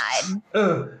inside.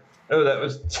 Oh, that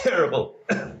was terrible.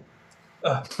 Can I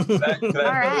All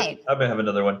right. I'm gonna have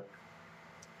another one.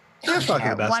 You're fucking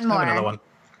the best. One Have more. another one.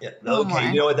 Yeah. One Okay. more.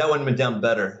 You know what? That one went down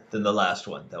better than the last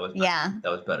one. That was better. Yeah. That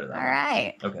was better. That All one.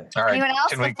 right. Okay. All right. Anyone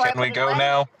else Can we before I can we put it go away?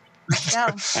 now? Go.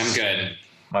 I'm good.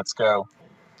 Let's go.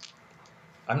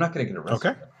 I'm not gonna get arrested.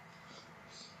 Okay.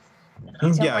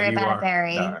 Don't Yeah, worry you about are. it,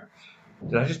 Barry. All right.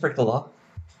 Did I just break the law?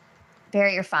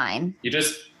 Barry, you're fine. You've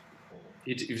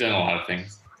done a lot of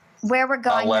things. Where we're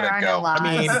going, let there it are go. no laws.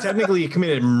 I mean, technically you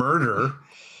committed murder.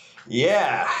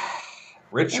 Yeah.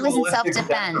 Ritualistic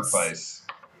self-defense. sacrifice.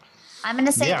 I'm going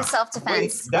to say Yeah. to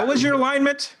self-defense. What was your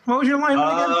alignment? What was your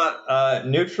alignment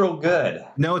again? Neutral good.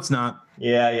 No, it's not.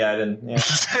 Yeah, I didn't.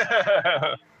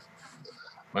 Yeah.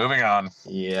 Moving on.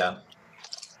 Yeah.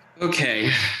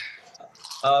 Okay.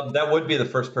 That would be the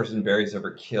first person Barry's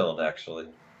ever killed, actually.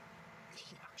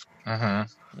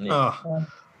 Mm-hmm. Yeah. Oh,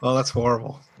 well, that's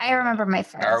horrible. I remember my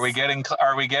first. Are we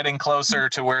getting closer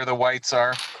to where the whites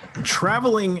are?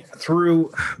 Traveling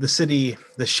through the city,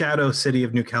 the shadow city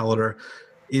of New Calendar,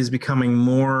 is becoming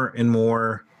more and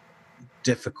more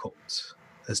difficult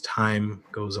as time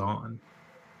goes on.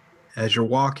 As you're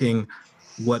walking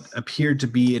what appeared to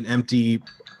be an empty,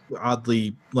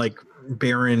 oddly like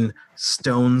barren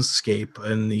stonescape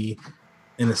in the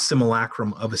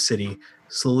simulacrum of a city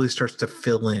slowly starts to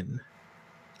fill in.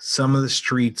 Some of the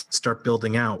streets start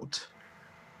building out.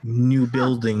 New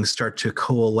buildings start to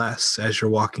coalesce as you're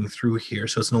walking through here,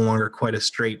 so it's no longer quite a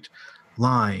straight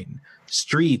line.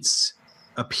 Streets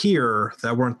appear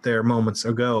that weren't there moments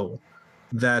ago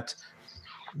that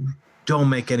don't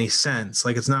make any sense.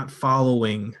 Like it's not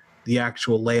following the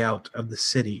actual layout of the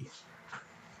city.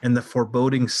 And the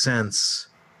foreboding sense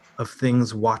of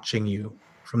things watching you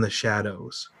from the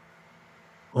shadows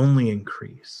only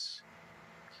increase.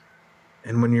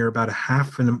 And when you're about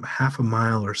half a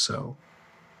mile or so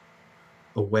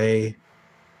away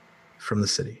from the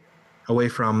city, away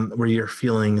from where you're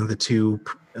feeling the two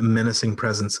menacing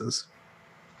presences,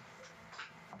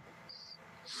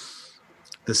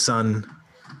 the sun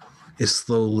is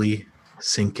slowly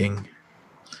sinking.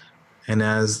 And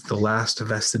as the last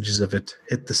vestiges of it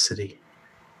hit the city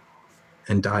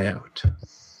and die out,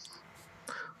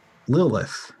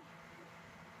 Lilith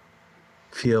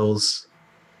feels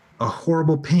a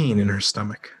horrible pain in her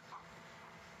stomach.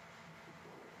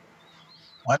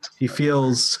 What?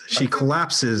 She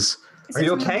collapses. Are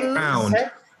you okay? Round.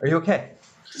 Are you okay?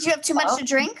 Did you have too much to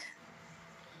drink?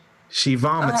 She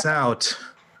vomits out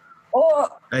Oh,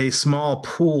 a small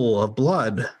pool of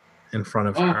blood in front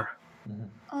of her.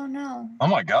 Oh no. Oh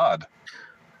my God.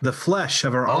 The flesh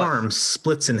of her arm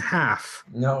splits in half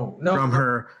No. from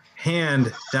her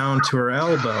hand down to her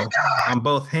elbow on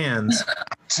both hands.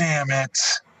 Damn it.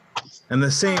 And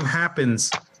the same happens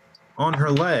on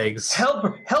her legs. Help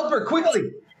her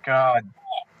quickly. God.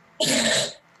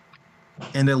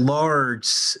 And a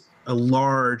large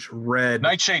red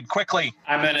Nightshade, quickly.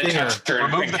 I'm gonna touch her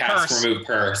Remove and the cast curse. remove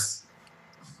curse.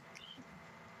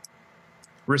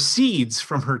 recedes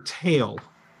from her tail.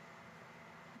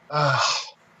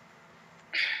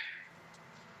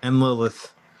 And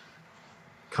Lilith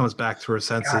comes back to her God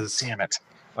senses damn it.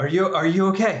 Are you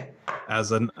okay?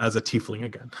 as a tiefling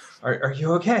again. Are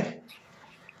you okay?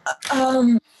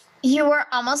 You were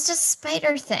almost a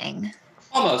spider thing.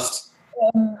 Almost.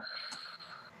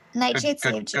 Nightshade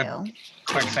Good, saved good. you.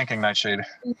 Quick thinking, Nightshade.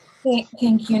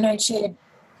 Thank you, Nightshade.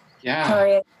 Yeah.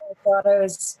 Sorry, I thought I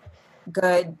was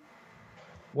good.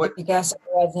 What I guess I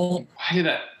wasn't. Why did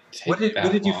that take what did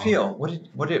that you long? feel?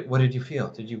 What did you feel?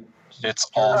 Did you It's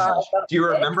hear- awful. Do you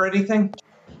remember anything?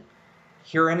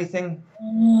 Hear anything?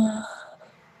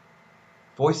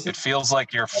 Voices? It feels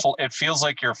like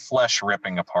your flesh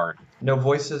ripping apart. No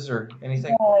voices or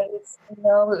anything?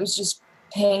 No, it was just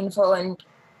painful and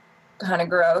kind of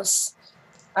gross.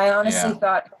 I honestly Yeah.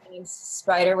 thought being a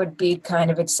spider would be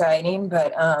kind of exciting,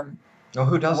 but No,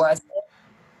 who does? wasn't.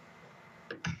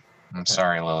 I'm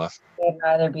sorry, Lilith. I'd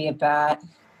rather be a bat.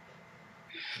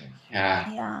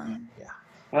 Yeah. Yeah.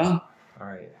 Well, All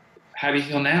right. how do you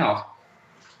feel now?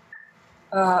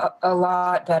 A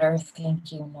lot better.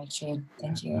 Thank you, Nightshade.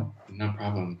 Thank you. No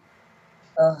problem.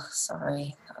 Oh,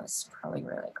 sorry. That was probably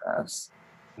really gross.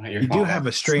 Not your You do fault. have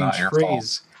a strange not your fault.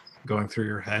 phrase going through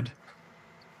your head,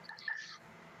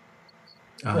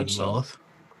 Which- Lilith.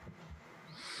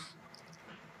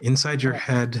 Inside your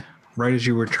head, right as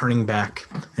you were turning back,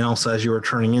 and also as you were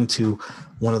turning into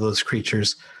one of those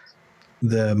creatures,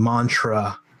 the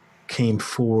mantra came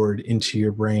forward into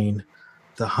your brain.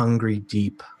 The hungry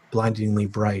deep, blindingly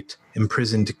bright,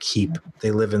 imprisoned to keep,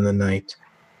 they live in the night.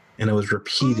 And it was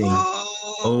repeating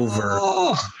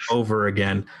over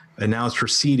again. And now it's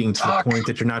receding to the Fuck. point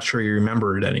that you're not sure you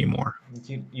remember it anymore.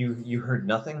 You heard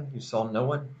nothing? You saw no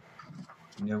one?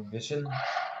 No vision?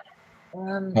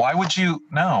 Why would you?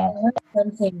 I No.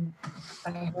 heard something.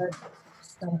 I heard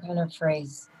some kind of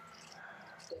phrase.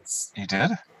 It's You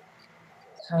did?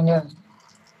 kind of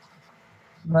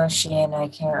mushy and I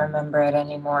can't remember it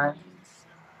anymore.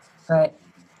 But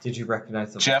Did you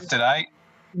recognize the Jeff, voice?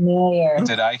 familiar.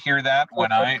 did I hear that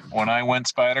when I went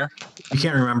spider? You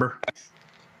can't remember.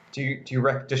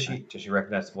 Does she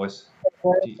recognize the voice?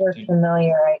 Words were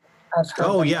familiar. I've heard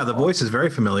Oh them yeah, the before. voice is very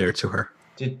familiar to her.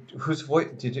 Whose voice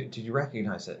did you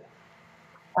recognize it?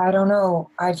 I don't know.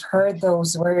 I've heard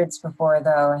those words before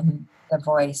though, and the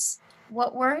voice.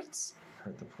 What words?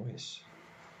 Heard the voice.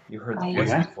 You heard the I- voice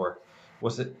Yeah. before.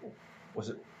 Was it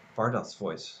Bardolph's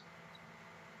voice?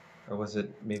 Or was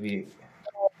it maybe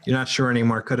You're not sure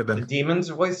anymore. Could have the been. demon's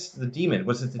voice? The demon.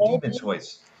 Was it the Maybe. demon's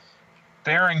voice?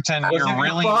 Barrington, Was you're it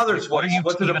really. your father's What are voice? you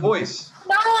Was it a even- voice?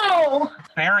 No.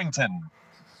 Barrington.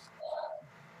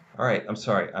 All right, I'm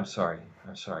sorry.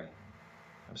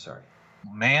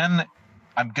 Man,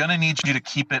 I'm gonna need you to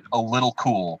keep it a little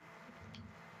cool.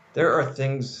 There are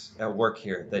things at work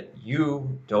here that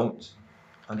you don't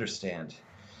understand.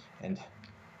 And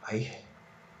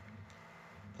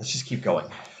let's just keep going.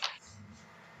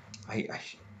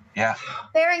 Yeah.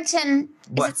 Barrington,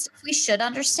 What? is it stuff we should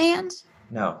understand?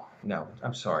 No,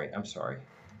 I'm sorry.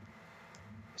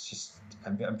 It's just,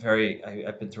 I've been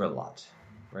through a lot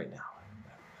right now.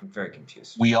 I'm very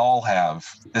confused. We all have.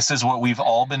 This is what we've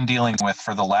all been dealing with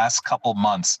for the last couple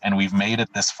months, and we've made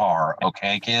it this far.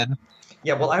 Okay, kid?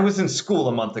 Yeah, well, I was in school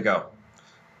a month ago.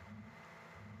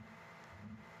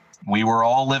 We were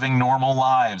all living normal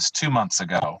lives 2 months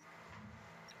ago.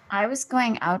 I was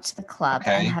going out to the club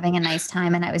Okay. and having a nice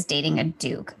time, and I was dating a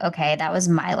duke. Okay, that was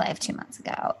my life 2 months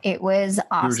ago. It was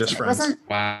awesome. were just It friends. wasn't.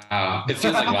 Wow. It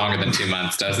feels like longer than 2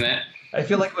 months, doesn't it? I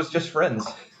feel like it was just friends.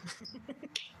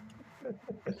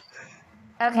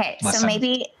 Okay, so Listen.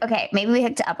 maybe we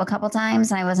hooked up a couple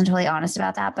times, and I wasn't totally honest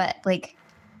about that. But like,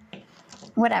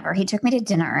 whatever. He took me to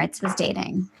dinner. It was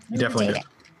dating. You definitely did.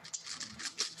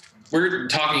 We're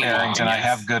talking along, Barrington, I yes.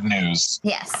 have good news.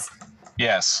 Yes.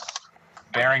 Yes.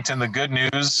 Barrington, the good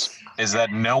news is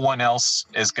that no one else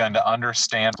is going to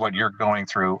understand what you're going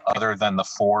through other than the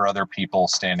 4 other people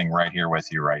standing right here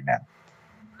with you right now.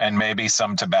 And maybe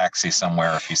some Tabaxi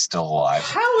somewhere if he's still alive.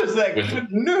 How is that With-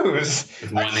 good news?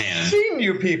 with one I've hand. seen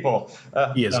you people.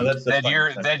 He isn't. that's That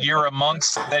fine. you're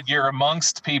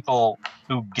amongst people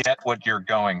who get what you're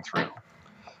going through.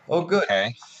 Oh, good.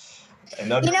 Okay.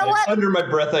 And under, You know what? under my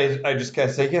breath, I just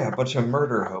gotta say, yeah, a bunch of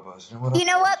murder hobos. You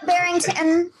know what,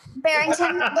 Barrington?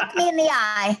 Barrington, look me in the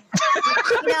eye.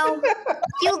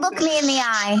 You look me in the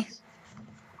eye.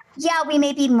 Yeah, we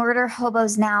may be murder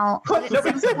hobos now. But at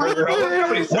Nobody some said point, murder hobo.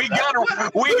 Nobody said We got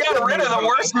rid of the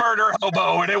worst murder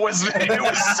hobo, and it was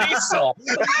Cecil.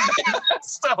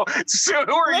 so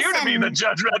who are you to be the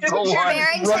judgmental one?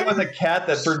 Barrington, run with a cat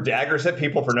that threw daggers at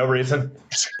people for no reason.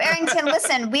 Barrington,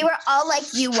 listen, we were all like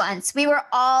you once. We were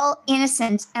all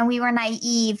innocent and we were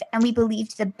naive and we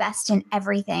believed the best in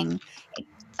everything,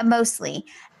 mostly.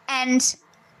 And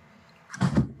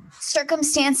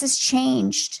circumstances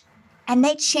changed and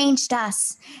they changed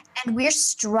us. And we're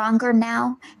stronger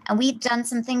now. And we've done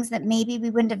some things that maybe we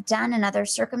wouldn't have done in other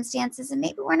circumstances. And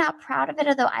maybe we're not proud of it,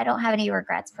 although I don't have any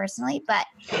regrets personally. But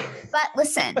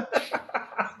listen.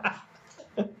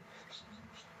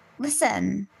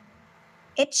 Listen,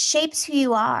 it shapes who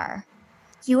you are.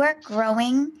 You are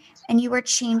growing and you are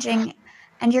changing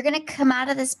and you're going to come out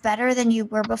of this better than you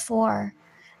were before.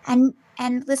 And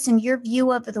listen, your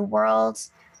view of the world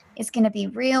is going to be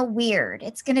real weird.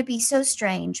 It's going to be so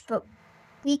strange, but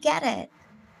we get it.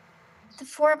 The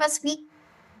 4 of us,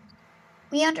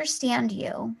 we understand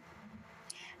you.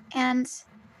 And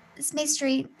this may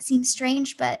seem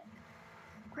strange, but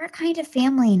we're a kind of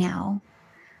family now.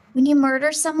 When you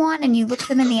murder someone and you look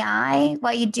them in the eye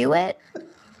while you do it,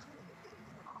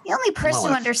 the only person who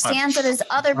Lilith, understands it is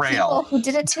other Rael. people who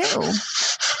did it too.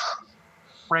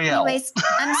 Rael. Anyways,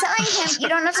 I'm telling him you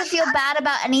don't have to feel bad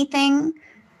about anything.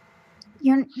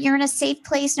 You're in a safe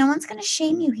place. No one's gonna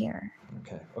shame you here.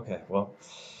 Okay. Well,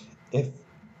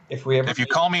 if we ever If you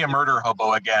call me a murder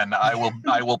hobo again, I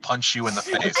will punch you in the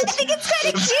face. I think it's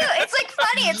kind of cute. It's like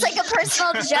funny. It's like a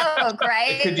personal joke,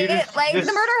 right? Could you just- like just-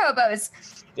 the murder hobos.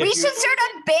 if We you- should start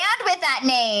a band with that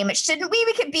name, shouldn't we?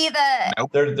 We could be the.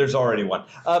 There's already one.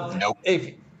 Nope.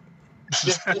 If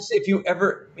if you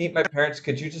ever meet my parents,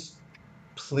 could you just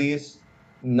please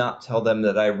not tell them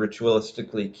that I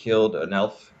ritualistically killed an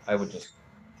elf? I would just.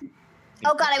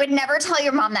 Oh God, I would never tell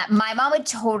your mom that. My mom would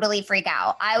totally freak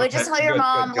out. I would just Okay, tell your good,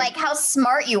 mom good. like how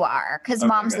smart you are, because Okay,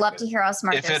 moms good, love good. to hear how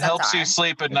smart If their it sons helps are. you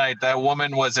sleep at night, that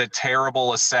woman was a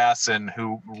terrible assassin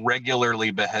who regularly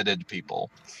beheaded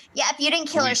people. Yeah, if you didn't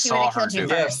kill We her, she would have saw her killed you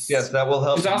do it. first. Yes, that will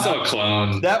help. She's me also not- a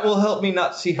clone. That will help me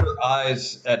not see her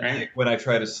eyes at Right. night when I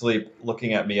try to sleep,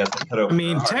 looking at me as I head over. I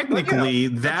mean, her heart. technically,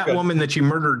 But, that good. woman that you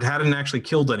murdered hadn't actually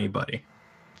killed anybody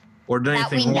or done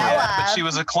That anything we know wrong. of. But she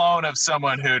was a clone of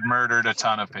someone who'd murdered a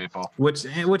ton of people. Which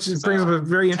brings up a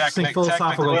very interesting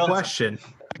philosophical technically- question.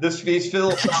 These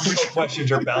philosophical questions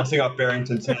are bouncing off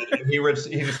Barrington's head, and he just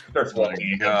starts Oh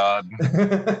walking. my God.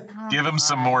 Oh, Give him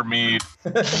some God. more mead.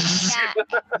 Yeah,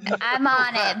 I'm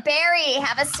on it. Barry,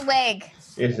 have a swig.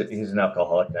 He's an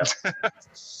alcoholic now.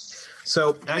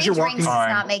 So as 3 you're drinks walking, does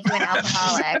not make you an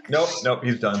alcoholic. Nope,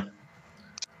 he's done.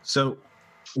 so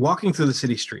walking through the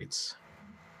city streets,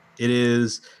 it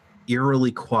is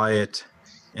eerily quiet,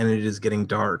 and it is getting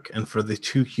dark. And for the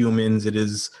 2 humans, it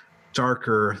is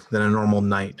darker than a normal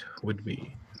night would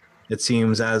be. It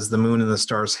seems as the moon and the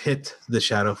stars hit the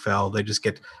Shadowfell, they just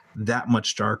get that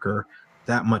much darker,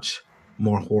 that much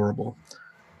more horrible.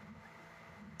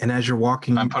 And as you're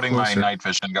walking, I'm putting closer, my night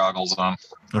vision goggles on.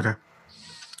 Okay.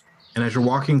 And as you're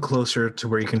walking closer to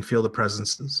where you can feel the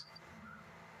presences,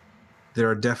 there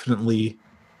are definitely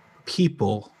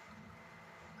people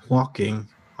walking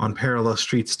on parallel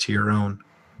streets to your own.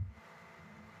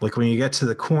 Like when you get to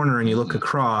the corner and you look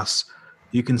across,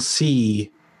 you can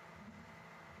see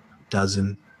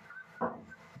 12,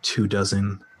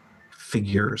 24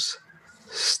 figures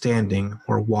standing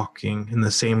or walking in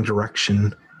the same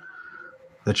direction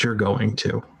that you're going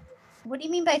to. What do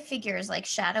you mean by figures? Like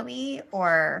shadowy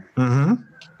or? Mm-hmm.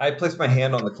 I place my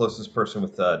hand on the closest person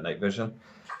with night vision,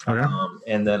 Okay.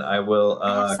 And then I will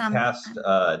I have some-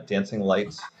 cast dancing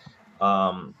lights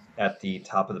at the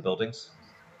top of the buildings.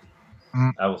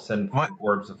 Mm. I will send What?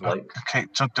 orbs of light. Okay,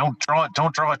 so don't draw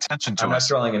attention to I'm not us.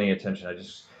 drawing any attention.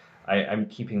 I'm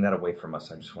keeping that away from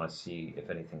us. I just want to see if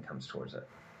anything comes towards it.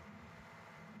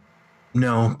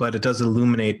 No, but it does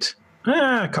illuminate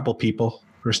a couple people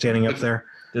who are standing up there.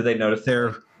 Do they notice?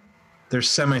 They're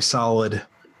semi-solid.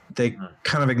 They Mhm.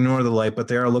 kind of ignore the light, but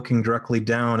they are looking directly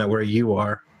down at where you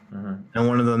are. Mm-hmm. And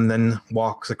one of them then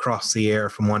walks across the air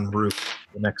from one roof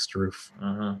to the next roof.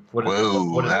 Mm-hmm. What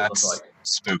Whoa, does it that's look like?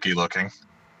 spooky looking.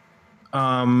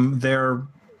 They're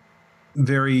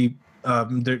very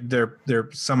they're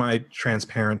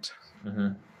semi-transparent.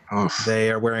 Mm-hmm. Oof.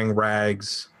 They are wearing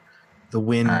rags. The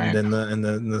wind Right. and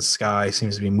the sky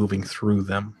seems to be moving through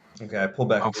them. Okay, I pull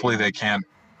back. Hopefully they can't.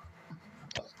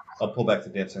 I'll pull back the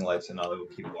dancing lights and I'll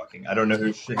keep walking. I don't know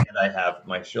whose hand I have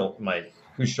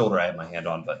whose shoulder I have my hand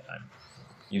on, but I'm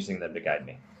using them to guide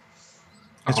me.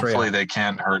 It's Hopefully Rhea. they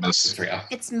can't hurt us. It's real.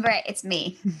 It's right. It's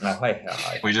me.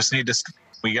 Hi. We just need to.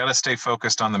 We got to stay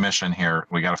focused on the mission here.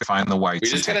 We got to find the whites. We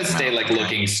and just take gotta them stay out, like okay?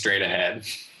 looking straight ahead.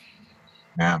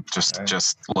 Yeah, Alright.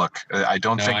 just look. I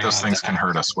don't No, think I those got things that. can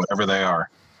hurt us, whatever they are.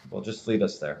 Well, just lead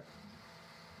us there.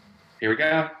 Here we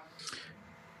go.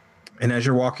 And as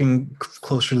you're walking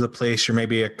closer to the place, you're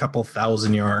maybe a couple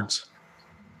thousand yards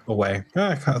away.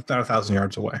 About 1,000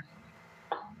 yards away.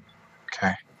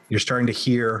 Okay. You're starting to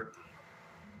hear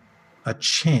a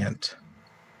chant.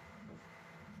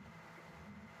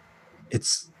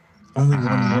 It's only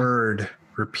one word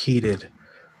repeated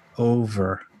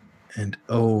over and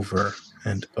over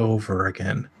and over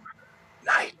again.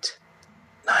 Night,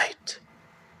 night,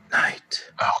 night,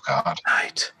 Oh God,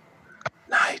 night,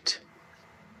 night,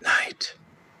 night.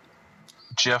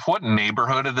 Jeff, what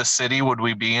neighborhood of the city would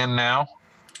we be in now?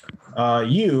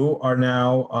 You are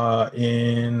now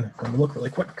in. Let me look really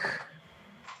quick.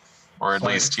 Or at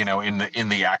Sorry. least, in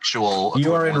the actual.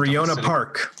 You are in equivalent of the Riona city?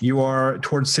 Park. You are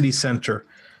towards city center,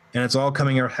 and it's all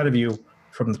coming ahead of you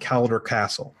from the Calder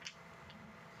Castle.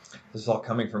 This is all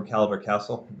coming from Calder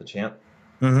Castle, the chant.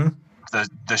 Mm-hmm.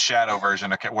 The shadow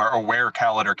version of where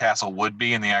Calidar Castle would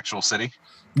be in the actual city.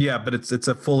 Yeah, but it's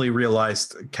a fully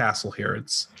realized castle here.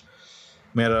 It's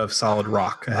made out of solid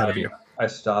rock ahead of you, I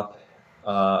stop.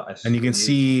 and you can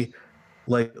see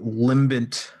like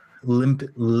limbit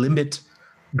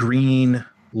green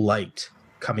light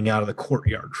coming out of the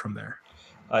courtyard from there.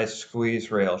 I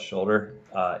squeeze Rael's shoulder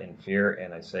in fear,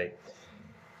 and I say,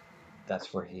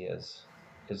 "That's where he is.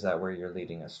 Is that where you're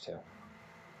leading us to?"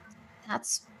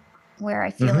 That's where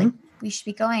I feel Mhm. like we should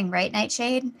be going, right,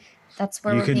 Nightshade? That's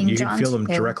where You we're can being drawn feel them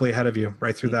to. directly ahead of you,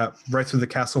 right through the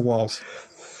castle walls.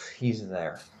 He's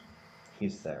there.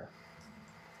 He's there.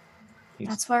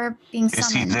 That's why we're being Is he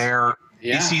summoned. there?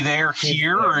 Yeah. Is he there He's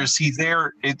here, there. or is he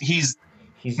there? He's there.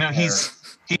 he's in back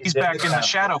in the castle.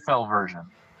 Shadowfell version.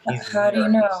 He's How do you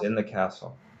there. know? He's in the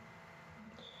castle.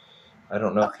 I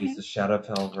don't know if Okay. he's the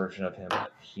Shadowfell version of him,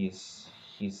 but he's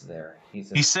there. He's.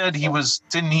 In He the said he castle. was.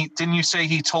 Didn't you say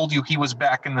he told you he was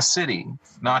back in the city,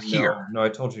 not here? No, I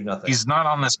told you nothing. He's not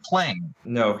on this plane.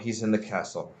 No, he's in the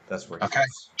castle. That's where he Okay.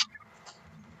 is.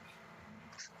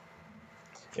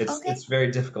 It's Okay. it's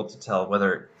very difficult to tell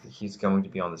whether he's going to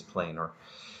be on this plane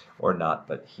or not,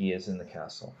 but he is in the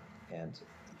castle, and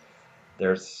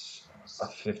there's a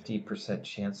 50%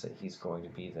 chance that he's going to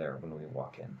be there when we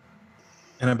walk in.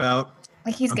 And about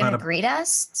Like he's gonna About a- greet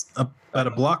us? about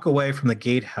a block away from the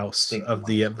gatehouse of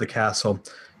the castle,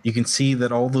 you can see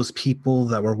that all those people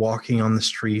that were walking on the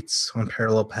streets on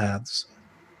parallel paths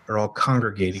are all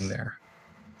congregating there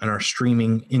and are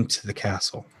streaming into the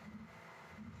castle.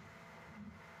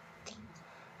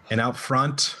 And out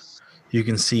front, you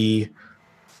can see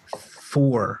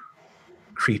 4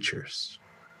 creatures.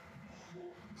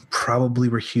 Probably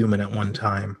were human at one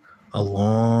time, a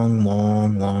long,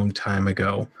 long, long time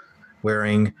ago,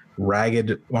 wearing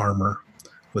ragged armor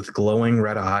with glowing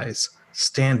red eyes,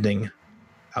 standing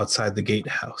outside the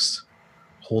gatehouse,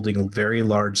 holding very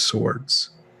large swords.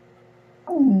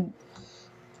 Ooh.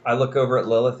 I look over at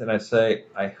Lilith and I say,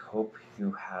 I hope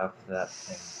you have that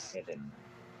thing hidden.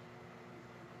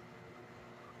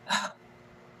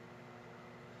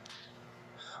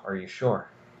 Are you sure?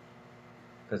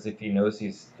 Because if he knows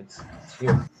it's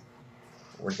here,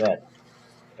 we're dead.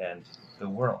 And the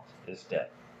world is dead.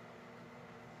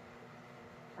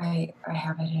 I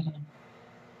have it hidden.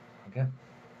 Okay?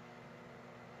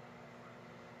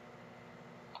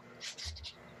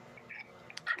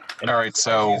 All right,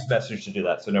 so Use message to do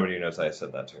that, so nobody knows I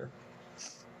said that to her.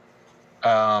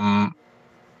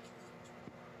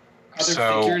 Other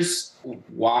So- figures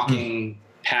walking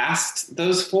past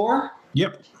those 4?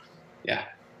 Yep. Yeah.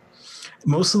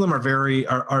 Most of them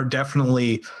are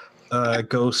definitely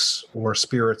ghosts or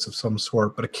spirits of some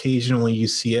sort, but occasionally you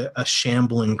see a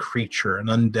shambling creature, an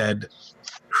undead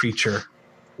creature,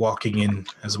 walking in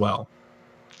as well.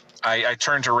 I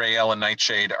turn to Rael and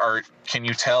Nightshade. Can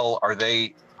you tell? Are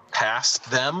they past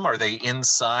them? Are they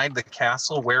inside the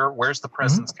castle? Where's the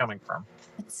presence coming from?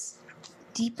 It's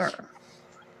deeper.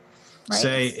 Right?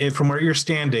 Say, from where you're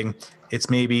standing, it's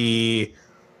maybe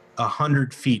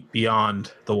 100 feet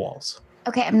beyond the walls.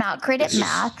 Okay, I'm not great at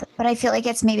math, but I feel like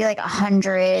it's maybe like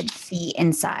 100 feet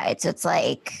inside. So it's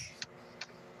like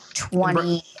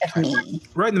 20 of me.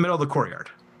 Right in the middle of the courtyard.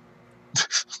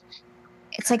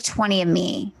 It's like 20 of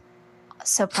me.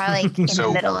 So probably like in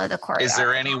the middle of the courtyard. Is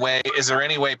there any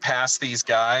way past these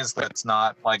guys that's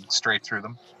not like straight through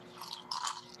them?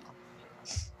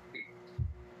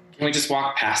 Can we just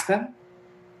walk past them?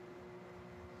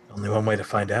 Only one way to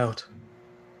find out.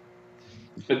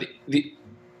 But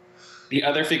the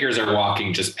other figures are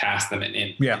walking just past them and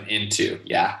into.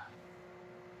 Yeah.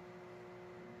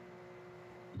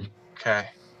 Okay.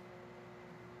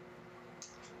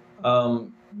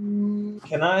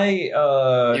 Can I?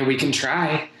 Yeah, we can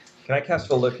try. Can I cast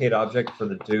a locate object for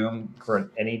the doom for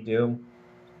any doom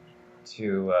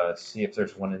to see if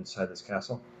there's one inside this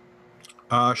castle?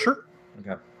 Sure.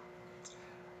 Okay.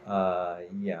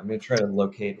 Yeah, I'm gonna try to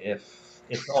locate if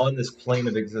it's on this plane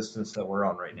of existence that we're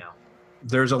on right now.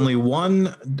 There's only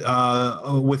one there's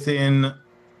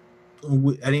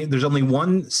only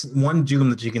one doom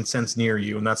that you can sense near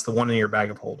you, and that's the one in your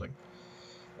bag of holding.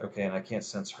 Okay, and I can't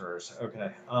sense hers.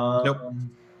 Okay. Nope.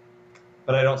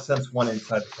 But I don't sense one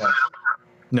inside the castle.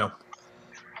 No.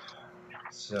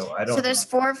 So I don't. So there's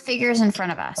 4 figures in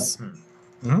front of us.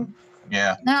 Mm-hmm.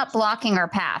 Yeah. They're not blocking our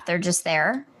path. They're just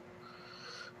there.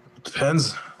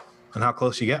 Depends on how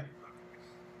close you get.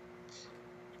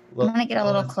 I'm gonna get a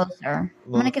little closer.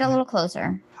 I'm gonna get a little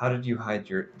closer. How did you hide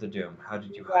the doom? How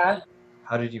did you hide it?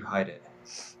 How did you hide it?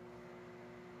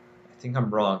 I think I'm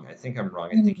wrong. I think he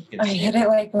can I see hit it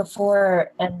like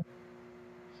before, and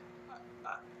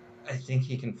I think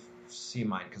he can see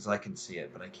mine because I can see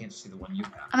it, but I can't see the one you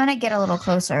have. I'm gonna get a little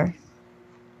closer.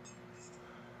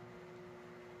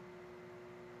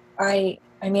 I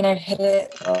mean, I hit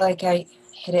it like I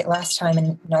hit it last time,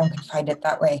 and no one could find it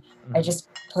that way. I just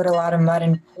put a lot of mud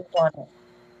and poop on it,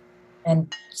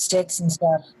 and sticks and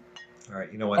stuff. All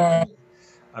right, you know what?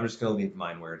 I'm just gonna leave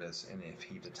mine where it is, and if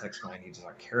he detects mine, he does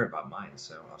not care about mine,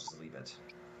 so I'll just leave it.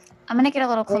 I'm gonna get a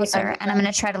little closer, and I'm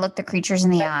gonna try to look the creatures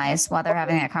in the eyes while they're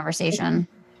having that conversation.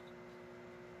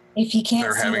 If you can't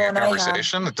They're see having a one,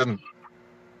 conversation. It didn't.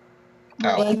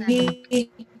 Oh. maybe.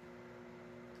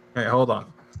 Hey, hold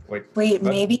on. Wait,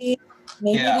 maybe.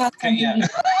 Yeah. That's something Yeah.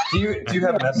 Do you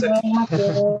have a message?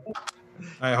 All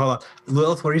right, hold on.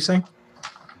 Lilith, what are you saying?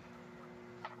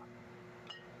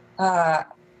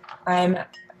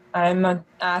 I'm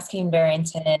asking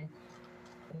Barrington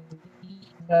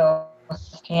to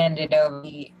hand it over.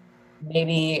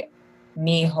 Maybe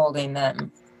me holding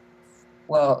them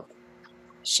will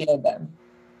shield them.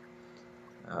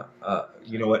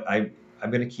 You know what? I'm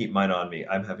gonna keep mine on me.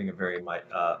 I'm having a very my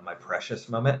precious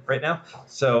moment right now.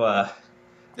 So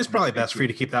It's probably best for you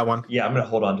to keep that one. yeah, I'm gonna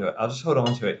hold on to it. I'll just hold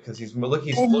on to it because he's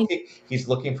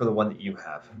looking for the one that you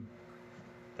have.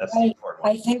 That's the important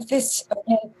one. I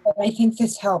think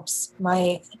this helps.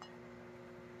 My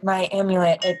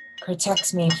amulet, it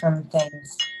protects me from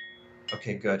things.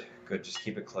 Okay, good. Just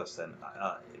keep it close then.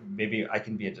 Maybe I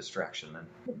can be a distraction then.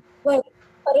 But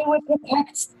it would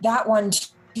protect that one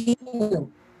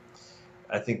too.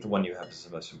 I think the one you have is the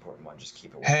most important one. Just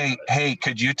keep it. Hey,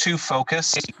 could you two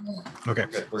focus? Okay.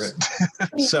 We're good.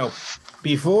 So,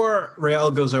 before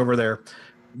Rael goes over there,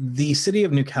 the city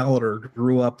of New Calendar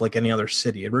grew up like any other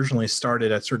city. It originally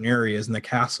started at certain areas and the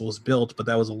castle was built, but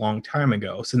that was a long time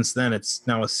ago. Since then, it's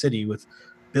now a city with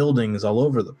buildings all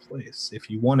over the place. If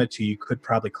you wanted to, you could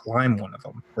probably climb one of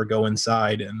them or go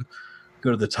inside and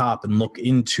go to the top and look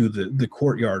into the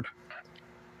courtyard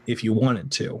if you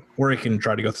wanted to. Or you can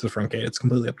try to go through the front gate. It's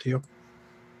completely up to you.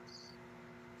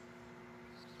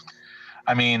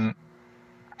 I mean,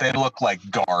 they look like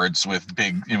guards with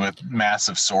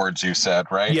massive swords. You said,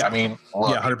 right? Yeah. I mean,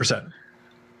 look, Yeah, 100%.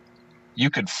 you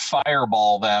could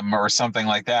fireball them or something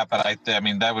like that, but I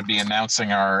mean that would be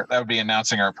announcing our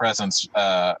presence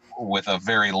with a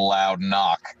very loud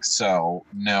knock. So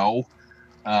no.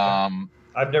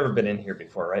 I've never been in here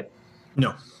before, right?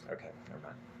 No. Okay, never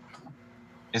mind.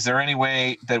 Is there any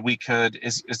way that we could?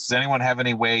 Does anyone have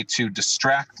any way to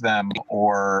distract them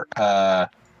or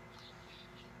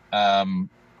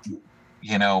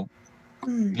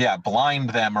Yeah,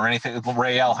 blind them or anything.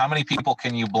 Rael, how many people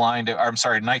can you blind? I'm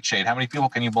sorry, Nightshade. How many people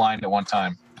can you blind at one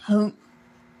time? Oh.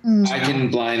 I can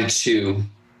blind 2.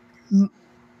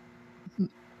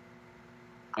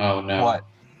 Oh no. What?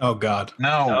 Oh God.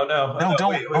 No. No, don't.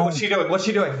 Wait, what's she doing? What's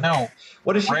she doing? No.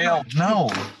 What is she Rael, doing? no.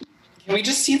 Can we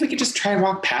just see if we could just try and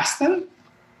walk past them?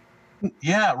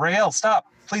 Yeah, Rael, stop.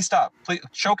 Please stop. Please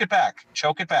choke it back.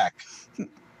 Choke it back.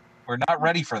 We're not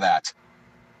ready for that.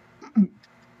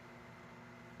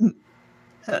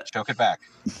 Choke it back.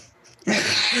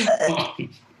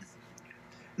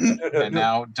 No, And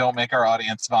now don't make our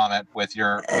audience vomit with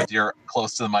your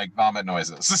close to the mic vomit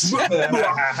noises.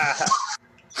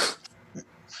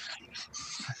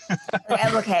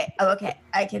 I'm okay.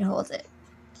 I can hold it.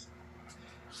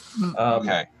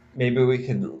 Okay. Maybe we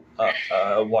can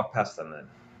walk past them then,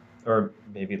 or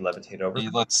maybe levitate over.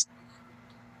 Let's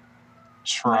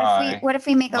try. What if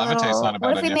we make a Levitate's little? not a bad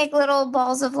What if we idea. make little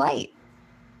balls of light?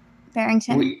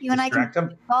 Barrington, you and I can Distract them.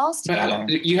 make balls together.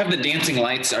 You have the dancing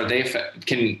lights. Are they Little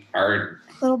they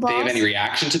have balls. any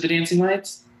reaction to the dancing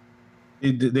lights?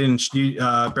 They didn't.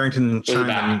 Barrington didn't shine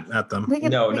back. them at them. We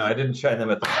could- No, we I could- didn't shine them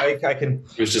at them. I can. It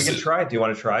was We just can try. Do you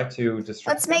want to try to distract?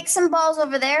 Let's make some balls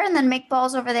over there, and then make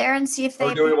balls over there, and see if they.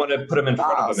 Or do we want to put them in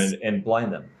front of balls. them and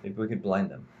blind them? Maybe we could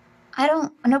blind them. I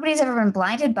don't. Nobody's ever been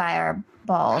blinded by our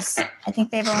balls. I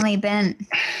think they've only been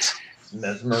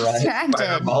Mesmerized. by our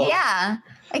distracted. balls. Yeah,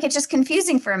 like it's just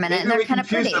confusing for a minute, Maybe and they're we kind of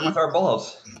confuse pretty. them with our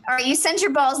balls. All right, you send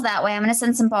your balls that way. I'm going to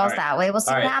send some balls All right. that way. We'll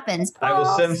see All what right. happens. I will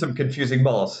Balls. send some confusing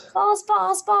balls. Balls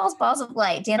of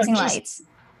light, dancing Just- lights.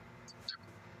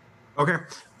 Okay.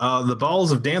 The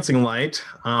balls of dancing light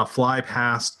fly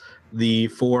past the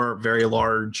 4 very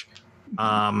large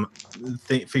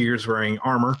figures wearing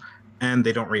armor, and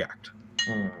they don't react.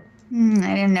 I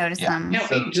didn't notice Yeah. them. Yeah,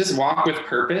 we just walk with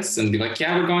purpose and be like,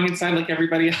 yeah, we're going inside like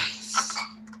everybody else.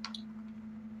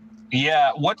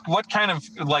 Yeah, what kind of,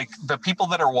 like, the people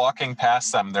that are walking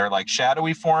past them, they're like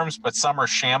shadowy forms, but some are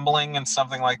shambling and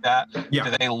something like that. Yeah.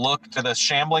 Do the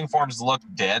shambling forms look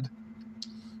dead?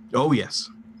 Oh yes.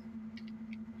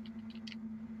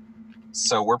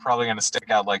 So we're probably going to stick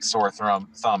out like sore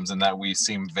thumbs in that we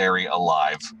seem very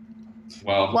alive.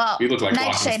 Well, we look like walking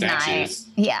Nightshade and I. statues.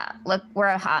 Yeah, look, we're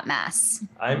a hot mess.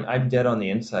 I'm dead on the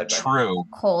inside. Right now. True.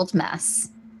 Cold mess.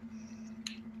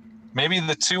 Maybe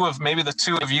the two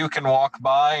of you can walk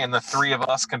by and the 3 of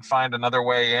us can find another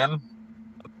way in.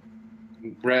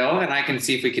 Rael and I can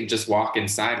see if we can just walk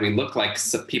inside. We look like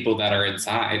people that are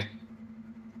inside.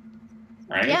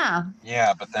 Right? Yeah.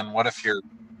 Yeah, but then what if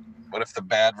the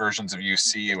bad versions of you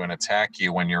see you and attack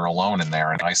you when you're alone in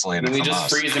there and isolated And we from just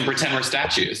us? freeze and pretend we're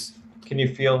statues. Can you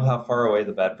feel how far away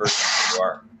the bad versions of you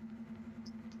are?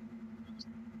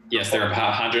 Yes, they're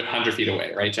about 100 feet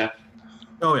away, right, Jeff?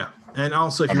 Oh yeah. And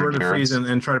also, if you were to 100 freeze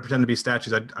and try to pretend to be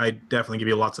statues, I'd definitely give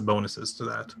you lots of bonuses to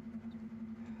that.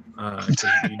 'Cause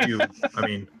you do. I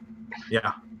mean,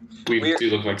 yeah, We We're- do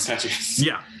look like statues.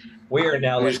 yeah. We are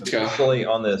now like Let's go. fully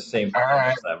on the same plane All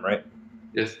right. as them, right?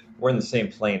 Yes. We're in the same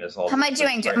plane as all. How am I these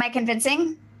doing? things, Am right? I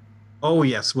convincing? Oh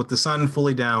yes, with the sun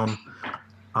fully down,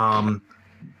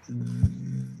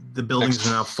 the buildings are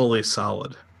now fully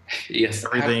solid. Yes.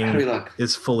 Everything- How do we look?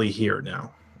 Is fully here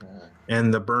now,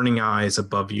 and the burning eyes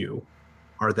above you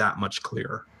are that much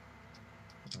clearer.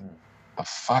 The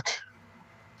fuck?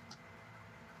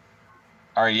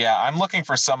 All right, yeah, I'm looking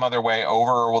for some other way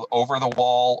over the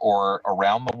wall or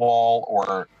around the wall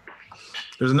or.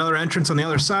 There's another entrance on the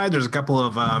other side. There's a couple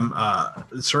of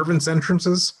servants'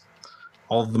 entrances.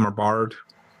 All of them are barred.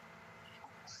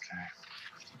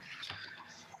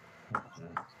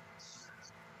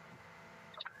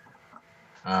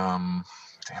 Damn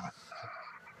it.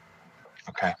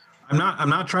 Okay. I'm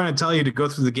not trying to tell you to go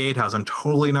through the gatehouse. I'm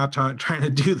totally not trying to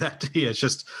do that to you. It's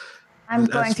just I'm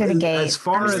going as- through the gate. As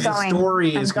far I'm as just the going.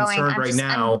 story I'm is going. concerned I'm right just-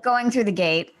 now, I'm going through the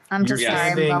gate. I'm just You're sorry.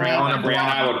 I'm standing going. on a Rael and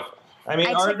I would. I mean,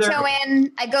 I are there? tiptoe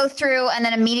in, I go through, and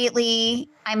then immediately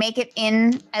I make it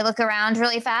in. I look around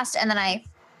really fast, and then I.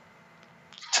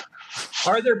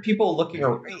 Are there people looking?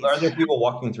 Are there people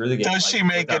walking through the gate? Does she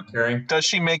make without carrying? Does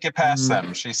she make it past Mm.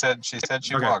 them? She said she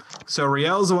Okay. walked. So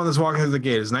Riel's the one that's walking through the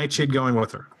gate. Is Nightshade going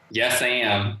with her? Yes, I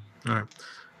am. All right.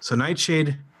 So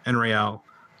Nightshade and Riel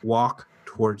walk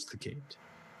towards the gate.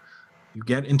 You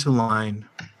get into line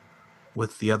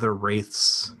with the other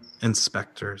wraiths and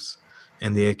specters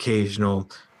and the occasional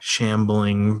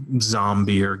shambling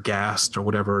zombie or ghast or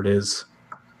whatever it is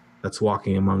that's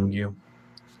walking among you.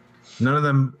 None of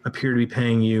them appear to be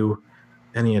paying you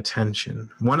any attention.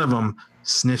 One of them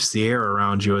sniffs the air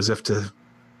around you as if to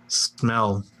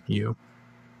smell you,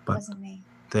 but Wasn't me.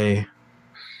 they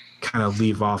kind of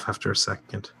leave off after a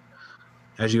second.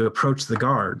 as you approach the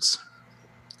guards,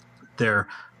 their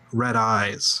red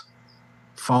eyes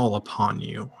fall upon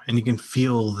you, and you can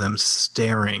feel them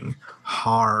staring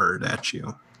hard at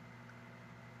you.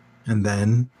 And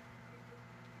then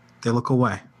they look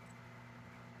away.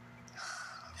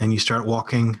 And you start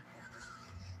walking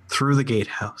through the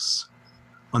gatehouse,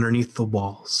 underneath the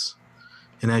walls.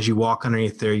 And as you walk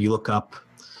underneath there, you look up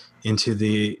into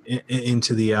the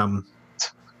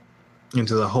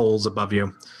holes above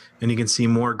you, and you can see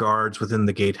more guards within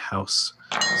the gatehouse,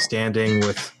 standing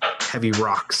with heavy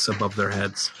rocks above their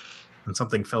heads. And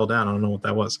something fell down. I don't know what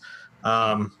that was.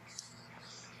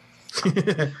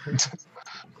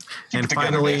 And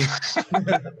finally,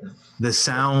 the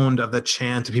sound of the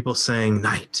chant of people saying,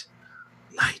 "Night,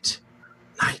 night,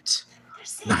 night,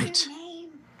 night,"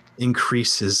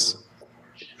 increases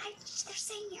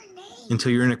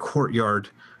until you're in a courtyard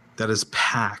that is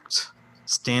packed,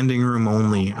 standing room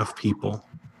only of people.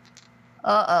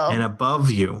 Uh-oh. And above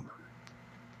you,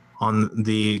 on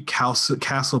the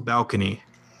castle balcony,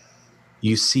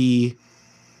 you see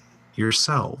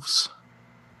yourselves.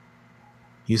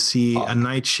 You see a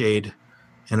Nightshade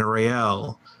and a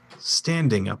Rael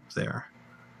standing up there,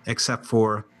 except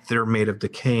for they're made of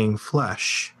decaying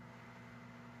flesh.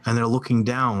 And they're looking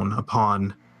down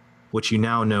upon what you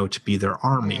now know to be their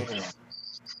army.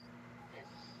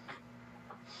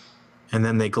 And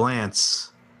then they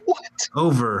glance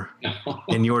over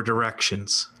in your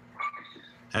directions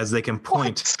as they can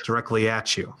point directly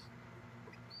at you.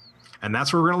 And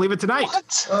that's where we're going to leave it tonight.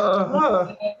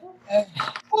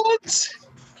 What?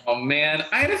 Oh man,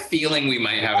 I had a feeling we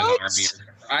might have an army.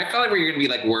 I felt like we were gonna be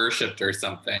like worshipped or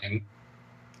something.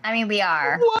 I mean, we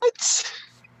are. What?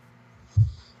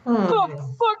 What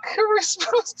the fuck are we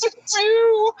supposed to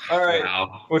do? All right.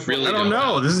 Wow. Which Really I don't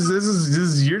know. This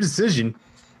is your decision.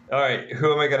 All right.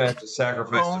 Who am I gonna have to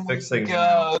sacrifice to fix things?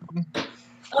 God.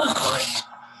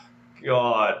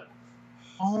 God.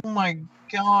 Oh my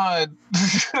god.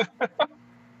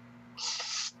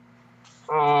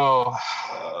 Oh.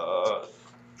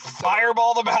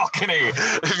 Fireball the balcony.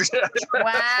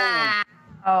 Wow.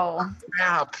 Oh.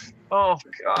 Crap. Oh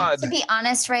god. To be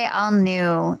honest, Rael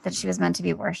knew that she was meant to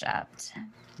be worshipped.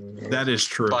 That is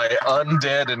true. By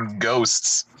undead and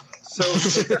ghosts. So,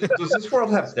 does this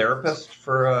world have therapists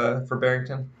for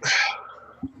Barrington?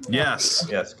 Yes.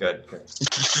 Yes. Good.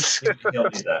 He'll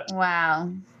need that.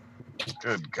 Wow.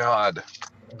 Good god.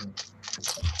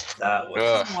 That was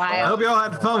Ugh. I Wild. hope you all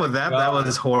had fun with that. That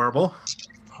was horrible.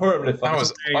 horribly fun. That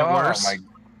was Getting worse. my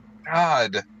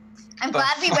god. I'm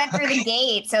glad we went through the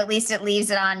gate, so at least it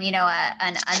leaves it on,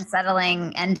 an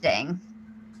unsettling ending.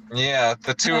 Yeah,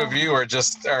 the two of you are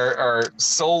just are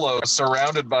solo,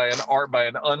 surrounded by an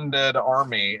undead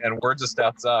army, and we're just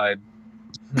outside.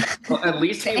 Well, at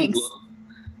least Thanks.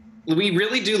 we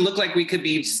really do look like we could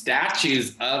be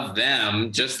statues of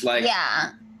them, just like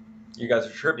Yeah. You guys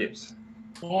are tributes.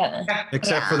 Yeah.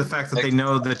 Except for the fact that they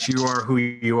know that you are who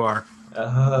you are.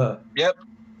 Yep.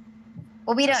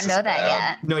 Well, we don't know that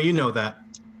yet. No, you know that.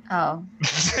 Oh.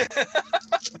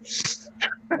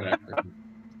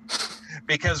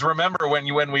 Because remember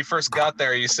when we first got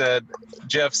there,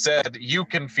 Jeff said you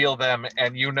can feel them,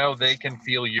 and they can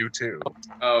feel you too.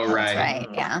 Oh right. That's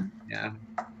right, yeah. Yeah.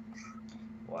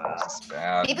 Wow. That's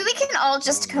bad. Maybe we can all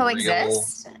just Real.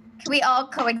 coexist. Can we all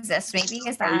coexist? Maybe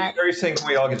is that? Are you saying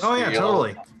we all get? Oh yeah, Real.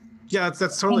 totally. Yeah,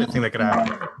 that's totally a thing that could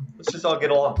happen. Let's just all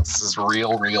get along. This is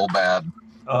real bad.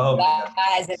 Oh. my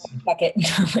Guys, fuck it.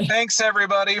 Thanks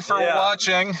everybody for Yeah.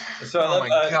 watching. God. So Oh my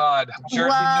god. Sure.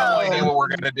 Whoa. No idea what we're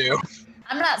gonna do.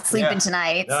 I'm not sleeping Yeah.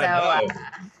 tonight, No, so I know.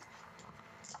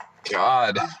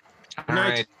 God. All Good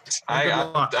night. right.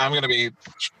 Good luck. I'm gonna be.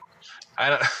 I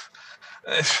don't.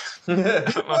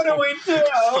 What do we do?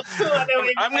 What do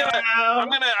we I'm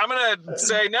gonna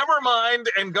say never mind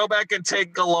and go back and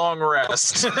take a long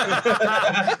rest.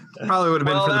 Probably would have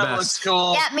been Well, for the that looks best.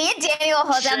 cool. yeah, me and Danny will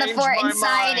hold down the Change fort my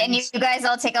inside, and you mind. guys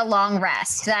all take a long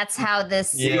rest. That's how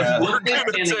this. Yeah. We're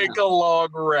gonna take a long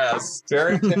rest.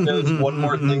 Barrington knows one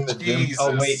more thing that Jim.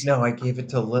 Oh wait, Jesus. no, I gave it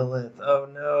to Lilith. Oh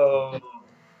no.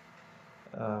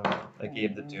 I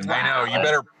gave the Doom. I know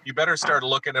you better start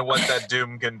looking at what that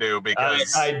Doom can do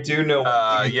because I do know.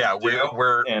 What yeah,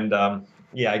 we're and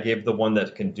I gave the one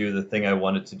that can do the thing I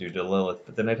wanted to do to Lilith,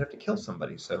 but then I'd have to kill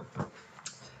somebody. So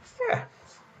yeah,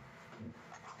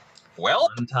 well.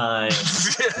 one time.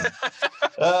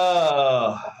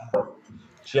 Oh. All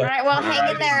right, well,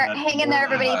 hang in there,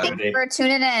 everybody. Thanks for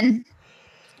tuning in.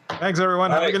 Thanks,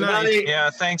 everyone. Have a good night. Yeah,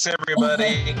 thanks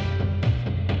everybody.